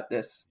feel about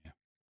this.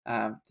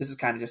 This is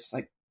kind of just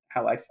like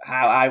how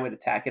I would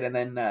attack it. And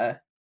then,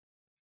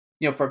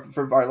 for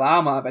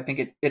Varlamov, I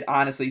think it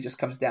honestly just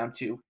comes down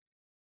to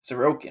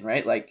Sorokin,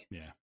 right? Like,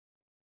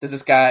 does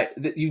this guy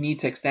that you need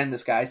to extend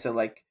this guy? So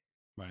like,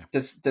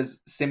 does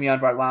Semyon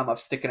Varlamov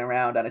sticking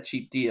around on a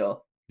cheap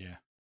deal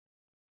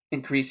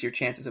increase your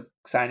chances of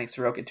signing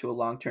Sorokin to a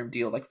long-term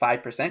deal like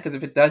 5%? Because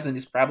if it doesn't,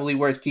 it's probably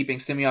worth keeping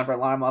Semyon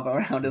Varlamov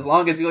around as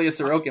long as Ilya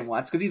Sorokin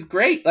wants, because he's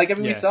great. Like, I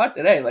mean, we saw it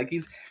today. Like,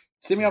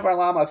 Semyon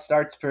Varlamov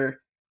starts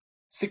for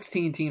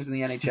 16 teams in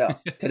the NHL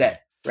today,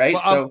 right?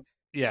 Well,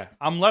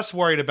 I'm less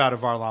worried about a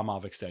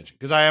Varlamov extension,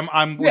 because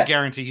I would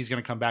guarantee he's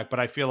going to come back, but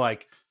I feel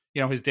like,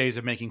 his days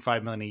of making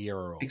 $5 million a year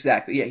are over.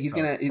 Exactly. Yeah, he's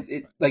gonna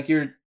like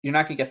you're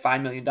not gonna get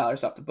 $5 million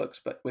off the books,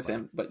 but with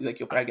him, but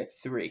like you'll probably get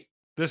 3.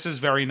 This is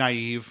very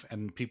naive,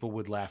 and people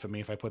would laugh at me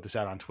if I put this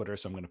out on Twitter,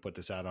 so I'm going to put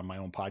this out on my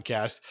own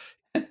podcast.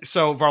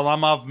 So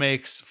Varlamov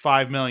makes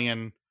 $5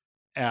 million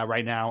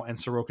right now, and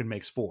Sorokin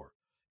makes $4 million.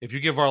 if you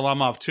give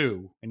Varlamov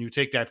 2 and you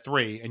take that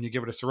 3 and you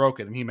give it to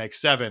Sorokin and he makes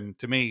 7,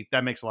 to me,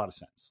 that makes a lot of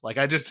sense. Like,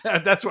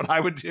 that's what I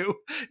would do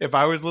if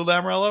I was Lou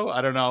Lamoriello.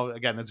 I don't know.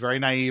 Again, that's very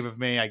naive of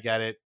me. I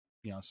get it.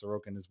 You know,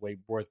 Sorokin is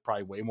worth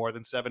probably way more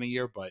than 7 a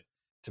year, but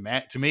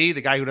to me,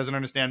 the guy who doesn't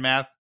understand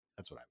math,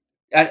 that's what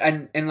I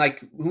would. And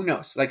like, who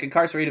knows? Like,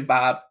 incarcerated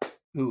Bob,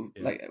 who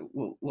like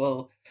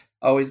will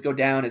always go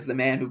down as the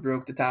man who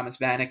broke the Thomas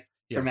Vanek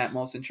for Matt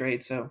Molson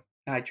trade. So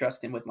I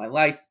trust him with my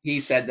life. He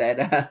said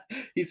that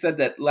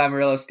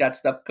Lamoriello's got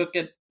stuff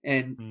cooking,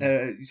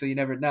 and so you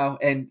never know.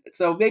 And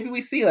so maybe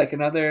we see like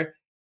another,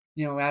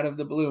 you know, out of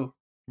the blue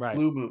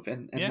move,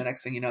 and the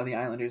next thing you know, the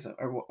Islanders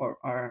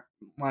are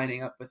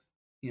lining up with,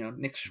 you know,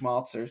 Nick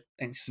Schmaltz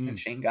and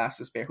Shane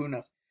Gostisbehere. Who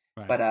knows?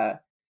 Right.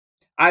 But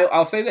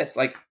I'll say this: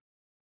 like,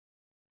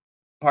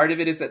 part of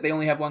it is that they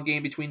only have one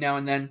game between now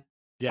and then.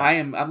 Yeah.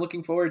 I'm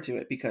looking forward to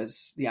it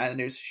because the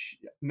Islanders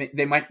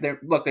they're not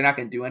going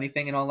to do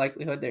anything in all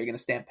likelihood. They're going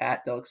to stand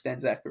pat. They'll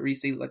extend Zach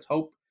Parise. Let's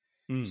hope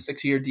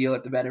 6-year deal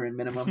at the veteran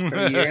minimum for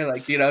a year.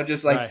 Like, you know,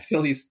 just like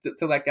till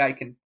that guy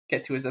can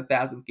get to his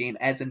 1,000th game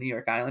as a New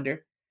York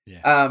Islander.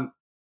 Yeah.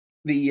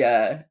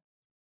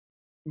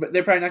 But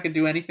they're probably not going to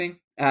do anything.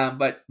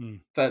 But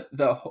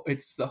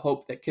it's the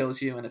hope that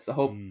kills you, and it's the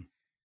hope,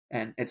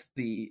 and it's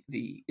the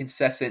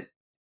incessant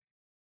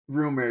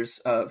rumors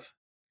of.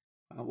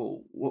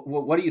 Well,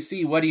 what do you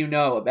see? What do you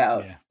know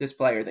about this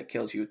player that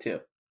kills you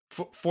too?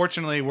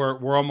 Fortunately,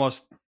 we're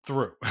almost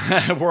through.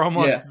 We're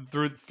almost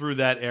through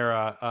that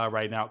era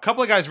right now. A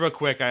couple of guys real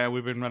quick.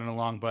 We've been running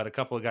along, but a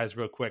couple of guys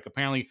real quick.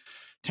 Apparently,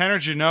 Tanner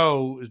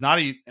Jeannot is not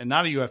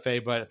a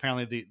UFA, but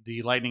apparently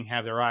the Lightning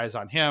have their eyes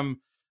on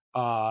him.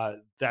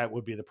 That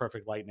would be the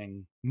perfect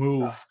Lightning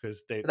move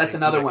because that's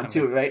another one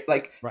too, right?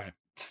 Like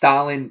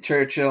Stalin,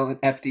 Churchill,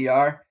 and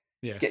FDR.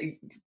 Yeah.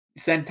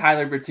 Send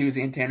Tyler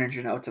Bertuzzi and Tanner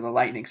Jeannot to the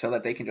Lightning so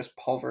that they can just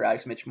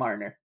pulverize Mitch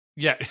Marner.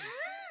 Yeah.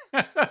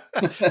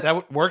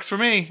 That works for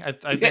me. I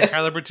think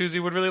Tyler Bertuzzi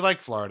would really like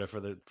Florida for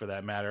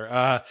that matter.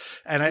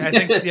 And I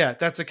think,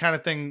 that's the kind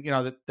of thing, you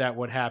know, that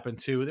would happen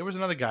too. There was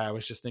another guy I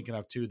was just thinking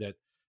of too,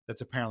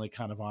 that's apparently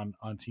kind of on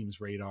teams'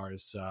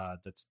 radars.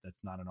 That's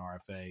not an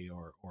RFA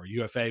or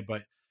UFA,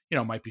 but, you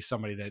know, might be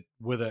somebody that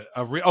with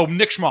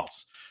Nick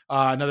Schmaltz,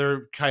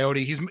 another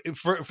Coyote. He's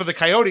for the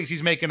Coyotes.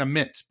 He's making a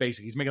mint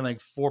basically. He's making like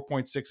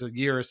 4.6 a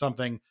year or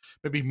something,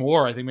 maybe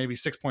more. I think maybe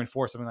 6.4,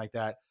 something like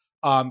that.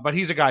 But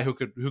he's a guy who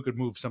could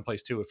move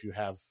someplace too if you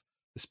have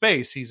the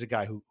space. He's a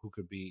guy who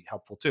could be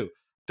helpful too.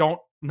 Don't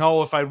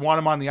know if I'd want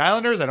him on the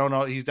Islanders. I don't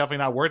know. He's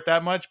definitely not worth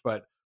that much,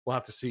 but we'll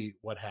have to see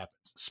what happens.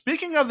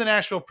 Speaking of the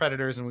Nashville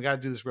Predators, and we got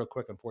to do this real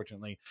quick,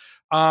 unfortunately,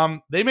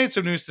 they made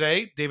some news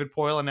today. David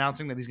Poile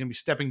announcing that he's going to be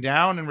stepping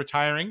down and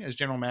retiring as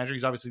general manager.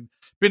 He's obviously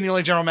been the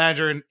only general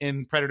manager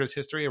in Predators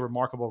history, a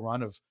remarkable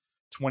run of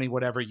 20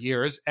 whatever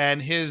years.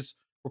 And his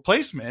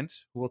replacement,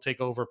 who will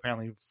take over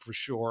apparently for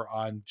sure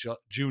on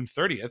June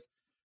 30th,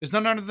 is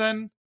none other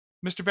than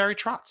Mr. Barry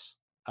Trotz,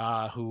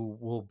 who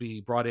will be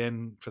brought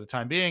in for the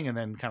time being and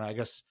then kind of, I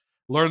guess,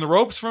 learn the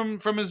ropes from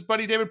his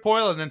buddy David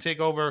Poile and then take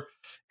over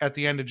at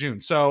the end of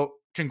June. So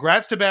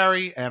congrats to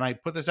Barry. And I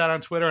put this out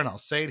on Twitter and I'll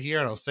say it here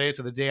and I'll say it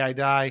to the day I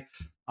die.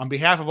 On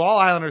behalf of all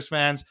Islanders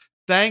fans,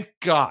 thank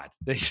God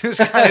that this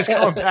guy is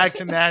going back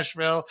to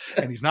Nashville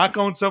and he's not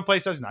going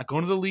someplace else. He's not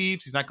going to the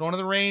Leafs. He's not going to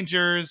the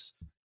Rangers.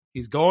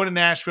 He's going to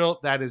Nashville.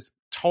 That is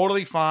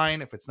totally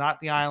fine. If it's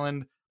not the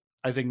Island,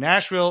 I think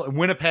Nashville and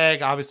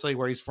Winnipeg, obviously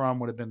where he's from,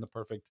 would have been the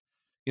perfect,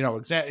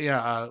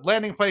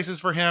 landing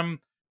places for him.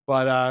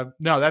 But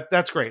no,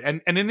 that's great.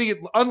 And in the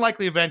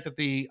unlikely event that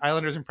the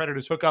Islanders and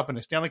Predators hook up in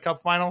a Stanley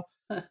Cup final,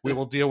 we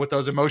will deal with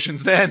those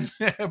emotions then.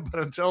 But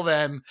until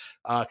then,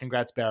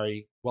 congrats,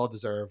 Barry. Well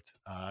deserved.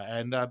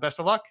 And best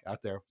of luck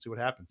out there. See what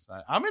happens.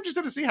 I'm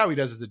interested to see how he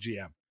does as a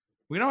GM.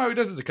 We know how he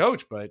does as a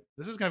coach, but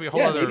this is going to be a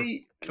whole other.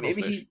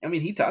 Maybe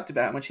he talked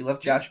about how much he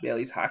loved Josh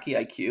Bailey's hockey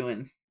IQ,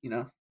 and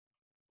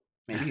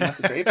maybe he wants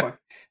to trade for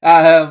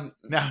him.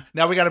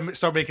 Now we got to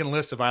start making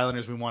lists of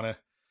Islanders we want to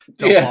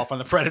dump off on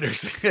the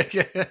Predators.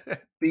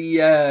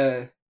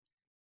 There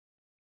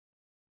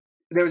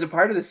was a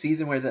part of the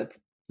season where the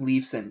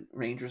Leafs and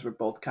Rangers were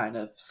both kind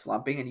of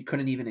slumping, and you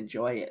couldn't even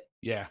enjoy it.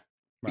 Yeah,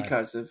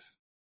 because of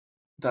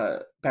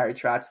the Barry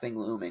Trotz thing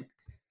looming.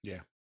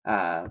 Yeah.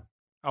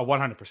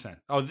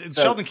 100%.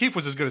 Sheldon Keefe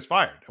was as good as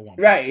fired at one point.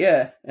 Right,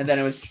 yeah. And then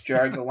it was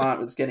Gerard Gallant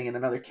was getting in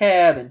another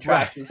cab, and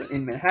Trotz was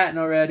in Manhattan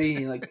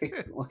already, looking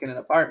at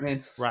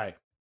apartments. Right.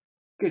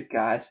 Good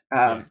God.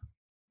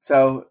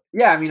 So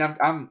yeah, I mean,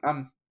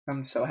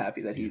 I'm so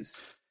happy that he's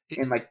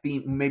in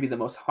maybe the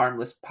most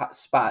harmless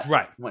spot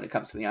when it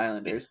comes to the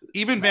Islanders.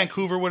 Even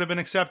Vancouver would have been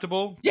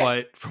acceptable,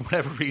 but for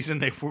whatever reason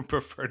they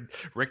preferred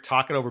Rick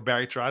Tocchet over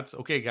Barry Trotz.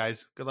 Okay,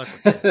 guys, good luck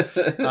with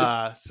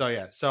that.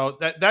 So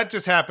that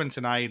just happened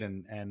tonight,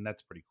 and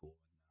that's pretty cool.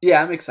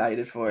 Yeah, I'm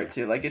excited for it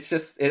too. Like, it's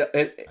just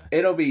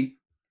it'll be.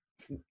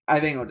 I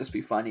think it'll just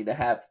be funny to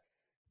have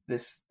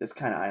this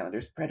kind of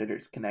Islanders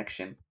Predators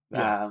connection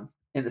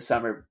in the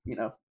summer.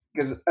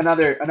 Because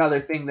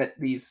another thing that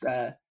these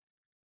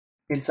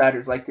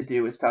insiders like to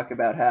do is talk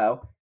about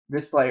how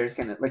this player is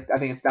gonna I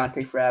think it's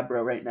Dante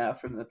Fabro right now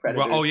from the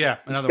Predators. Oh yeah,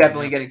 another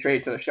definitely one, getting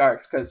traded to the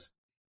Sharks because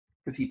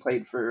he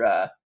played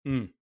for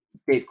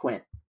Dave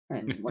Quinn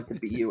and went to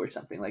BU or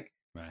something like.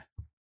 Right.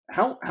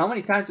 How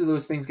many times do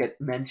those things get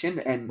mentioned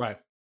and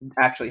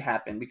actually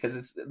happen? Because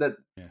it's the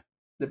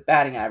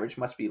batting average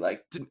must be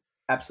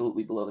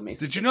absolutely below the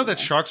Mason. Did you know that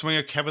Sharks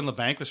winger Kevin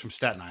LeBanc was from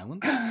Staten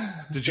Island?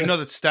 Did you know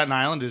that Staten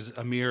Island is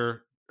a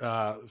mere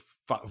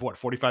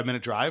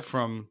 45-minute drive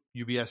from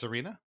UBS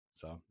Arena?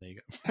 So there you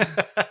go.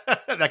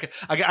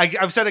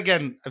 I've said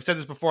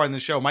this before on the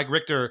show. Mike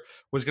Richter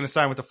was going to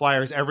sign with the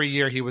Flyers every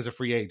year he was a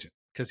free agent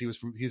because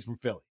he's from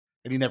Philly,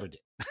 and he never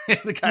did.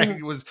 The guy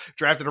was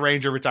drafted a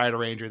Ranger, retired a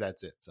Ranger.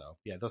 That's it. So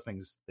yeah, those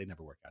things they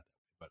never work out.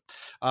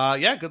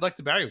 But yeah, good luck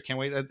to Barry. We can't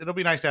wait. It'll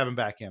be nice to have him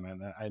back in,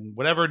 and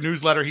whatever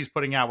newsletter he's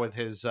putting out with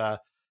his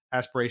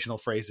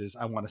aspirational phrases,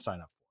 I want to sign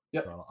up for.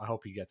 Yep. So I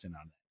hope he gets in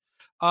on that.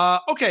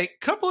 Okay,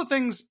 couple of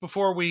things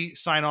before we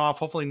sign off.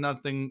 Hopefully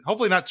not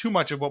too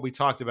much of what we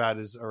talked about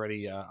is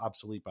already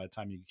obsolete by the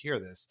time you hear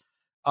this.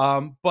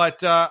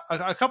 But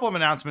a couple of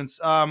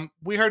announcements.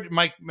 We heard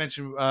Mike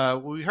mention,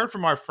 we heard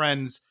from our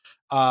friends,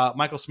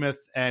 Michael Smith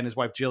and his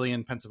wife,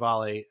 Jillian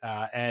Pensavalle,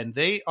 and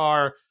they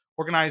are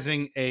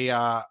organizing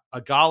a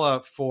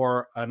gala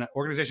for an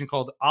organization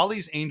called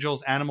Ollie's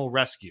Angels Animal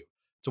Rescue.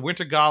 It's a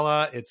winter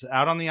gala. It's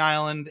out on the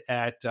island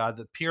at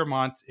the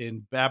Piermont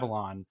in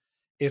Babylon.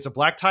 It's a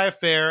black tie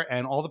affair,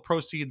 and all the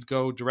proceeds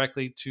go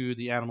directly to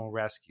the animal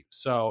rescue.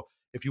 So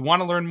if you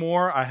want to learn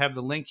more, I have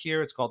the link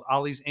here. It's called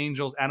Ollie's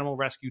Angels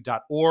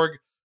Animalrescue.org.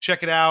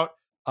 Check it out.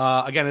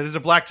 Again, it is a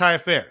black tie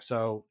affair,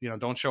 so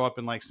don't show up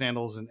in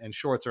sandals and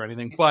shorts or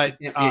anything. But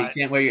you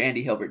can't wear your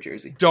Andy Hilbert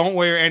jersey. Don't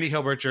wear your Andy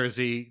Hilbert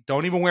jersey.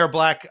 Don't even wear a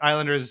black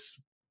Islanders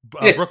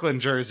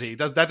Brooklyn jersey.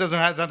 That's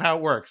not how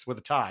it works with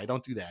a tie.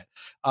 Don't do that.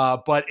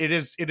 But it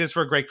is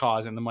for a great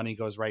cause, and the money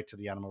goes right to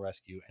the animal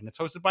rescue, and it's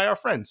hosted by our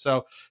friends.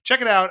 So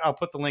check it out. I'll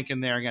put the link in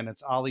there. Again,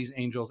 it's Ollie's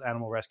Angels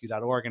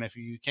Animalrescue.org. And if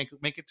you can't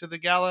make it to the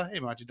gala, hey,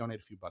 why don't you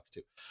donate a few bucks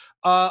too?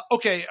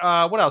 Okay.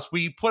 What else?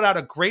 We put out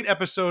a great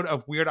episode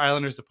of Weird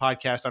Islanders, the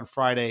podcast, on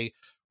Friday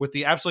with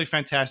the absolutely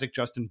fantastic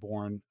Justin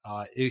Bourne.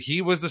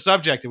 He was the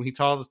subject, and he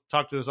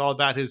talked to us all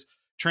about his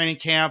training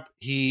camp.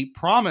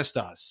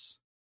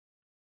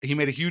 He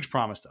made a huge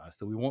promise to us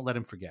that we won't let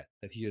him forget,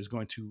 that he is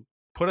going to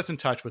put us in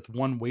touch with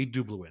one Wade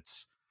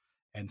Dublowitz.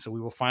 And so we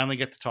will finally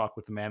get to talk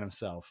with the man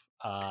himself.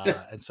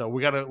 And so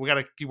we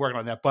gotta keep working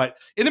on that. But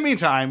in the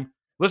meantime,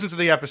 listen to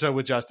the episode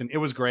with Justin. It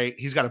was great.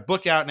 He's got a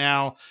book out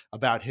now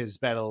about his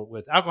battle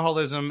with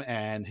alcoholism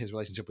and his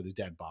relationship with his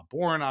dad, Bob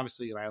Bourne,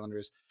 obviously an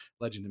Islanders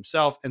legend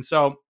himself. And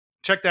so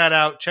check that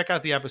out. Check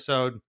out the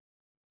episode.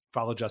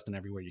 Follow Justin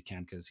everywhere you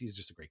can because he's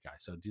just a great guy.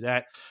 So do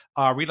that.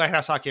 Read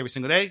Lighthouse Hockey every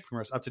single day for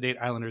most up-to-date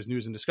Islanders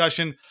news and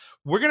discussion.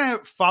 We're going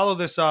to follow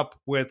this up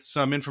with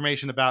some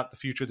information about the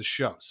future of the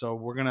show. So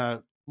we're going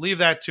to leave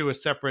that to a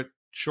separate,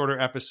 shorter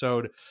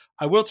episode.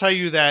 I will tell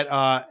you that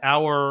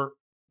our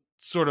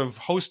sort of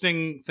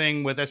hosting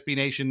thing with SB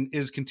Nation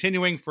is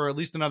continuing for at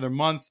least another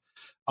month.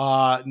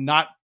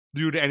 Not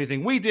due to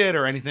anything we did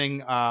or anything.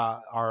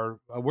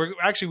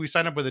 We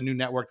signed up with a new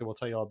network that we'll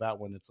tell you all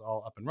about when it's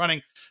all up and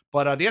running.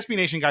 But the SB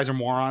Nation guys are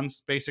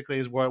morons, basically,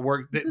 is what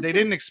they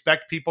didn't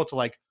expect people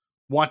to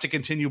want to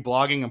continue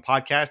blogging and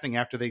podcasting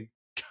after they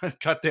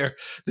cut their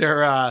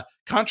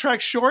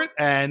contract short,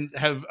 and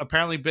have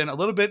apparently been a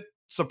little bit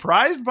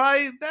surprised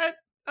by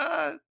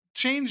that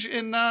change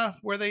in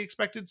where they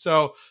expected.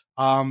 So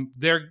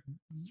they're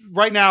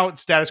right now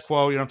it's status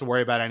quo. You don't have to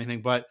worry about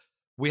anything, but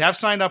we have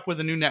signed up with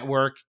a new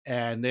network,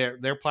 and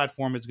their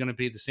platform is going to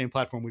be the same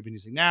platform we've been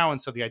using now.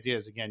 And so the idea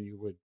is, again,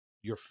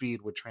 your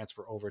feed would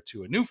transfer over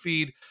to a new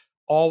feed,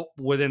 all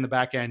within the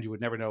back end. You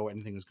would never know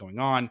anything was going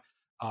on.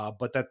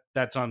 But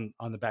that's on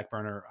the back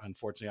burner,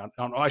 unfortunately.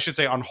 I should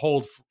say on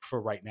hold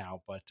for right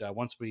now. But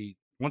once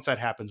that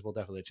happens, we'll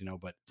definitely let you know.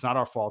 But it's not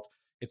our fault.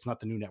 It's not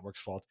the new network's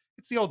fault.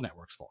 It's the old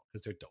network's fault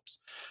because they're dopes.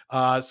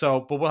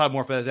 But we'll have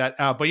more for that.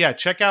 But yeah,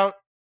 check out.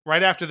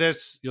 Right after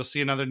this, you'll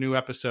see another new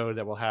episode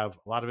that will have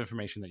a lot of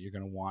information that you're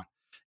going to want,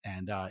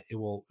 and it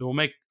will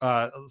make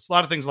a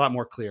lot of things a lot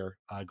more clear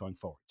going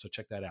forward. So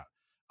check that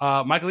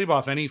out. Michael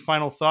Leboff, any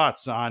final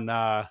thoughts on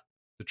the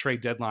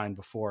trade deadline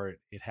before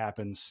it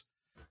happens?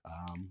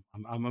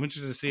 I'm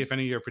interested to see if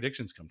any of your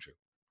predictions come true.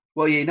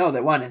 Well,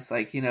 that one is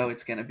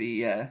it's going to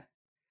be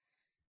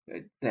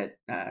that.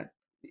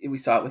 We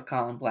saw it with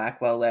Colin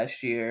Blackwell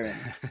last year,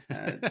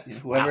 and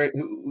whoever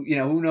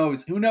who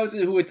knows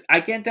who it's. I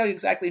can't tell you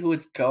exactly who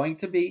it's going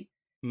to be,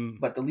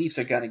 but the Leafs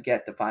are going to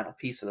get the final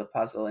piece of the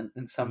puzzle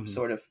and some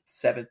sort of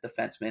seventh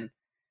defenseman.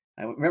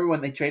 I remember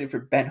when they traded for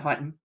Ben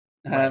Hutton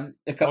a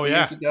couple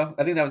years ago.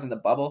 I think that was in the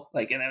bubble.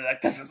 And they're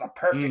like, "This is a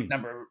perfect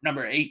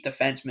number 8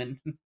 defenseman."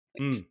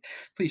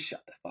 Please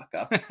shut the fuck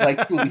up.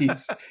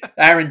 Please.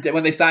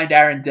 When they signed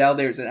Aaron Dell,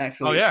 there's an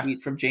actual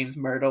tweet from James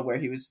Myrtle where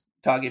he was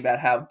talking about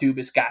how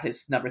Dubas got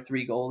his number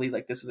 3 goalie.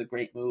 This was a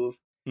great move.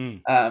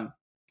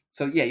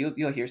 So yeah,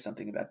 you'll hear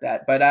something about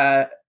that. But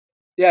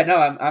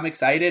I'm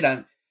excited.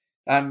 I'm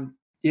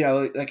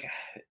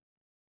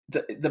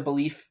the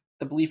belief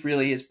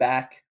really is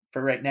back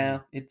for right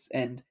now.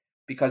 And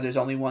because there's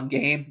only one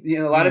game,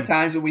 a lot of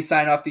times when we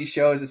sign off these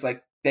shows, it's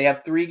like they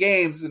have 3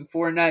 games and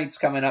 4 nights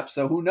coming up.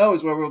 So who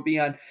knows where we'll be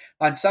on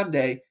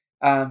Sunday.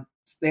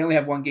 They only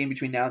have 1 game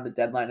between now and the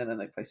deadline, and then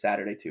they play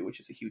Saturday too, which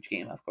is a huge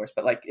game, of course.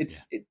 But like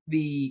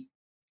the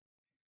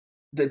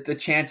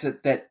chance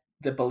that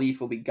the belief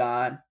will be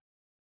gone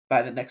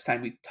by the next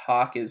time we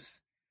talk is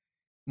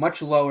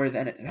much lower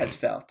than it has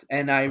felt.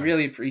 And I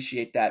really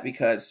appreciate that,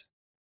 because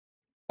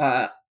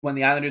when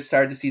the Islanders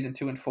started the season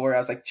 2 and 4, I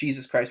was like,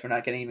 Jesus Christ, we're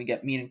not going to even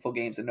get meaningful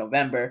games in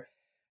November.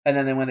 And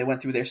then when they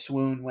went through their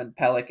swoon, when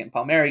Pelech and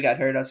Palmieri got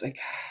hurt, I was like,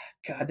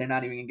 God, they're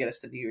not even going to get us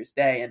to New Year's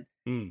Day.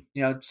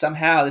 And,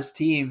 somehow this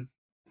team,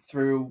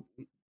 through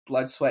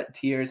blood, sweat, and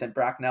tears, and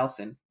Brock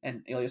Nelson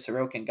and Ilya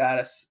Sorokin, got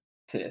us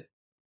to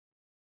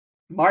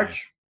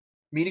March,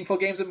 meaningful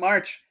games in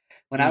March.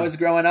 When I was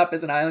growing up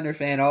as an Islander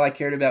fan, all I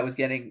cared about was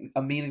getting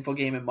a meaningful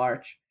game in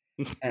March.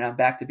 And I'm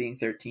back to being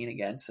 13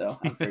 again, so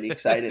I'm pretty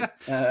excited.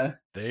 There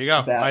you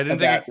go. I didn't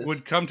think it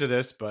would come to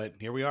this, but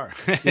here we are.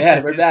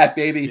 Yeah, we're back,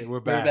 baby. Yeah, we're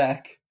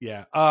back.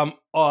 Yeah.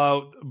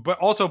 But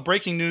also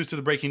breaking news to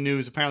the breaking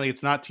news. Apparently,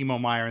 it's not Timo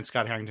Meier and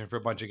Scott Harrington for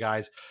a bunch of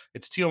guys.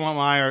 It's Timo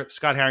Meier,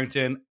 Scott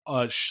Harrington,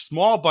 a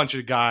small bunch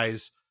of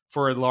guys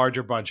for a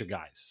larger bunch of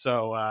guys.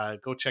 So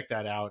go check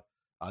that out.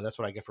 That's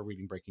what I get for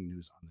reading breaking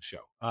news on the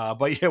show.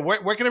 But yeah,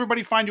 where can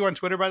everybody find you on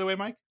Twitter, by the way,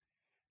 Mike?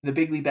 The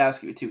Big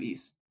Lebowski with 2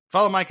 E's.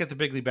 Follow Mike at the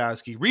Big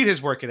Lebowski. Read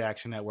his work at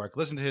Action Network.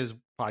 Listen to his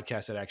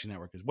podcast at Action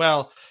Network as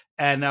well.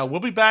 And we'll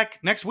be back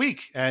next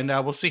week, and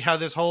we'll see how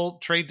this whole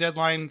trade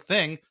deadline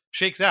thing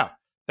shakes out.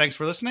 Thanks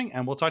for listening,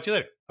 and we'll talk to you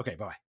later. Okay,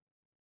 bye-bye.